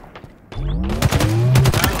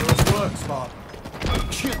 Marvelous work, Spartan.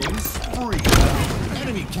 Killing spree.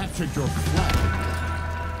 Enemy captured your flag.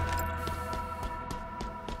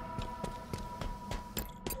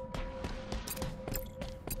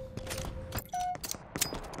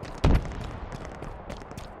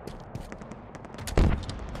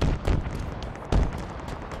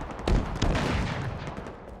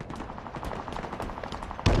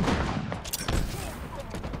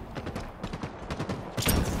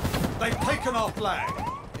 They've taken our flag.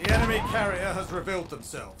 The enemy carrier has revealed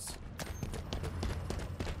themselves.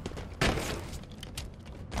 Target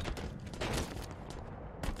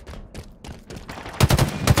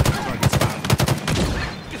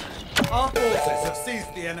spotted. Our forces have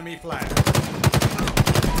seized the enemy flag.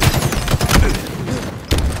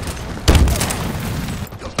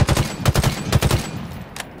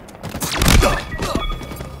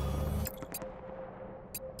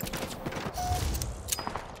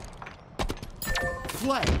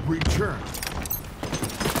 Flag returned.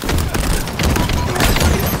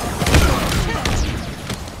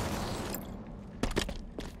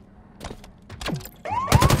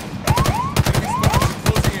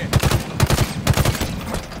 Closing in.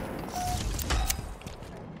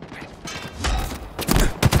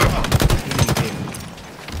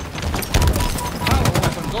 Power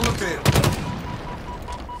weapons on the field.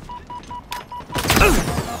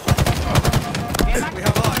 We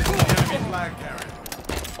have eyes on the enemy flag carrier.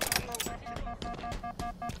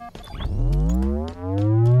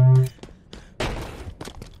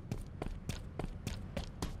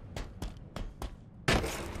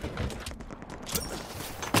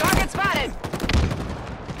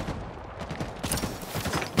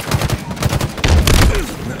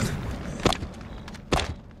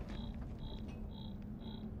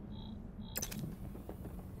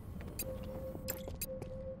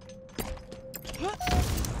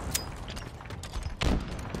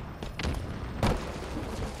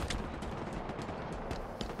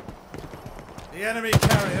 The enemy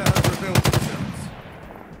carrier has revealed themselves.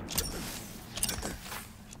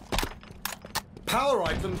 Power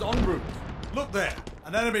items en route. Look there,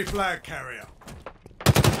 an enemy flag carrier.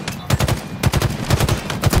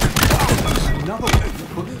 Another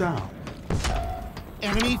one put down.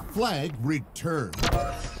 Enemy flag returned.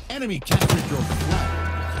 Enemy captured your flag.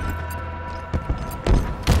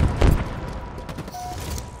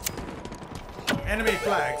 Enemy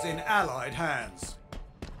flags in Allied hands.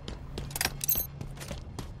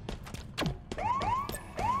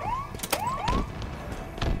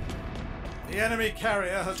 The enemy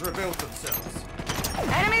carrier has revealed themselves.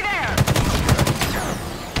 Enemy there!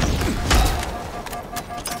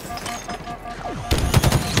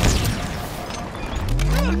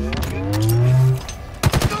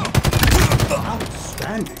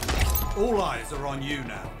 Outstanding. All eyes are on you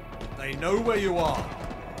now. They know where you are.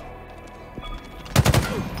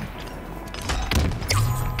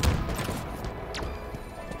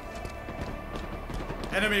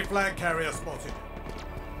 Enemy flag carrier spotted.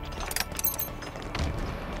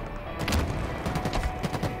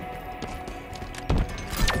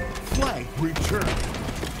 Flag returned.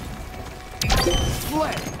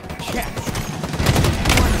 Flag captured.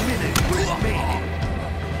 1 minute remaining.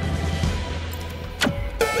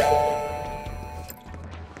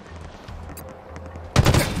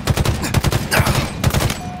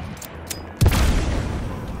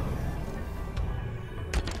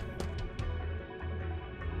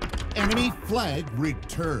 Enemy flag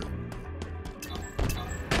returned.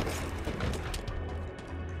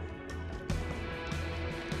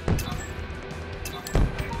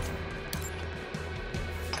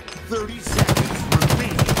 Thirty seconds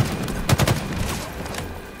remaining.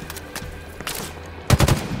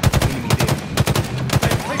 Enemy there.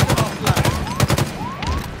 They've taken our flag.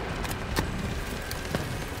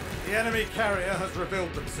 The enemy carrier has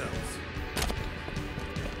revealed themselves.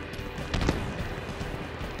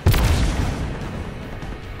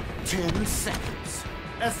 Ten seconds.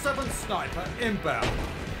 S7 sniper inbound.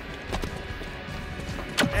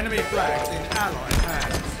 Enemy flags in Allied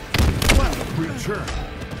hands. Flag returned.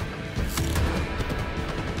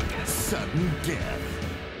 Sudden death.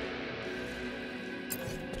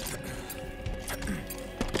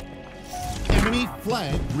 Enemy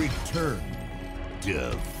flag returned.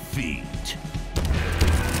 Defeat.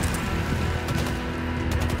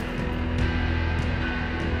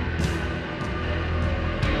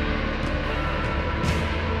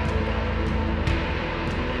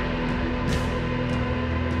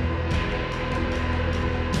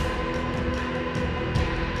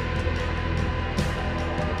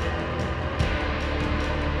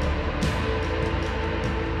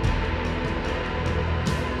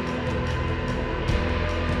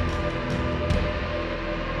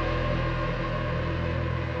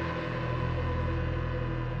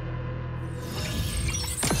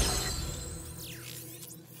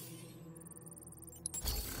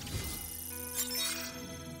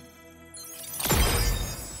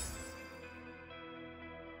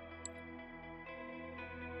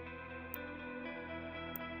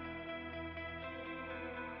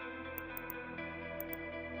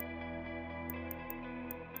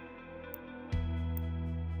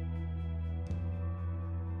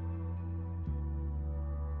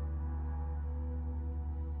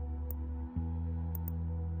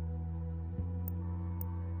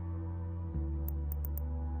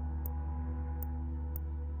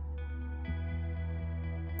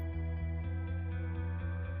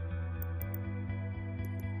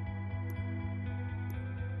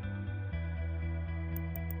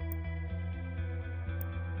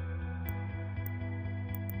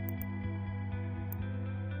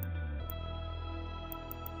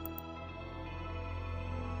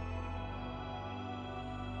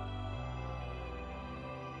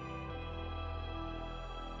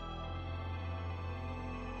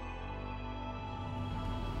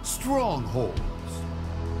 Strongholds.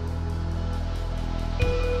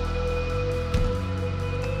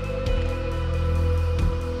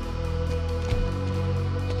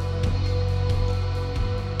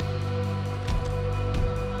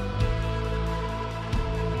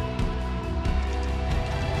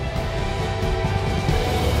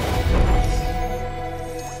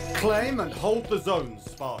 Claim and hold the zones,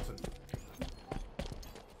 Spartan.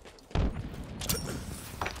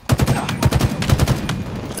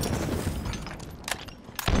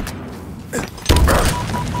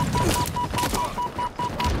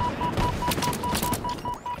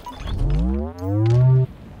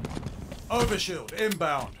 Overshield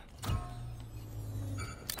inbound.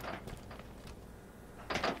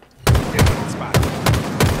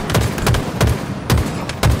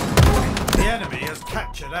 The enemy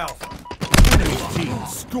captured Alpha. Enemy team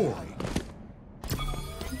scoring.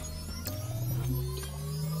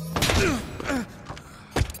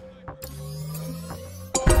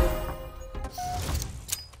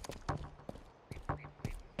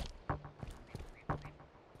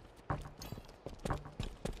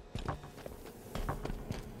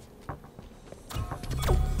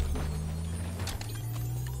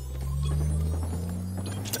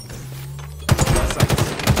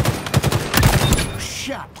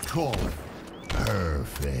 Shot caller.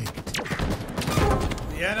 Perfect.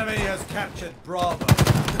 The enemy has captured Bravo.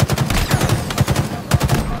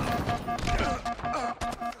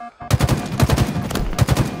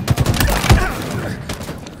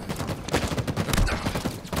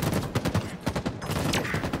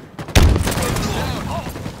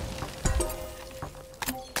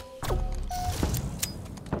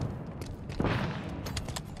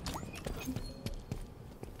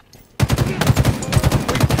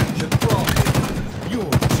 Your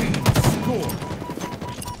team scored.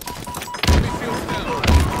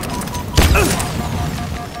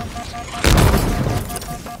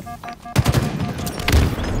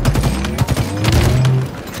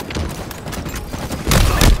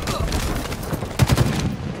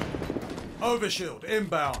 Overshield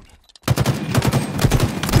inbound.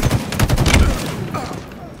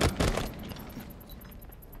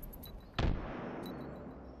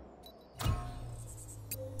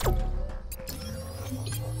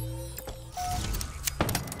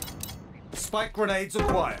 Spike grenades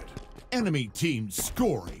acquired. Enemy team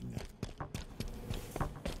scoring.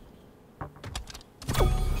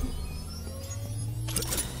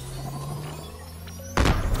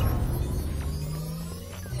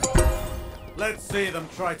 Let's see them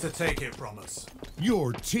try to take it from us.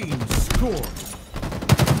 Your team scored.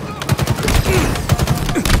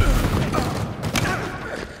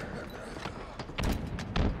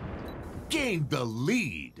 Gained the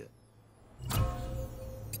lead.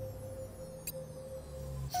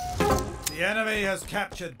 The enemy has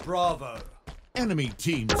captured Bravo. Enemy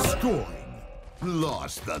team scoring.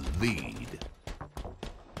 Lost the lead.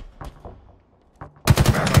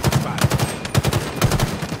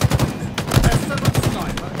 S7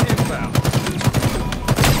 sniper inbound.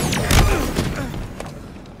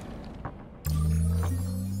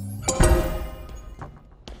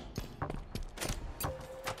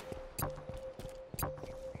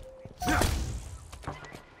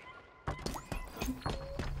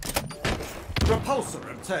 Repulsor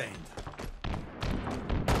obtained.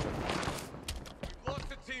 We've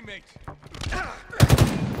lost a teammate.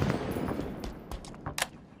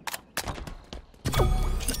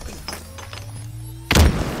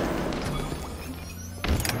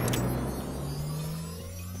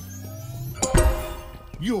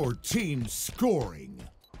 Your team scoring.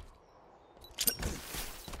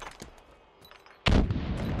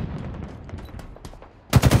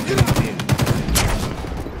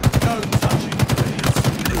 No touching,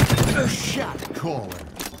 please. Shot caller.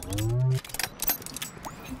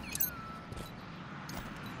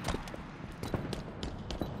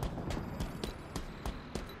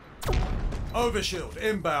 Overshield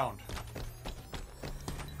inbound.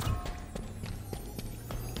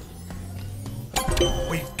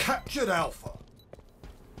 We've captured Alpha.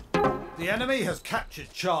 The enemy has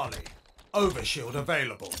captured Charlie. Overshield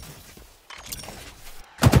available.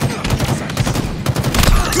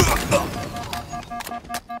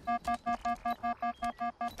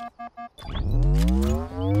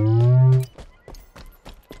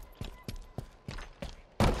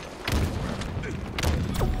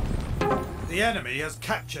 The enemy has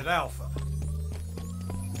captured Alpha.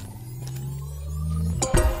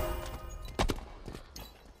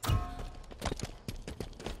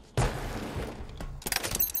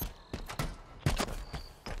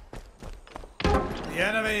 The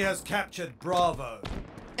enemy has captured Bravo.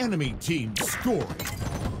 Enemy team scoring.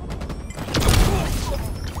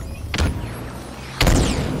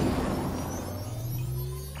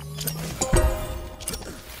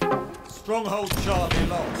 Stronghold Charlie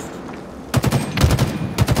lost.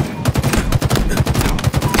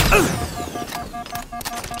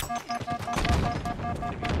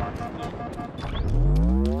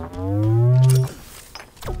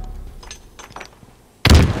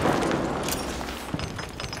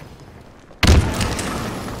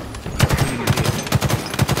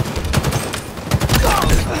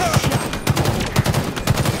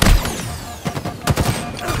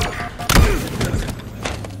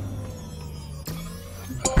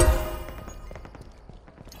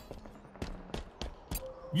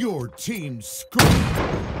 Your team scored.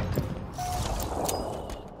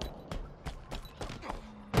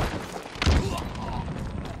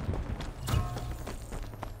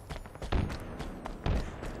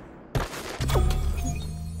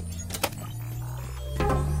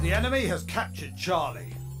 The enemy has captured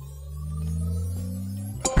Charlie.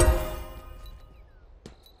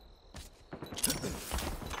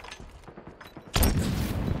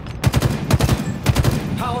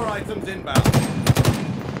 Power items inbound.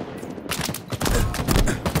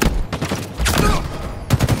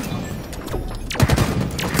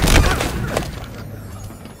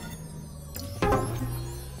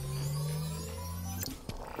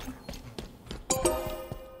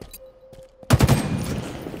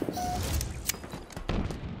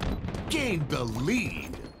 Gained the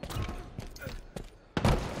lead.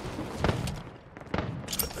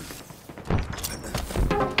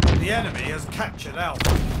 The enemy has captured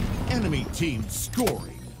Alpha. Enemy team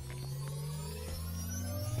scoring.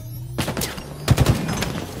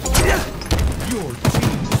 Your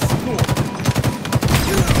team scored.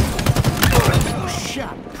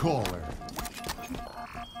 Shot caller.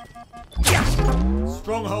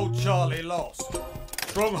 Stronghold Charlie lost.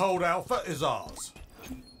 Stronghold Alpha is ours.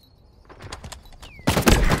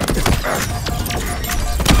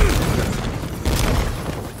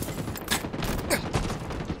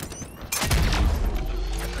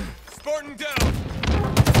 Spartan down!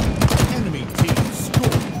 Enemy team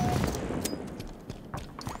scored.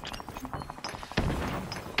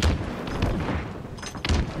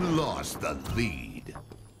 Lost the lead.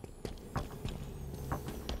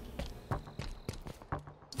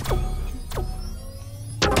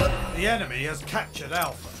 The enemy has captured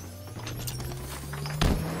Alpha.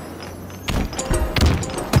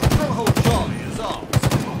 Stronghold Charlie is ours.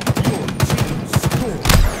 Your team scored.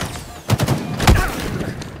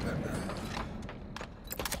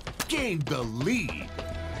 Gained the lead.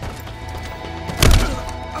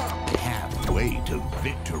 Halfway to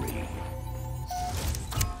victory.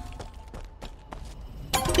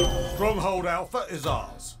 Stronghold Alpha is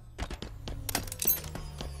ours.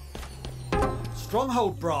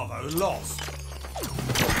 Stronghold Bravo lost.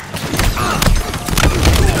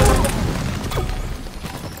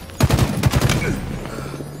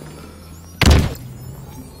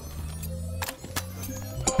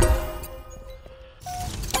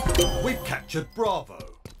 We've captured Bravo.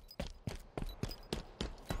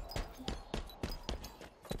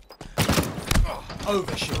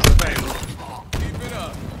 Overshield available. Keep it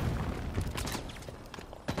up.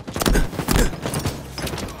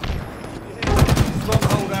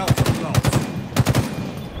 Stronghold Alpha lost.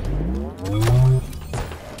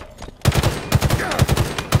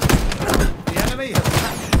 The enemy has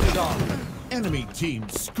captured Alpha. Enemy team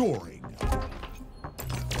scoring.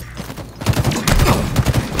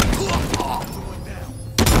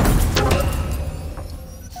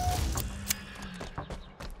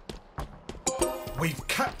 We've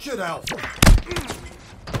captured Alpha.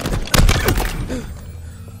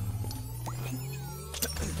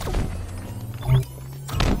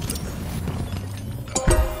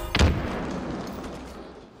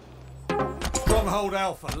 Stronghold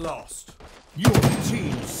Alpha lost. Your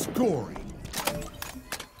team scoring.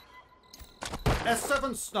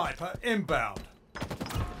 S7 Sniper inbound.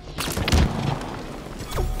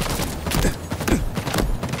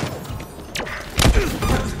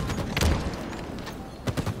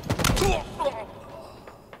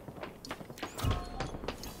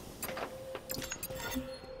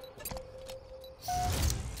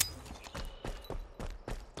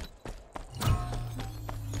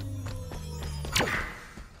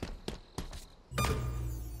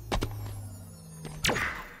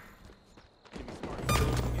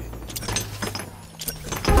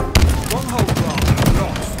 Stronghold Bravo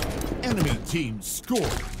lost. Enemy team scoring.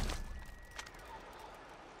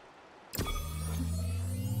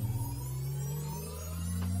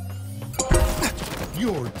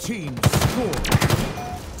 Your team scored.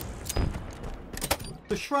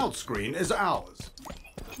 The shroud screen is ours.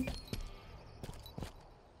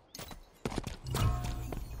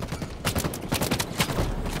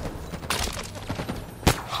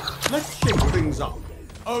 Let's shake things up.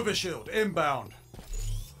 Overshield inbound.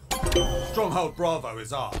 Stronghold Bravo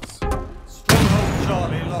is ours. Stronghold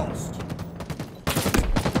Charlie lost.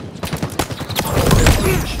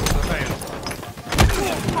 Overshield available.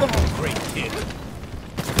 Great hit.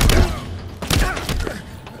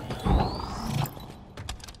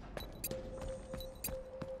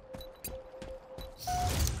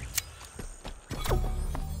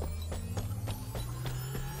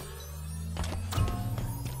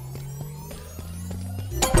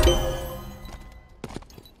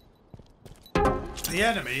 The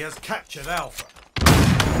enemy has captured Alpha.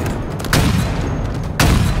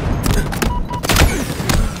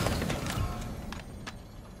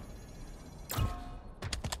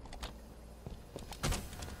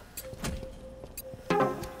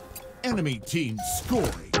 Enemy team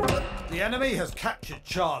scoring. The enemy has captured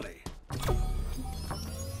Charlie.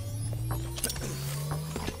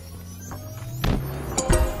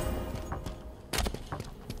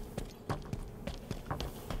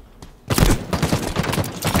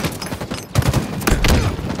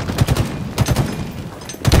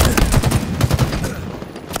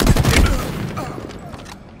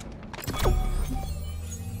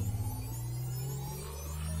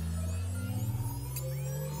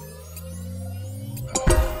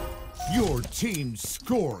 Your team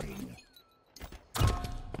scoring.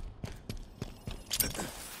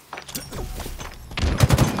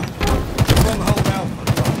 Stronghold Alpha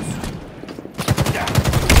lost.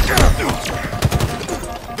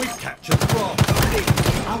 We've captured Bravo.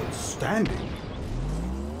 Outstanding.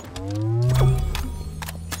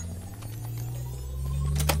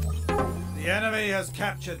 The enemy has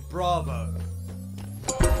captured Bravo.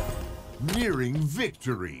 Nearing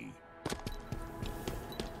victory.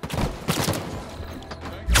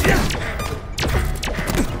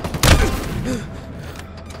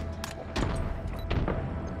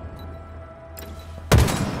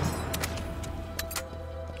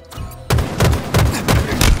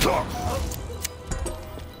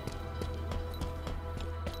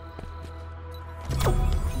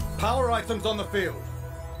 Power items on the field.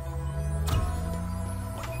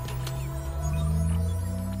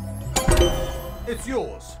 It's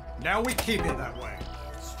yours. Now we keep it that way.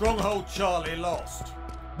 Stronghold Charlie lost.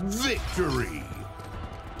 Victory.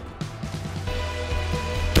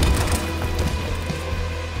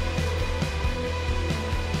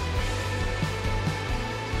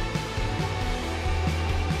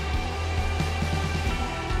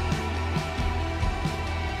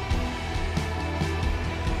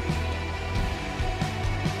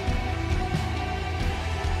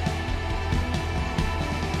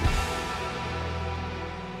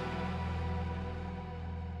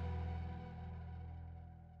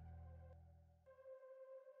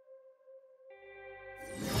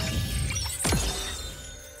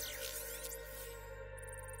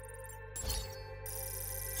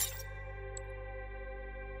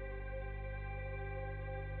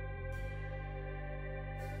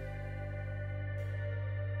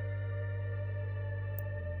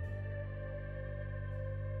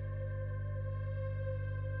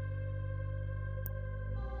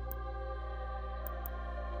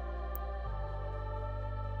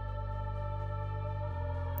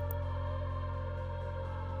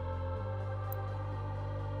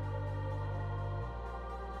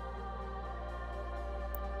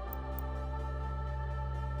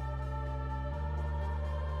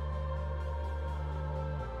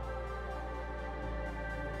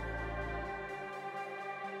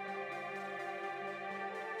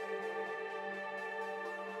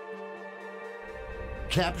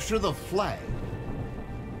 Capture the flag.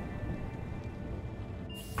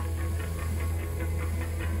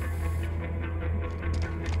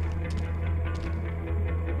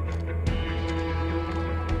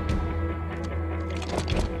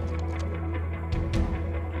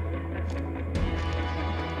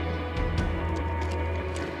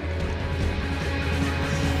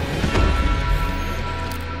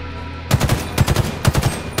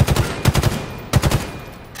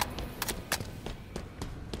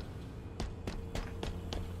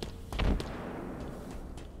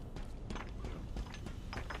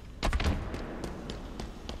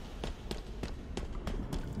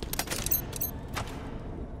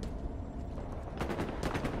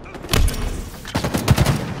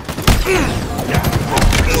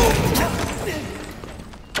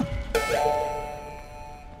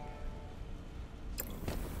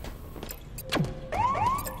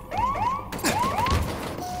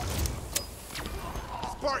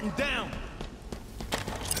 Spartan down!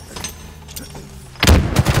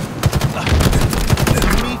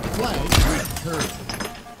 Enemy flag returned.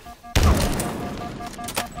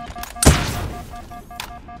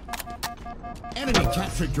 Enemy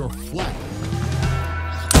captured your flag.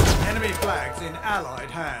 Enemy flags in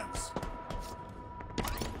Allied hands.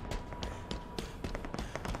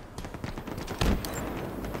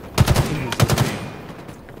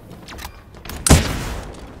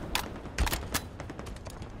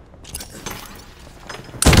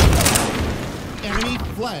 Enemy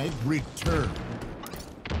flag returned.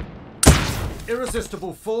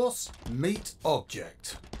 Irresistible force, meet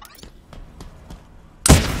object.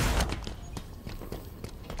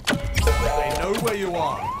 They know where you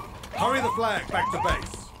are. Hurry the flag back to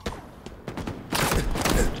base.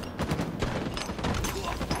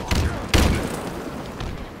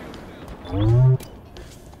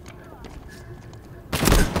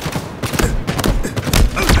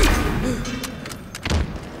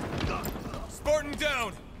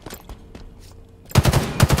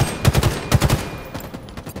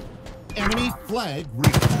 flag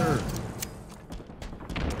returned.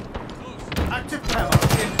 Active camo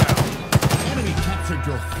inbound. Enemy captured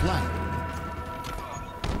your flag.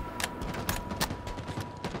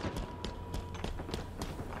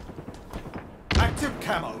 Active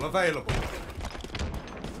camo available.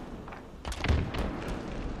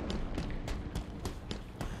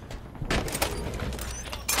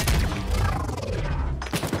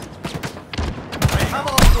 They have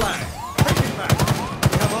our flag. Take it back.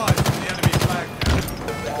 We have eyes on the enemy flag carrier.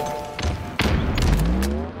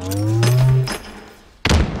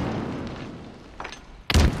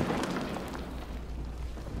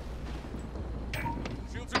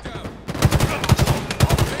 Shields are down.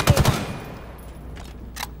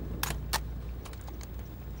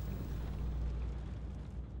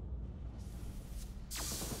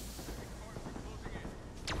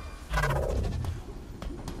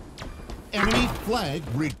 Enemy flag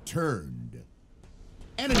returned.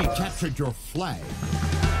 Enemy captured your flag.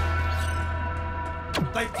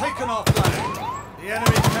 They've taken our flag. The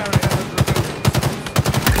enemy carrier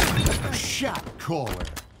has revealed. Shot caller.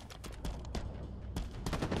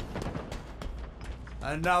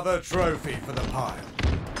 Another trophy for the pile.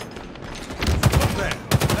 Look there,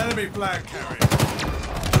 enemy flag carrier.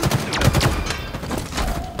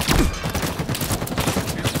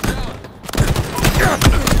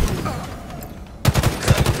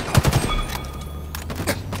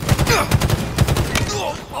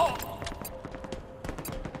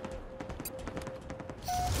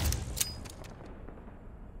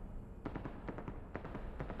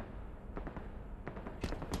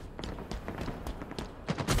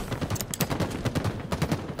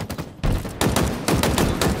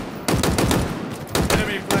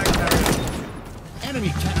 Enemy flag carrier. Enemy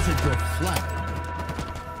captured your flag.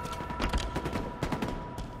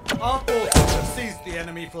 Our forces have seized the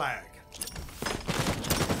enemy flag.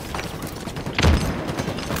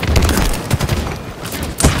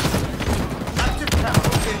 Active camo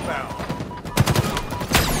inbound.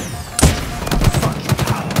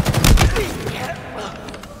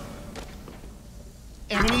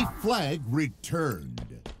 Enemy flag returned.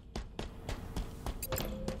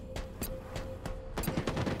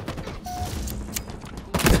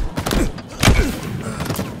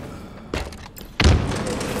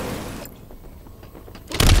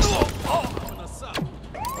 Mopping us up.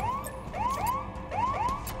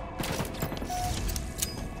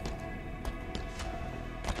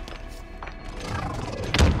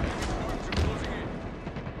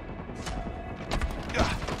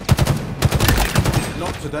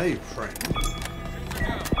 Not today, friend.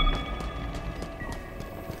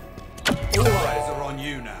 All eyes are on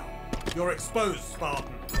you now. You're exposed,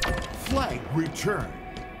 Spartan. Flag returned.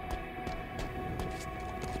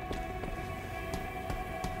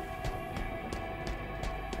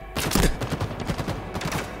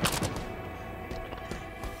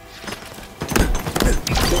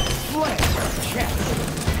 Flag captured.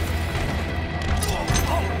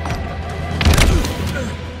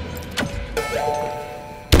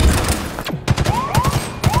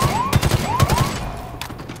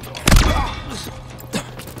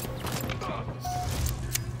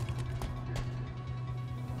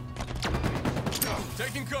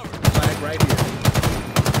 Taking cover. Flag right here.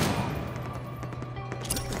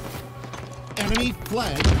 Enemy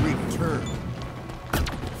flag returned.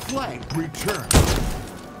 Flag returned.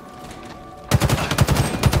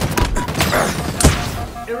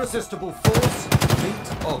 Irresistible force,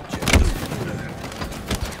 meet object.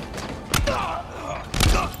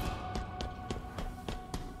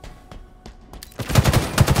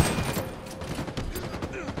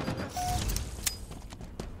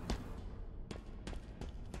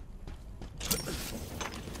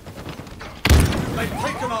 They've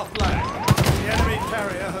taken our flag. The enemy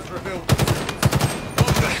carrier has revealed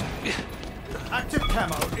themselves. Active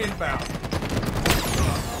camo inbound.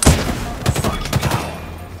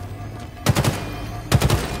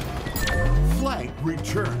 Flag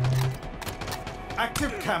returned.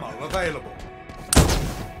 Active camo available.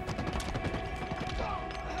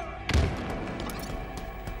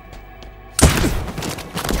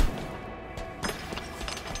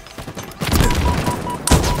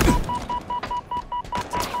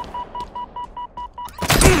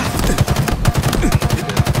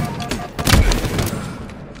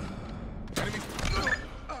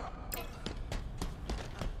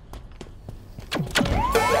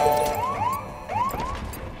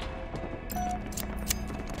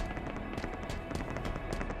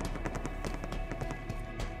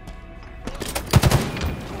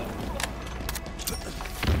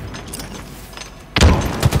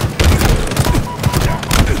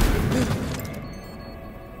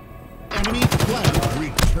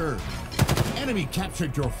 enemy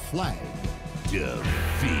captured your flag.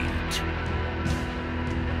 Defeat.